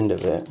the end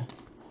of it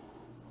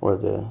or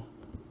the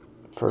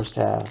first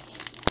half.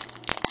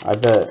 I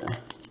bet.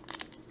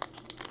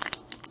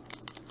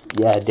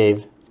 Yeah,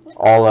 Dave.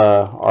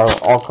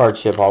 All card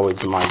ship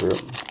always in my group.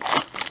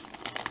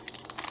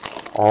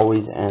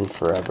 Always and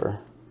forever.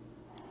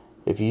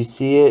 If you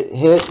see it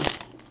hit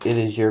it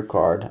is your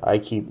card. I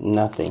keep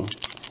nothing.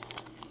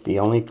 The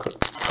only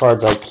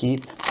cards I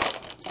keep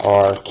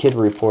are Kid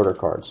Reporter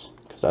cards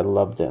because I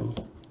love them.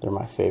 They're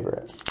my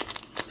favorite.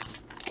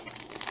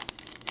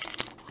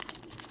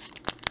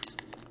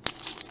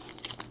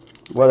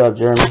 What up,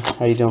 Jeremy?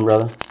 How you doing,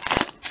 brother?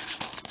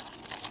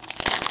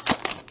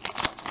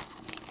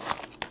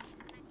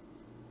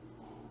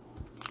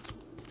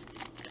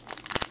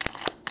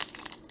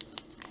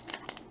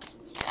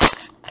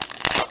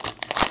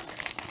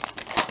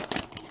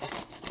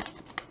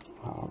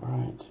 All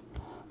right.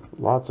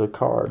 Lots of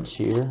cards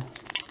here.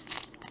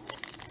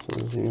 So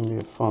this is going to be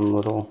a fun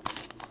little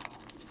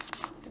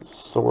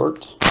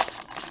sort.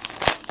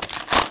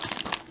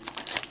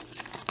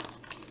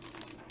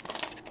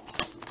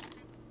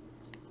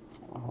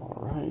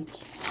 All right.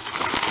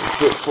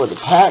 That's it for the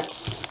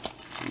packs.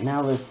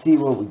 Now let's see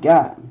what we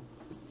got.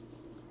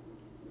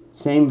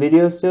 Same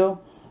video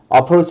still?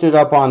 I'll post it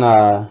up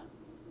on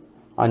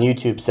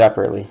YouTube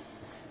separately,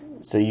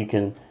 so you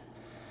can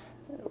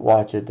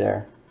watch it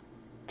there.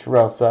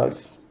 Terrell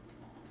Suggs,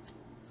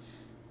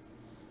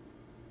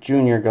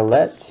 Junior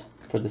Galette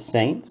for the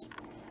Saints.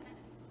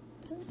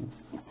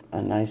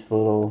 A nice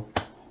little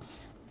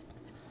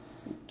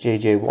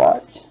J.J.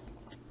 Watt,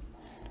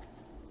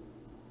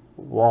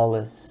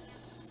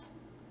 Wallace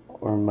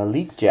or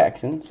Malik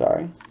Jackson,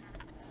 sorry.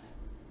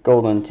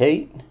 Golden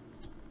Tate.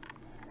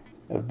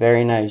 A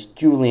very nice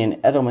Julian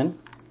Edelman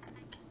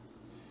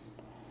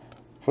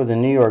for the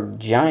New York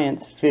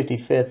Giants,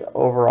 55th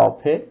overall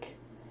pick,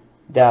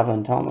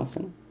 Dalvin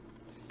Tomlinson.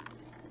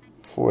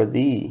 For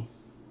the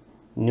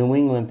New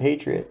England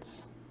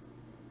Patriots,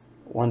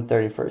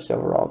 131st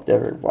overall,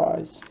 Derek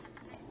Wise.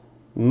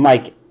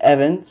 Mike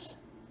Evans,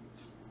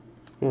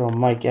 little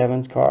Mike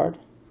Evans card.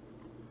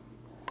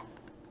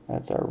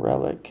 That's our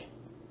relic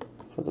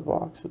for the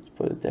box. Let's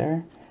put it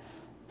there.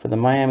 For the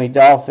Miami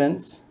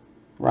Dolphins,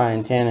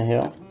 Ryan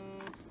Tannehill.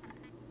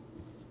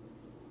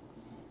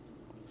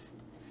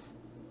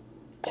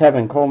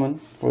 Tevin Coleman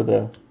for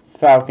the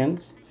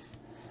Falcons.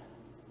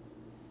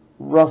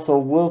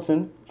 Russell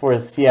Wilson for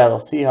the Seattle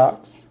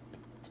Seahawks.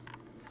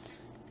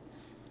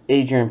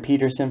 Adrian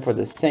Peterson for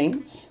the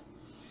Saints.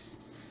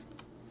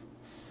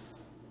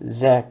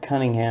 Zach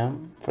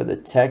Cunningham for the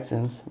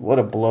Texans. What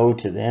a blow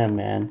to them,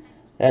 man.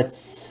 That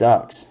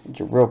sucks.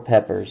 Jabril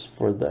Peppers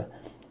for the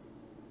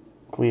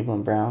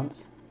Cleveland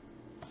Browns.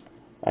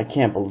 I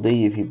can't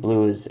believe he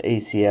blew his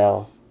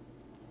ACL.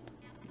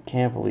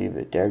 Can't believe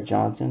it. Derek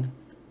Johnson.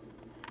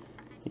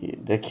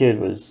 The kid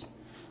was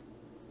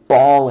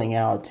balling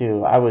out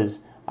too. I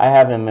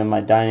have him in my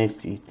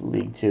Dynasty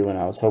League too, and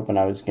I was hoping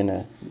I was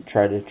gonna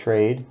try to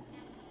trade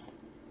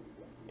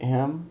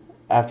him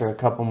after a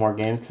couple more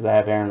games because I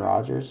have Aaron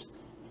Rodgers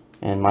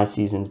and my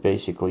season's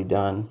basically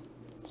done.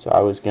 So I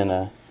was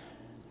gonna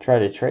try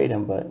to trade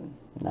him, but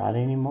not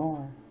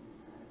anymore.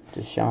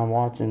 Deshaun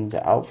Watson's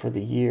out for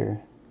the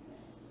year.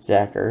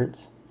 Zach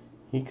Ertz,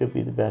 he could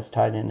be the best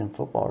tight end in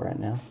football right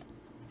now.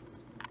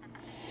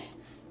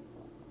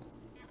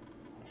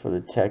 For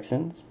the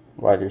Texans,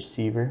 wide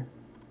receiver.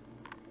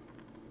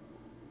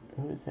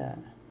 Who is that?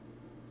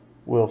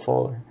 Will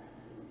Fuller.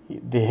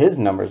 His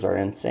numbers are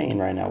insane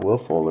right now. Will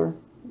Fuller,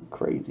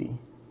 crazy.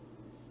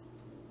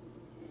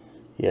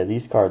 Yeah,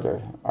 these cards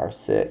are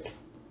sick.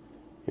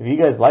 If you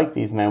guys like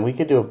these, man, we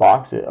could do a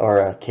box or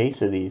a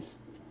case of these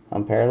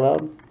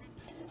unparalleled.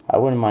 I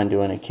wouldn't mind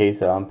doing a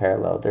case of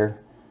unparalleled. They're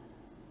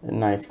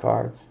nice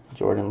cards.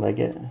 Jordan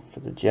Leggett for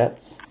the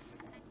Jets.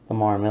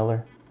 Lamar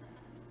Miller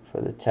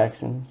for the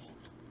Texans.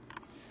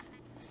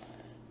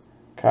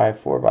 Kai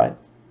Forbath,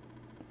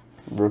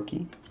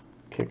 rookie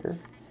kicker.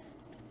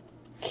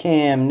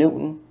 Cam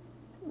Newton.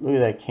 Look at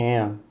that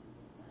Cam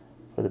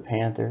for the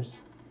Panthers.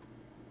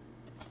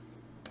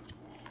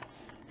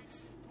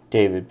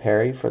 David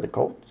Perry for the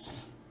Colts.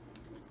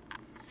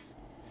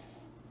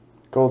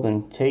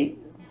 Golden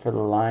Tate for the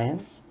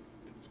Lions.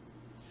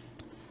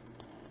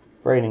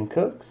 Braden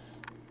Cooks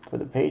for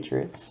the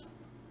Patriots.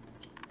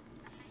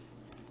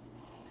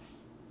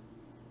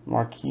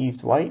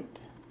 Marquise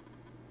White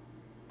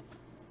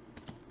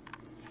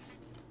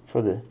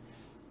for the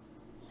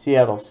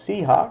Seattle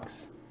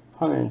Seahawks.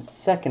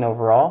 102nd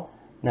overall,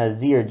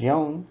 Nazir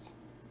Jones.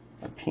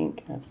 A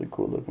pink, that's a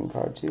cool looking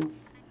card too.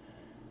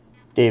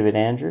 David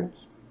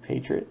Andrews,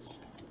 Patriots.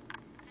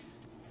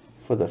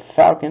 For the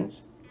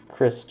Falcons,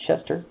 Chris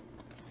Chester.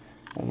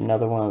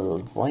 Another one of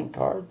those blank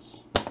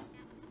cards.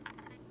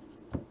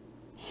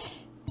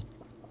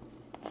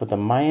 For the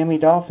Miami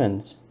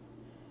Dolphins,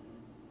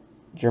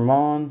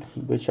 Jermon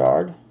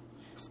Bouchard.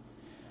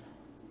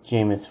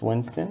 Jameis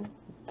Winston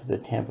for the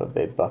Tampa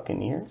Bay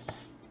Buccaneers.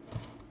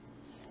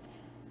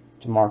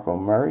 DeMarco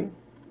Murray.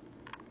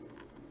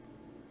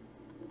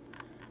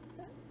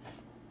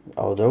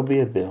 Oh, there'll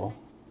be a bill.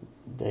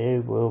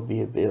 There will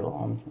be a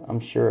bill. I'm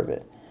sure of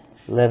it.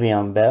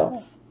 Le'Veon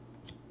Bell.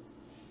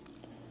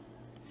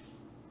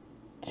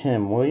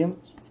 Tim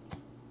Williams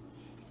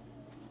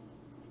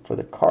for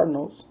the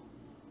Cardinals.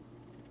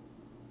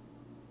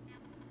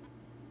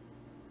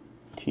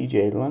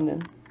 TJ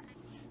London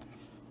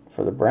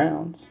for the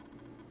Browns.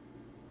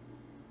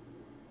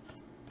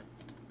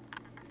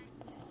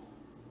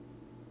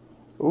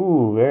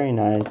 Ooh, very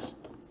nice.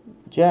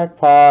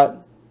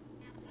 Jackpot.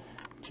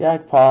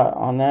 Jackpot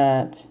on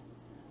that.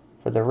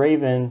 For the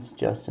Ravens,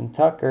 Justin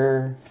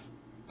Tucker.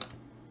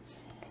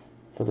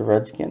 For the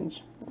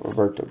Redskins,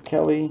 Roberto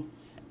Kelly.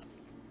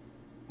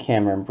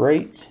 Cameron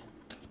Brate.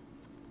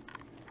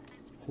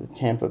 For the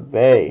Tampa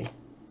Bay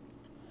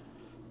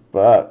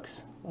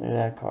Bucks. Look at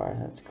that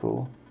card. That's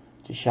cool.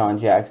 Deshaun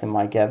Jackson,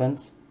 Mike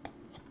Evans.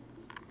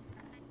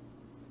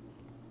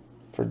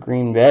 For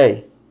Green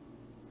Bay,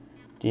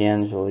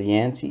 D'Angelo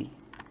Yancey.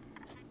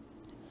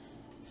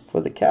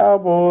 For the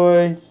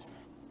Cowboys,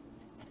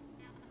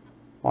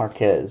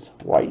 Marquez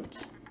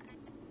White.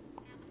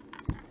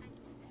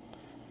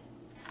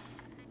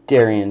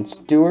 Darian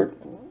Stewart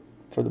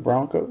for the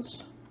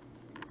Broncos.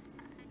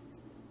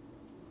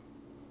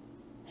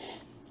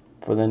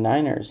 For the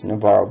Niners,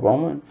 Navarro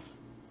Bowman.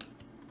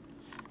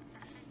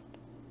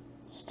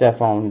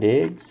 Stephon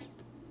Diggs.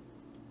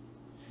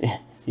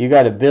 You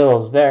got a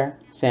Bills there.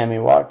 Sammy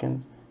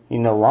Watkins. He's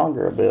no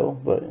longer a Bill,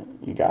 but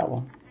you got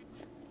one.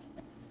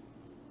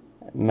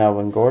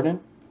 Melvin Gordon.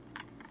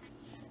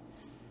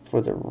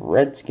 For the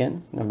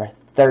Redskins, number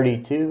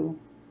 32,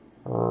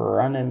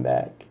 running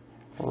back,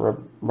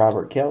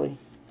 Robert Kelly.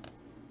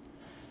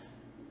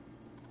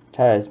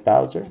 Tyus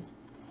Bowser.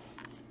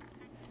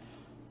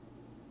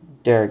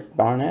 Derek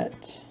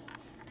Barnett.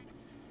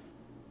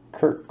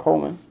 Kurt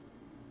Coleman.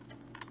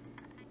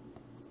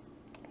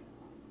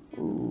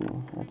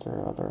 Ooh, that's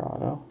our other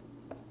auto.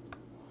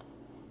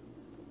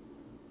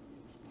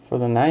 For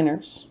the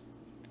Niners,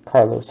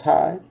 Carlos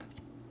Hyde.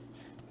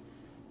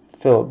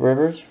 Phillip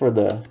Rivers for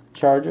the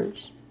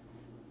Chargers.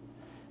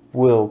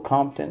 Will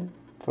Compton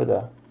for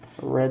the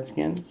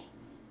Redskins.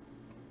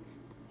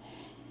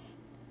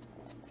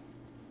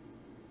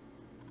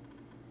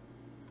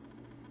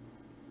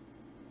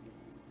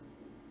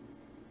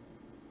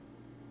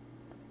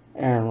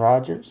 Aaron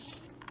Rodgers.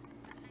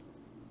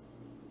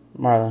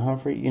 Marlon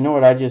Humphrey. You know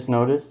what I just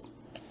noticed?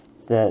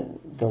 That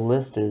the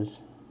list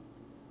is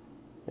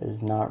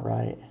not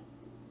right.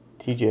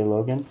 TJ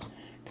Logan.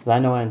 Because I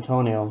know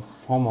Antonio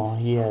Homo,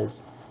 he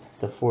has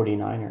the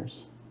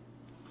 49ers,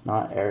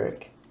 not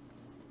Eric.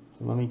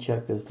 So let me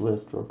check this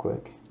list real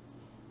quick.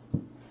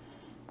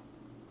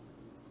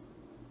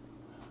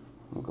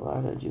 I'm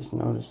glad I just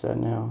noticed that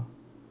now.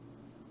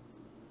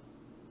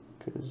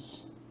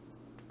 Because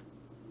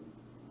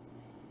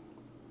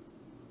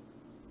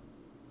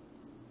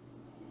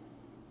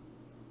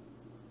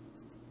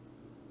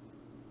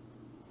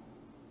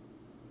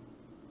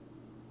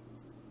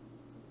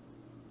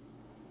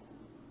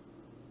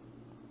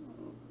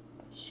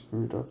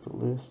screwed up the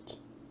list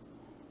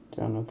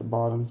down at the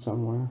bottom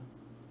somewhere.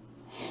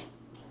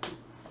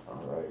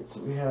 Alright, so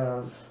we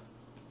have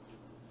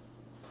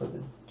for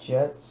the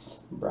Jets,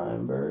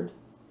 Brian Bird.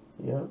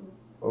 Yep.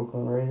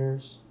 Oakland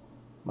Raiders,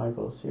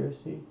 Michael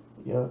Searcy.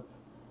 Yep.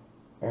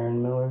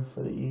 Aaron Miller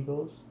for the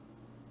Eagles.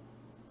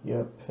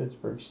 Yep.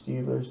 Pittsburgh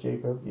Steelers,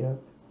 Jacob. Yep.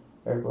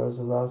 Eric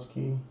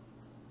Wesolowski.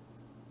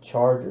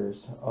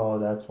 Chargers. Oh,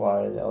 that's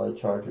why the LA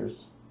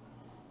Chargers,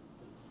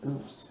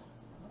 oops,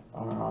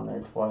 are on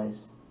there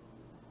twice.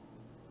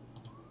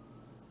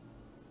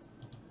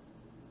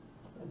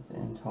 It's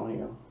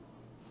Antonio.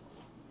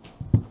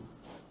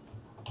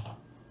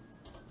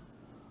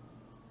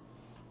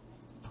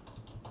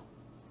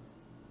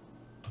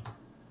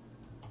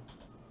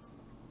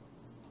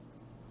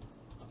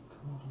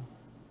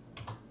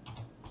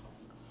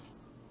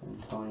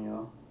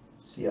 Antonio.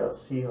 Seattle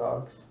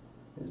Seahawks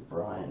is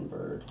Brian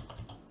Bird.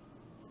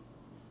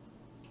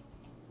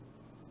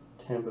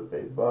 Tampa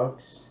Bay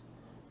Bucks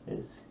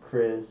is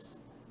Chris.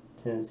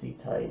 Tennessee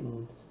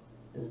Titans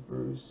is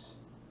Bruce.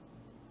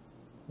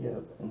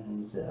 Yep, and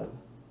then Zeb.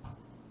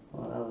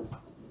 Well, that was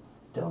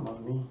dumb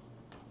of me.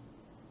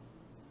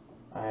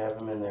 I have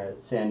him in there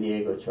as San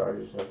Diego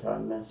Chargers. That's how I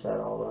messed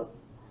that all up.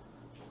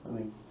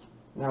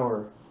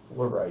 Now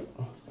we're right.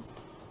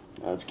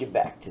 Now let's get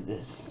back to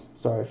this.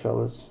 Sorry,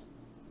 fellas.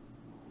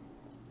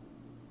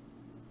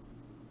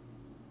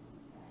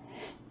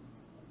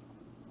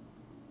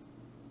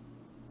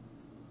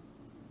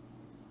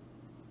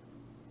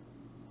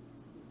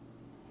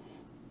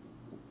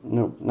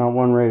 Nope, not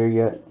one Raider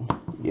yet.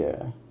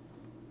 Yeah.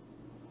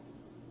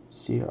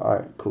 See,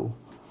 alright, cool.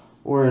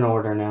 We're in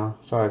order now.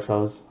 Sorry,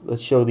 fellas.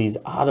 Let's show these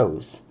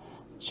autos.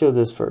 Let's show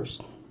this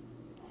first.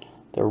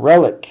 The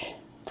relic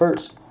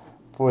first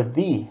for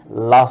the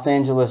Los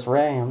Angeles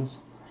Rams,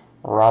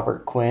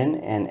 Robert Quinn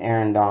and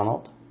Aaron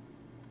Donald.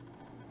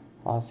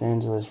 Los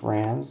Angeles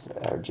Rams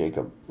are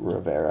Jacob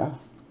Rivera.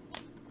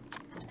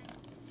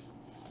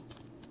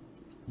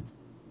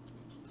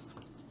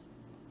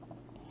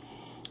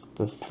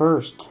 The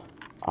first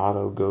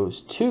auto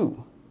goes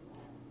to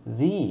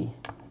the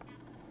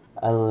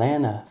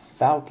Atlanta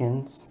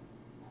Falcons,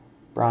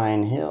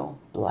 Brian Hill,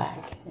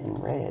 black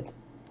and red.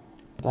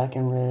 Black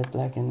and red,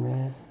 black and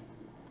red.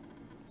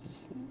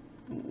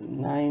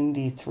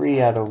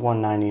 93 out of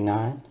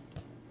 199.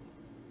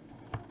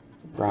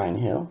 Brian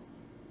Hill.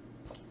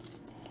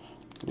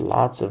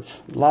 Lots of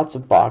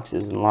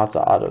boxes and lots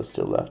of autos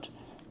still left.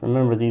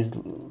 Remember, these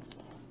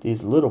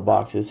these little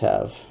boxes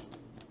have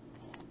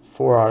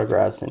 4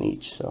 autographs in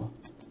each, so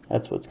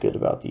that's what's good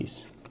about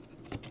these.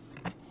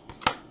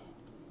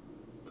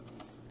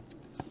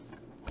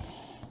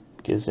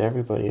 Gives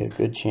everybody a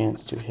good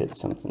chance to hit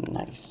something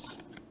nice.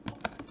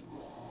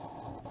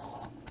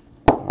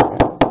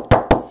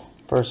 Alright.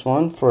 First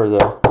one for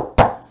the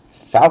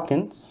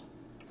Falcons,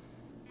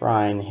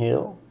 Brian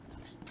Hill.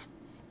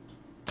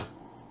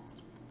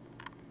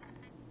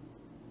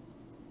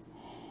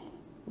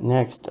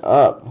 Next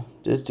up,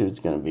 this dude's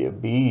going to be a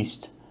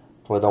beast.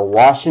 For the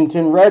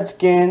Washington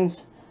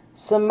Redskins,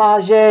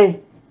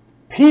 Samaje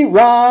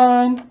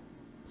Perine.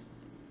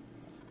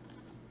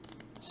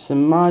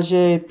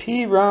 Samaje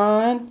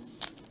Perine.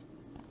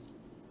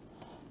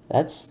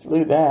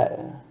 Look at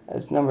that.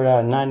 That's numbered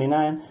out of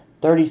 99.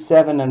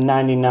 37 of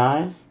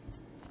 99.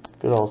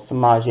 Good old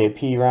Samaje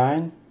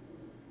Perine.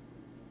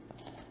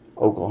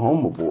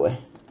 Oklahoma boy.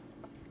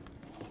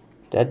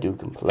 That dude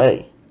can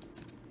play.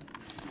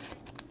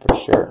 For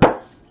sure.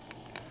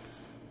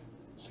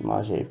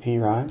 Samaje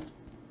Perine.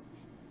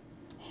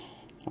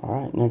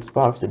 Alright, next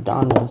box of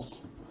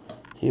Donruss.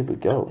 Here we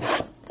go.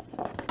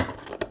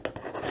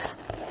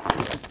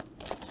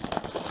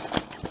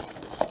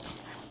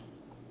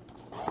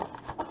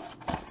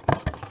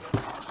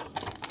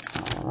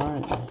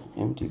 Alright,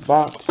 empty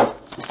box.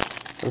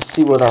 Let's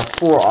see what our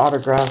 4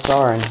 autographs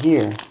are in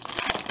here.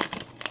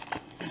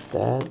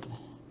 That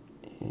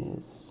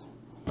is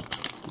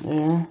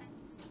there.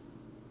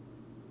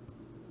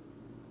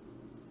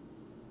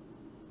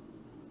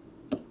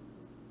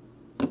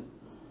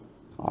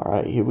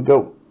 Alright, here we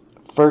go.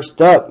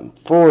 First up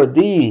for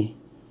the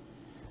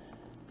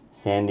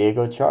San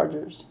Diego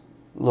Chargers.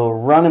 Little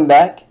running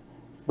back,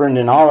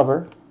 Brendan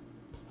Oliver,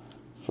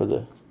 for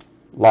the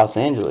Los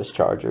Angeles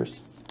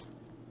Chargers.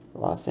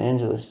 Los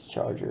Angeles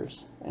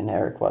Chargers and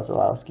Eric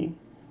Wasilowski.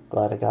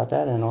 Glad I got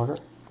that in order.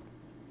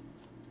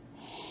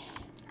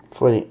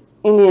 For the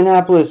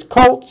Indianapolis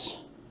Colts,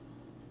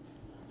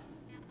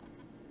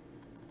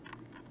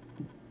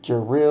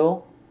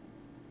 Jarrell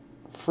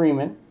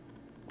Freeman.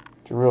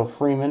 Jarrell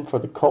Freeman for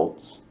the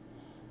Colts.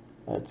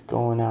 That's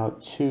going out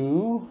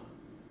to...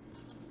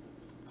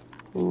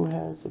 who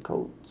has the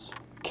Colts?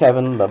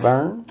 Kevin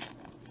Laverne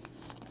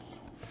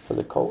for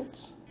the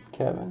Colts.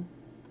 Kevin.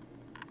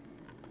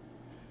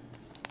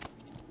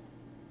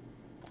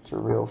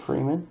 Jarrell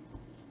Freeman.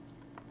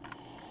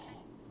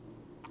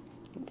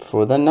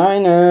 For the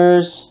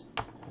Niners,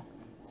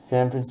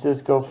 San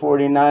Francisco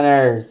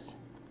 49ers,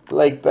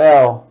 Blake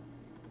Bell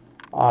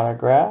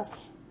autograph.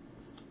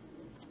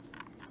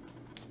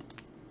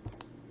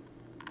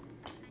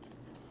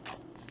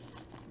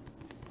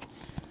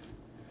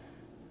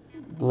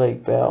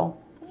 Blake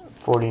Bell,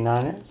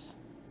 49ers.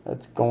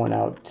 That's going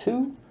out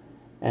to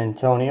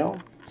Antonio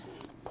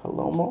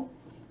Palomo.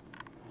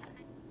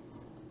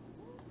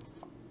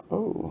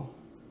 Oh.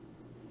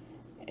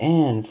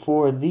 And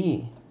for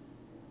the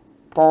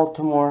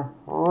Baltimore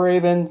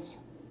Ravens,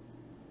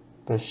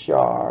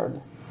 Bashard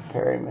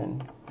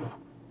Perryman.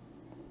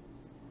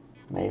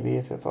 Maybe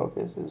if it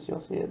focuses,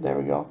 you'll see it. There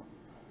we go.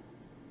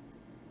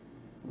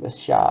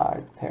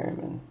 Bashard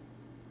Perryman.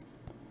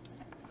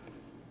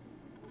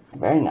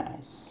 Very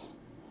nice.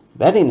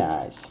 Very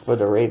nice for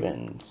the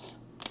Ravens.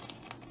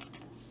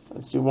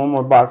 Let's do one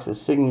more box of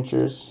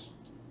signatures.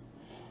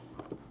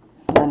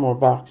 One more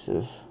box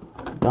of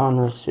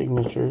Donruss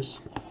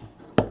signatures.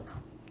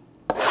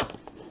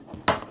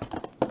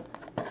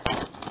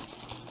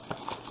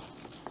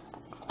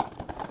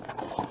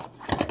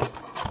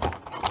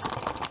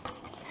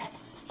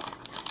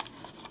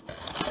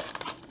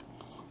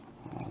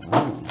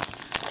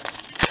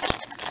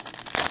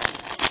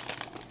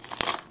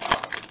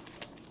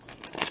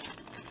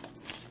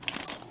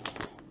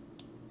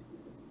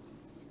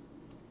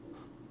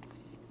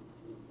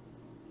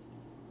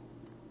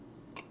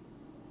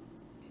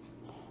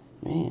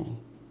 Man.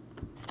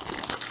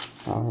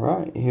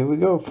 Alright, here we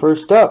go.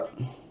 First up,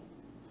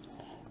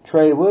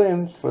 Trey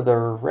Williams for the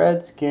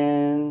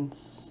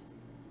Redskins.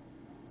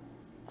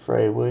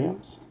 Trey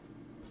Williams.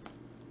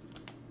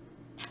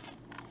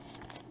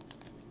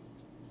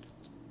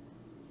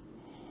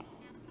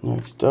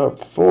 Next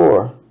up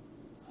for,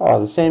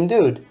 the same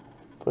dude,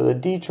 for the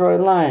Detroit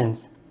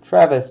Lions,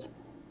 Travis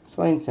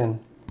Swainson.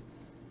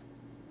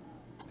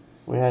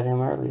 We had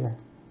him earlier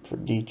for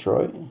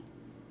Detroit.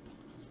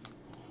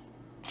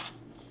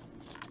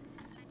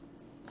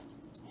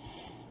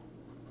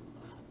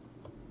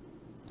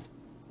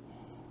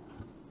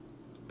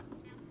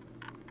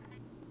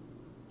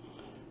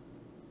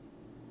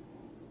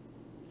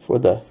 For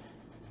the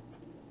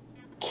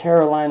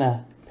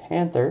Carolina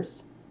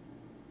Panthers,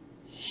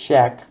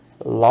 Shaq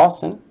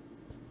Lawson.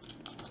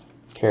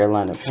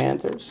 Carolina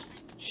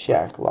Panthers,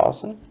 Shaq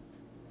Lawson.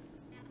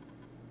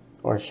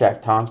 Or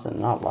Shaq Thompson,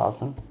 not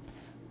Lawson.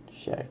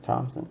 Shaq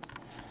Thompson.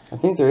 I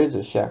think there is a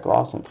Shaq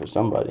Lawson for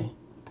somebody.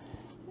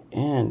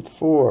 And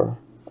for,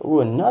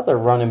 another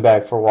running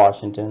back for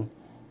Washington.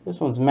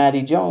 This one's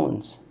Matty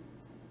Jones.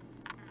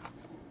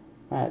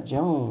 Matt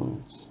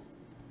Jones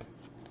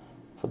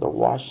for the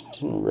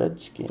Washington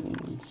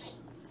Redskins.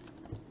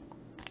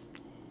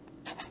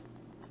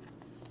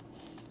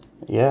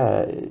 Yeah,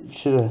 it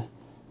should have.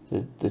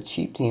 The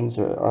cheap teams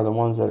are the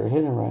ones that are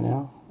hitting right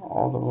now.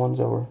 All the ones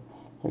that were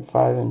like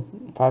 $5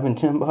 and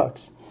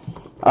 $10.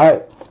 All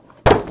right,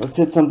 let's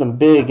hit something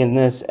big in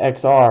this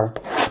XR,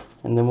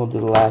 and then we'll do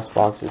the last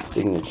box of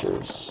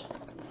signatures.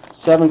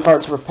 7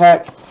 cards per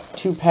pack,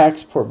 2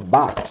 packs per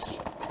box.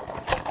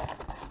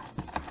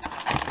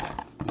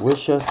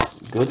 Wish us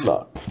good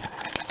luck.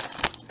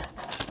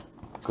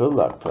 Good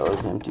luck,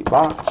 fellas. Empty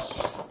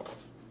box.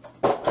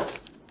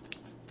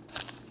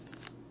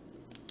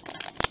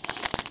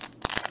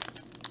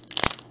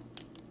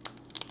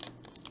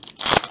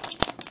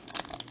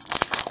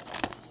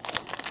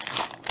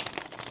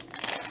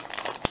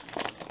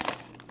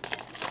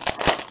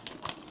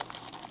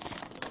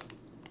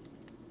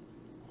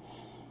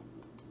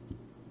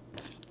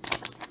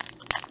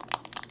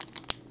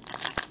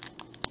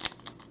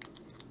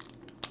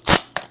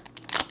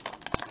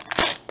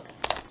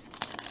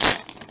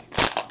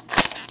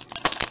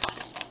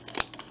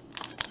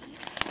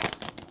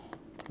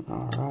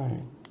 All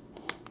right.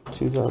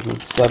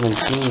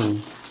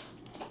 2017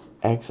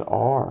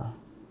 XR.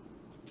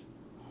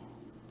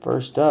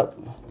 First up,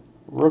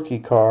 rookie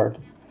card,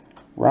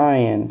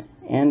 Ryan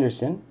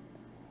Anderson.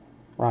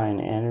 Ryan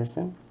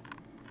Anderson.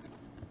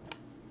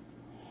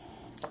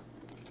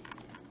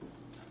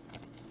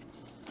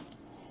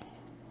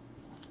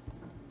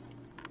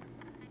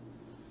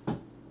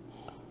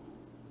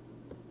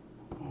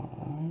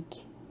 All right.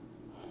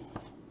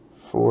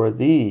 For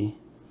the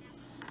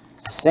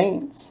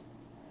Saints,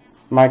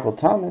 Michael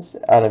Thomas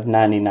out of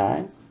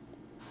 99.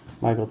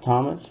 Michael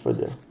Thomas for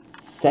the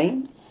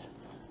Saints.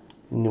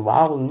 New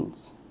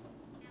Orleans,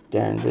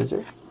 Darren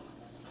Vizard.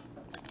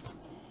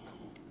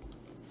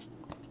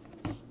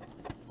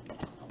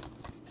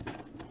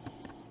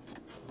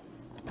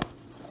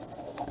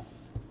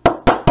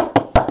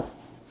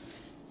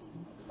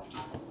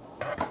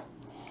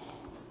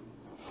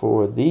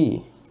 For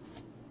the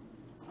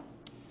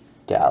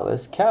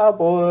Dallas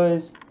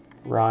Cowboys,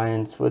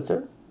 Ryan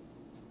Switzer.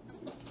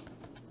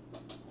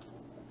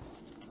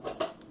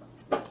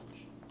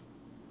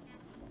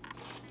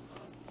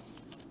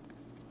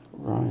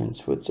 Ryan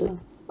Switzer.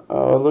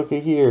 Oh, look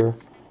at here.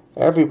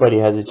 Everybody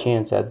has a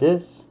chance at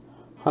this.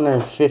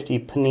 150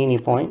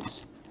 Panini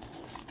points.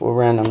 We'll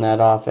random that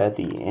off at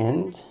the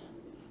end.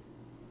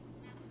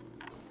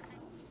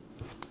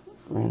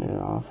 Random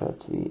it off at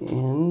the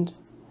end.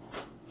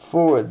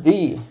 For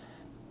the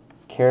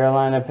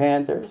Carolina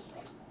Panthers,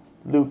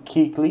 Luke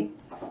Kuechly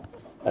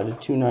out of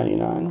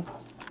 299.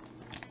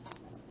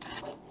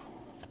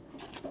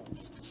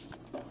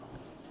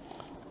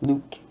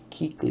 Luke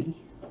Kuechly.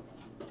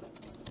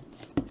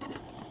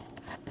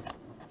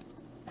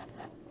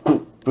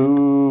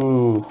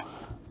 Boo.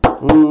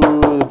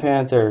 Boo the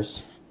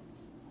Panthers.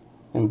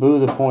 And boo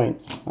the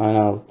points. I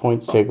know,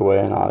 points take away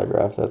an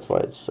autograph. That's why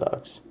it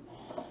sucks.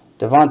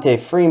 Devontae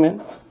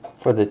Freeman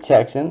for the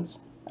Texans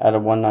out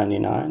of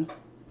 199.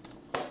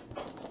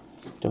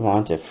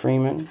 Devontae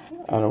Freeman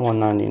out of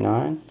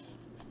 199.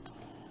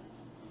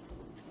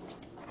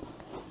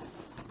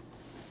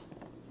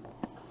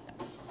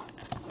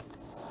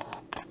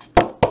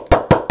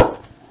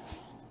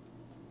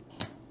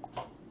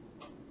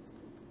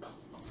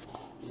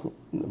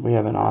 We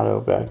have an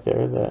auto back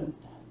there that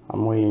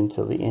I'm waiting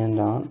till the end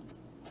on.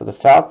 For the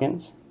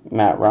Falcons,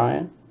 Matt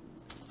Ryan.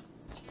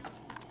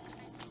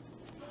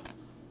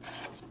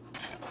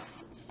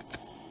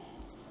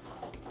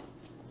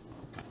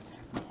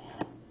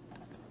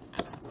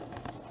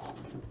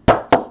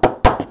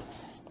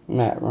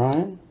 Matt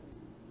Ryan.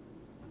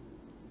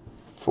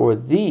 For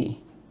the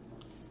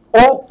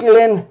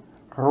Oakland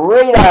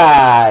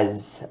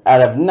Raiders,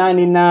 out of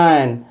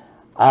 99,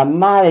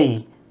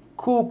 Amari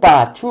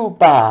Cooper.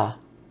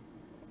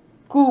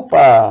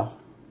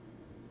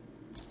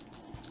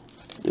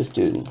 This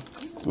dude,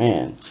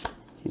 man,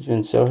 he's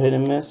been so hit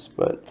and miss,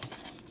 but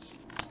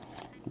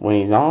when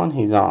he's on,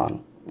 he's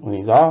on. When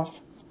he's off,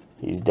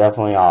 he's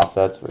definitely off,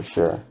 that's for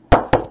sure.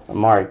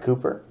 Amari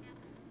Cooper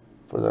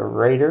for the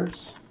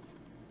Raiders.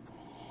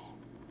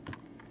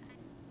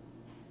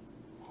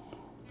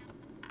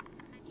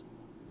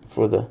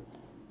 For the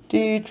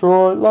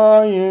Detroit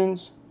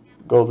Lions,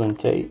 Golden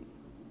Tate.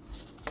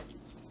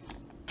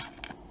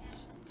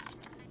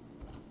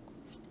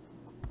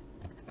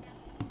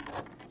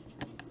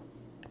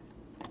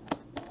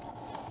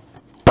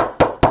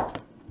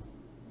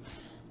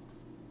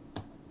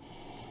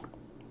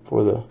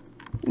 For the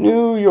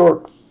New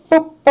York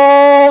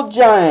Football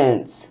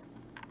Giants,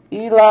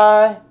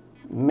 Eli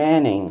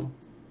Manning.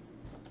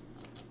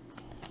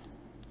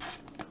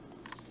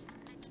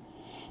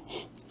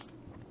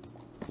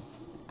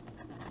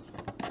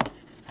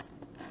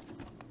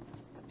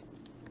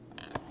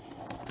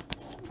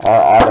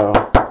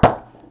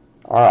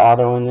 Our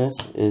auto in this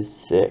is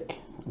sick.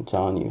 I'm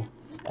telling you,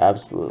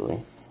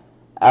 absolutely.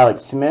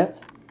 Alex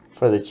Smith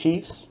for the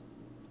Chiefs.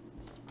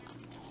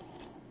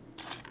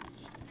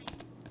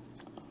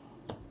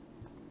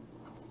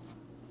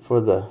 For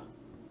the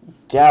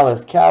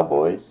Dallas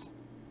Cowboys,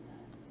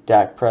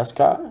 Dak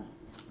Prescott.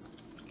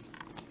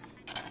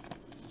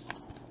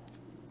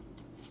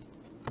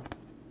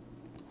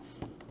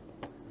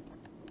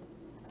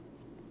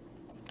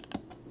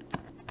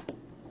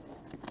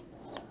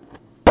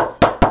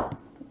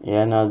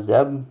 Yeah, no,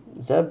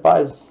 Zeb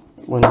buys,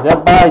 when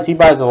Zeb buys, he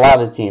buys a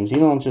lot of teams. He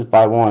don't just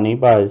buy one, he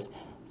buys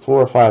 4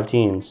 or 5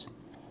 teams.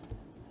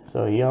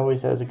 So he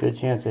always has a good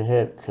chance to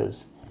hit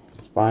because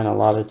he's buying a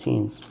lot of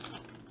teams.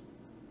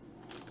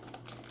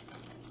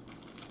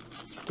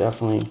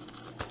 Definitely,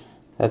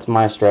 that's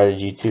my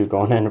strategy too,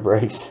 going into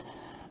breaks.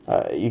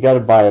 You got to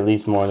buy at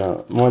least more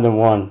than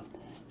one.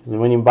 Because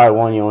when you buy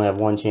one, you only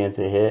have one chance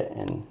to hit,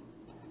 and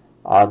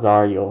odds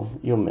are you'll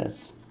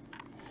miss.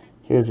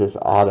 Here's this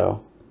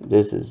auto.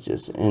 This is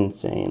just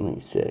insanely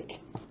sick.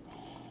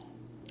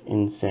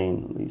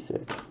 Insanely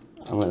sick.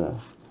 I'm gonna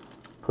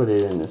put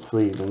it in the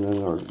sleeve, and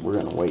then we're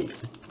gonna wait.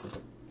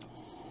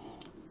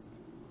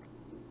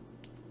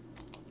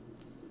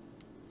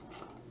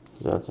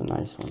 That's a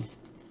nice one.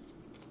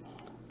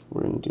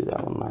 We're gonna do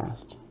that one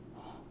last.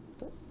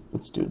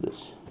 Let's do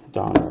this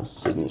Donruss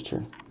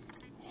signature.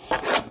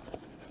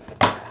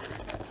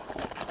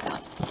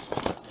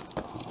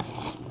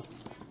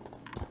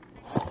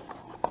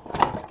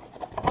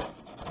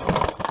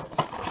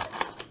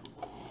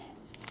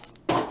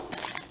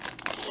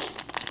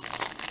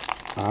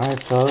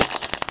 Alright, fellas,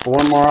 4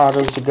 more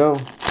autos to go.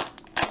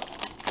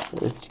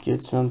 Let's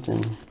get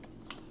something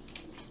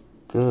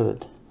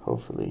good,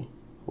 hopefully.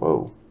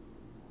 Whoa.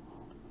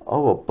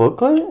 Oh, a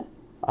booklet?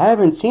 I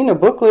haven't seen a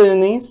booklet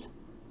in these.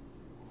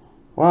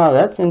 Wow,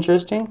 that's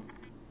interesting.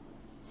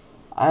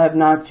 I have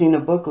not seen a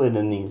booklet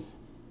in these.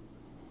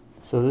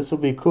 So this will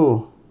be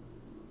cool.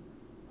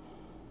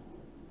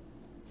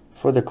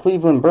 For the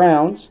Cleveland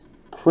Browns,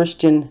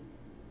 Christian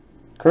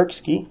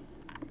Kirksey,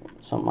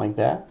 something like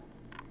that.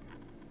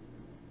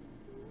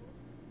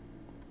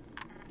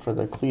 For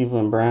the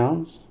Cleveland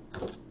Browns.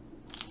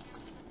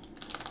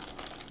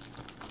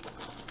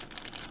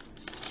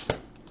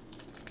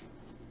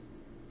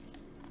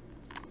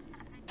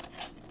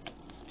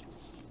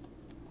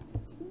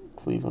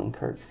 Cleveland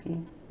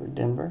Kirksey for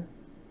Denver.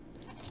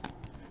 I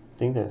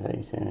think that's how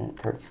you say it,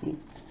 Kirksey.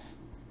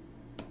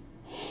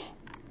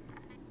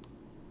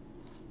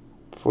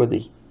 For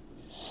the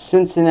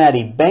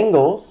Cincinnati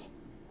Bengals,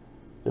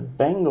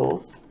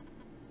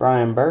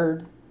 Brian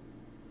Bird,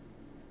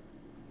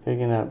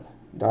 picking up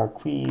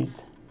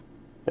Darqueze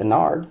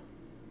Bernard.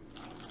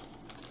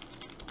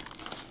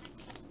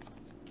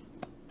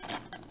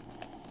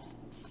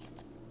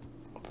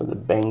 For the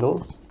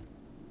Bengals.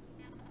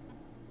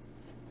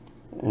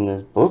 In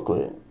this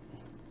booklet,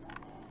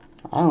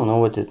 I don't know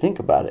what to think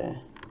about it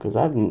because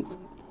I've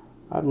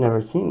never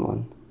seen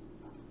one.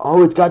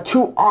 Oh, it's got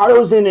 2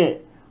 autos in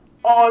it.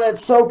 Oh,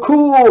 that's so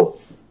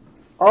cool.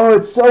 Oh,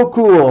 it's so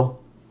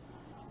cool.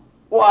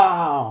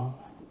 Wow,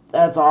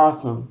 that's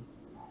awesome.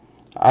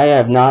 I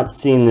have not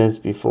seen this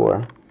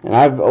before, and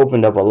I've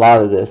opened up a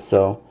lot of this,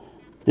 so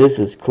this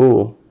is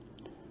cool.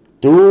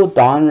 Dual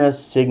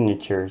Donruss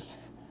signatures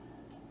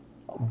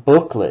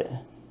booklet.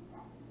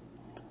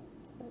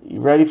 You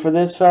ready for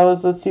this,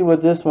 fellas? Let's see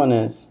what this one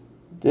is.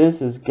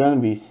 This is gonna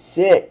be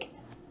sick.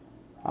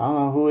 I don't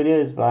know who it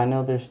is, but I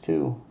know there's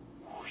 2.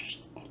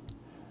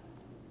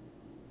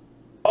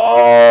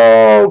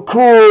 Oh,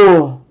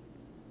 cool.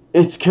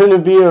 It's gonna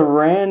be a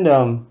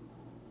random.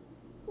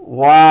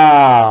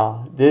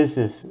 Wow, this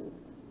is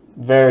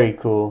very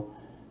cool.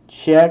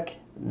 Check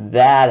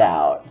that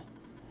out.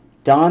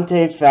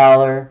 Dante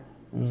Fowler,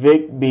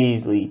 Vic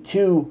Beasley,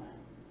 2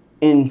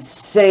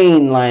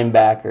 insane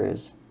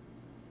linebackers,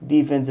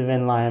 defensive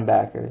end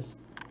linebackers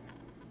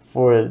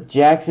for the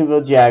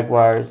Jacksonville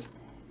Jaguars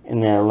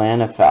and the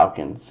Atlanta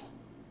Falcons.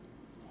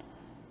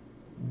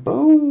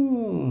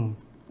 Boom!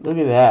 Look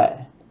at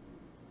that.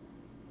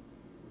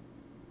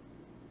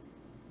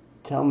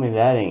 Tell me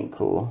that ain't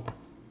cool.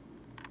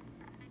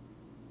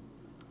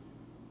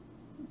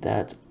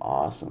 That's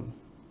awesome.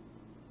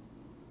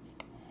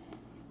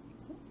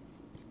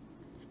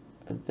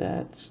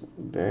 That's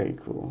very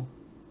cool.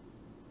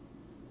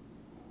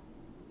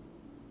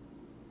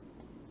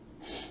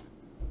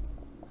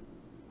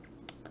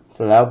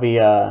 So that'll be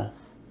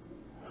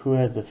who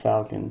has the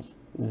Falcons?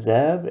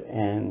 Zeb,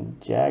 and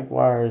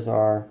Jaguars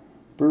are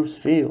Bruce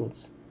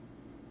Fields.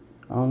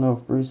 I don't know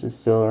if Bruce is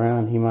still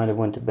around. He might have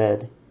went to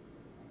bed.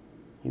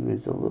 He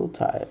was a little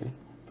tired.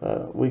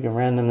 But we can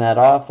random that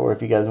off, or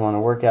if you guys want to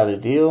work out a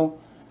deal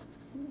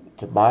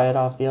to buy it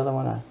off the other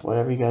one,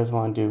 whatever you guys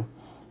want to do,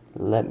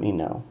 let me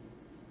know.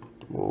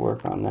 We'll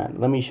work on that.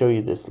 Let me show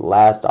you this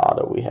last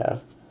auto we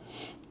have.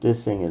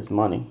 This thing is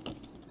money.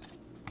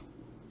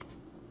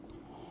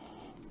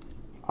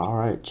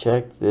 Alright,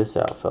 check this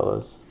out,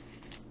 fellas.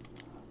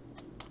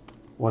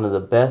 One of the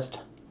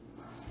best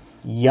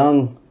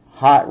young,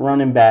 hot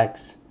running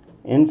backs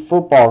in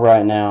football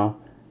right now,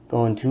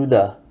 going to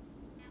the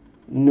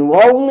New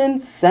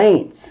Orleans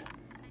Saints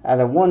out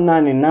of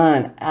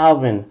 199,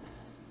 Alvin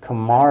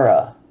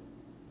Kamara.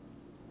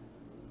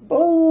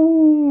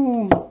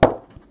 Boom!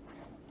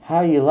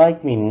 How you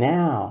like me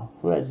now?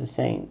 Who has the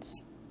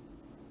Saints?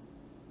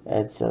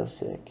 That's so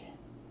sick.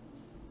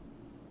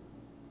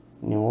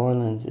 New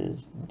Orleans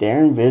is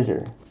Darren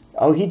Visser.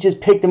 Oh, he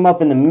just picked him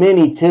up in the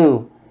mini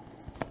too.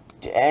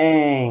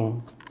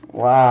 Dang.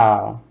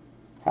 Wow.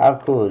 How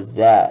cool is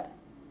that?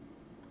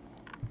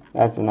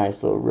 That's a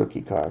nice little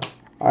rookie card.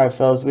 Alright,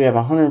 fellas, we have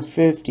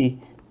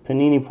 150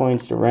 Panini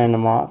points to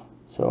random off.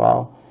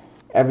 So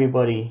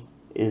everybody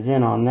is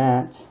in on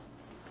that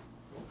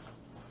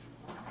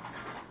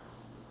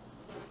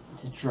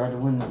to try to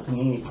win the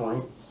Panini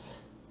points.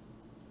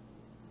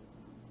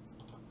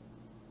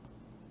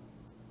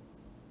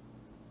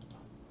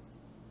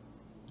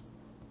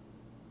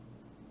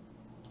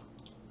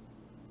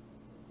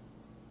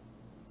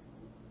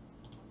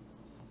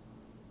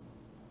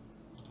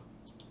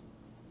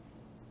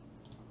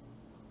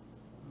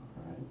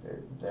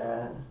 There's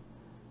that.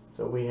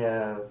 So we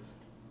have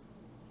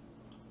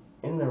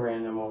in the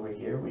random over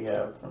here, we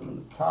have from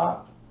the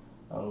top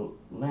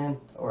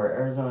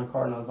Arizona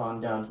Cardinals on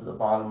down to the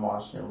bottom,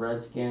 Washington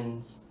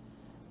Redskins.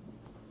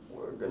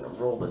 We're gonna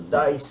roll the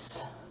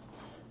dice.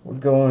 We're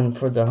going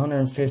for the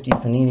 150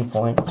 Panini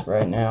points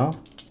right now.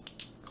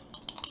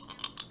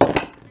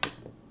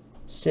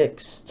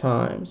 6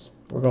 times.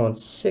 We're going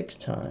 6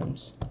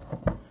 times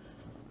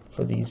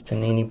for these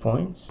Panini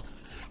points.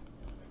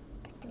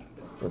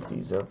 Put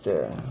these up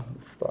there.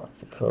 Block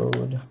the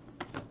code.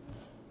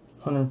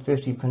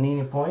 150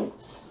 Panini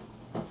points.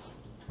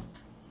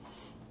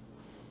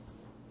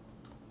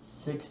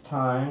 6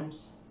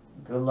 times.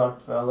 Good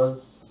luck,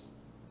 fellas.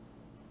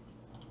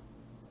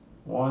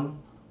 1,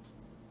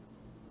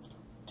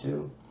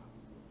 2,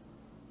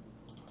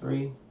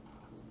 3,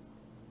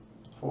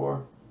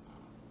 4,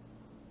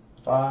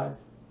 5.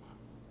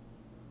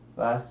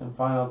 Last and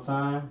final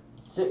time.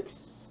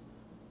 6.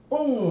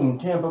 Boom!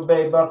 Tampa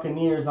Bay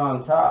Buccaneers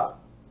on top.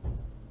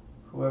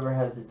 Whoever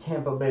has the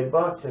Tampa Bay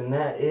Bucks, and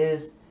that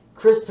is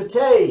Chris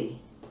Pate.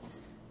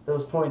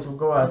 Those points will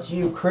go out to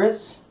you,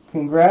 Chris.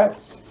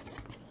 Congrats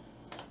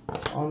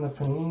on the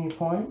Panini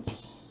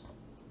points.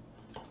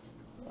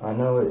 I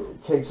know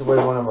it takes away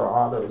one of our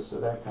autos, so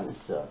that kind of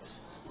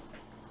sucks.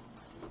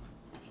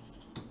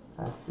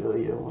 I feel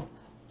you.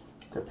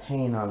 The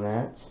pain on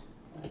that.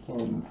 I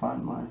can't even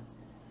find mine.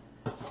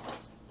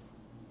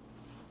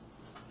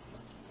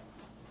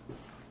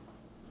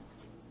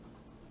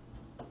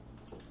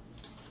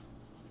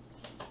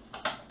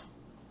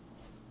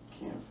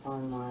 Can't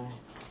find my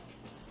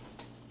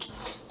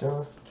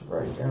stuff to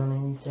write down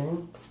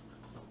anything.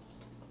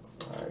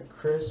 Alright,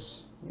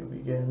 Chris, you'll be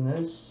getting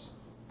this.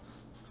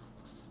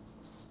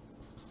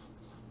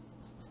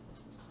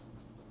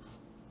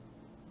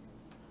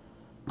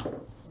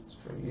 That's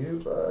for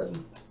you, bud.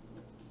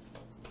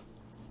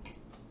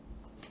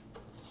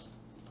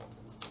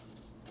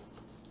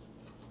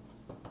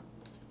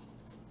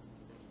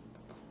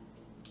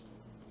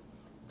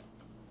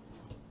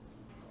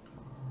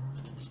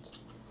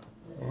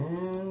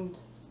 And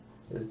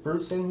is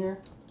Bruce in here?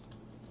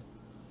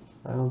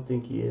 I don't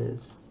think he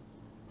is.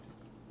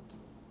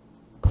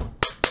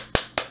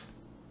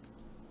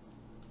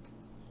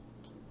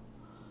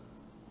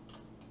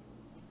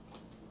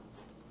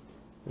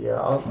 Yeah,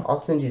 I'll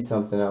send you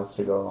something else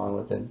to go along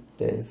with it,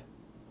 Dave.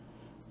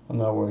 I'm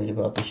not worried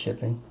about the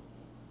shipping.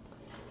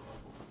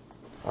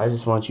 I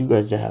just want you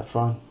guys to have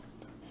fun.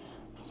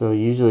 So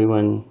usually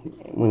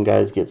when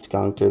guys get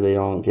skunked or they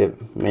don't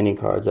get mini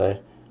cards, I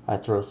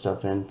throw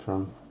stuff in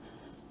from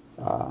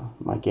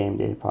my game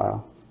day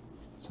pile.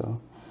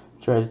 So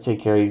try to take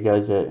care of you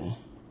guys that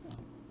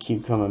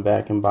keep coming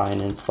back and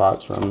buying in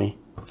spots from me.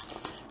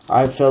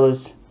 Alright,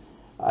 fellas,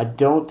 I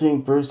don't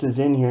think Bruce is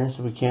in here,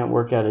 so we can't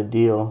work out a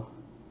deal.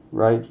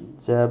 Right,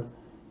 Zeb?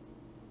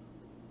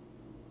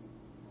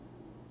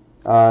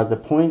 The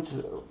points,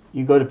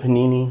 you go to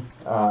Panini,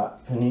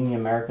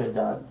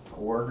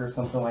 PaniniAmerica.org or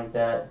something like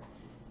that,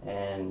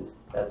 and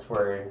that's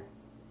where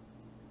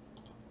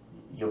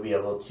you'll be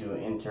able to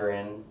enter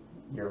in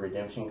your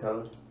redemption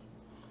code.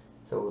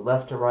 So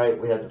left to right,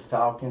 we have the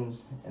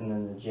Falcons and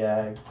then the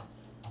Jags.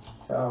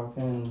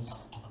 Falcons,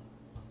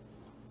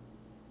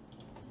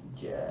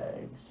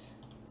 Jags.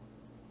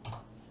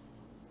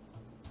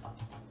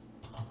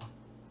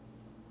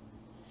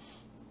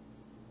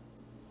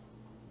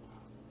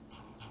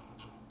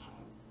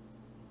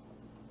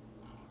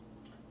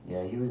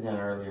 Yeah, he was in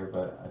earlier,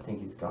 but I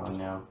think he's gone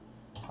now.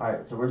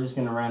 Alright, so we're just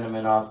going to random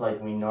it off like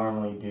we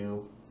normally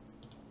do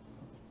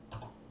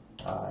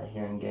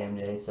here in Game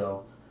Day.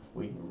 So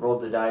we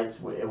rolled the dice.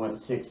 It went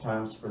 6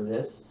 times for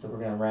this. So we're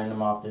going to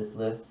random off this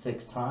list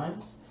 6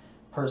 times.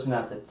 Person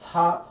at the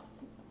top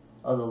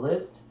of the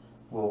list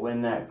will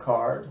win that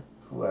card,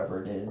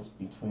 whoever it is,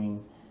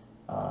 between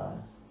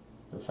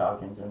the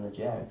Falcons and the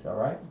Jags.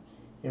 Alright,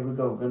 here we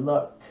go. Good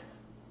luck.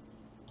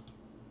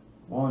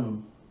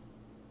 1,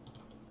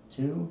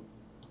 2,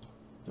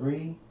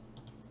 3,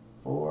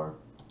 4,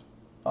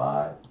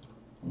 5,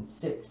 and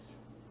 6.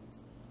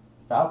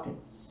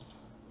 Falcons.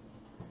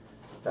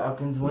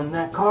 Falcons win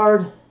that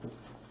card.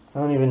 I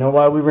don't even know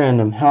why we ran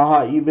them. How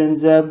hot you been,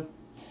 Zeb?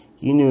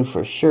 You knew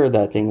for sure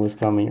that thing was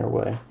coming your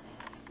way.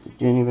 You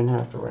didn't even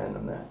have to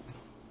random that.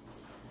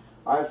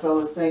 Alright,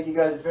 fellas, thank you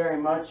guys very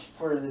much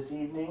for this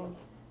evening.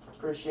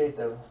 Appreciate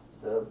the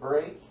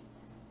break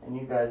and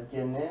you guys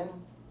getting in.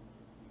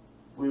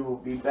 We will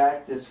be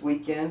back this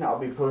weekend. I'll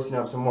be posting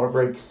up some more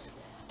breaks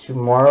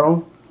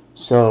tomorrow.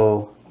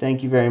 So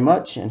Thank you very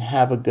much, and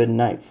have a good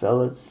night,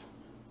 fellas.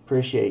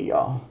 Appreciate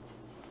y'all.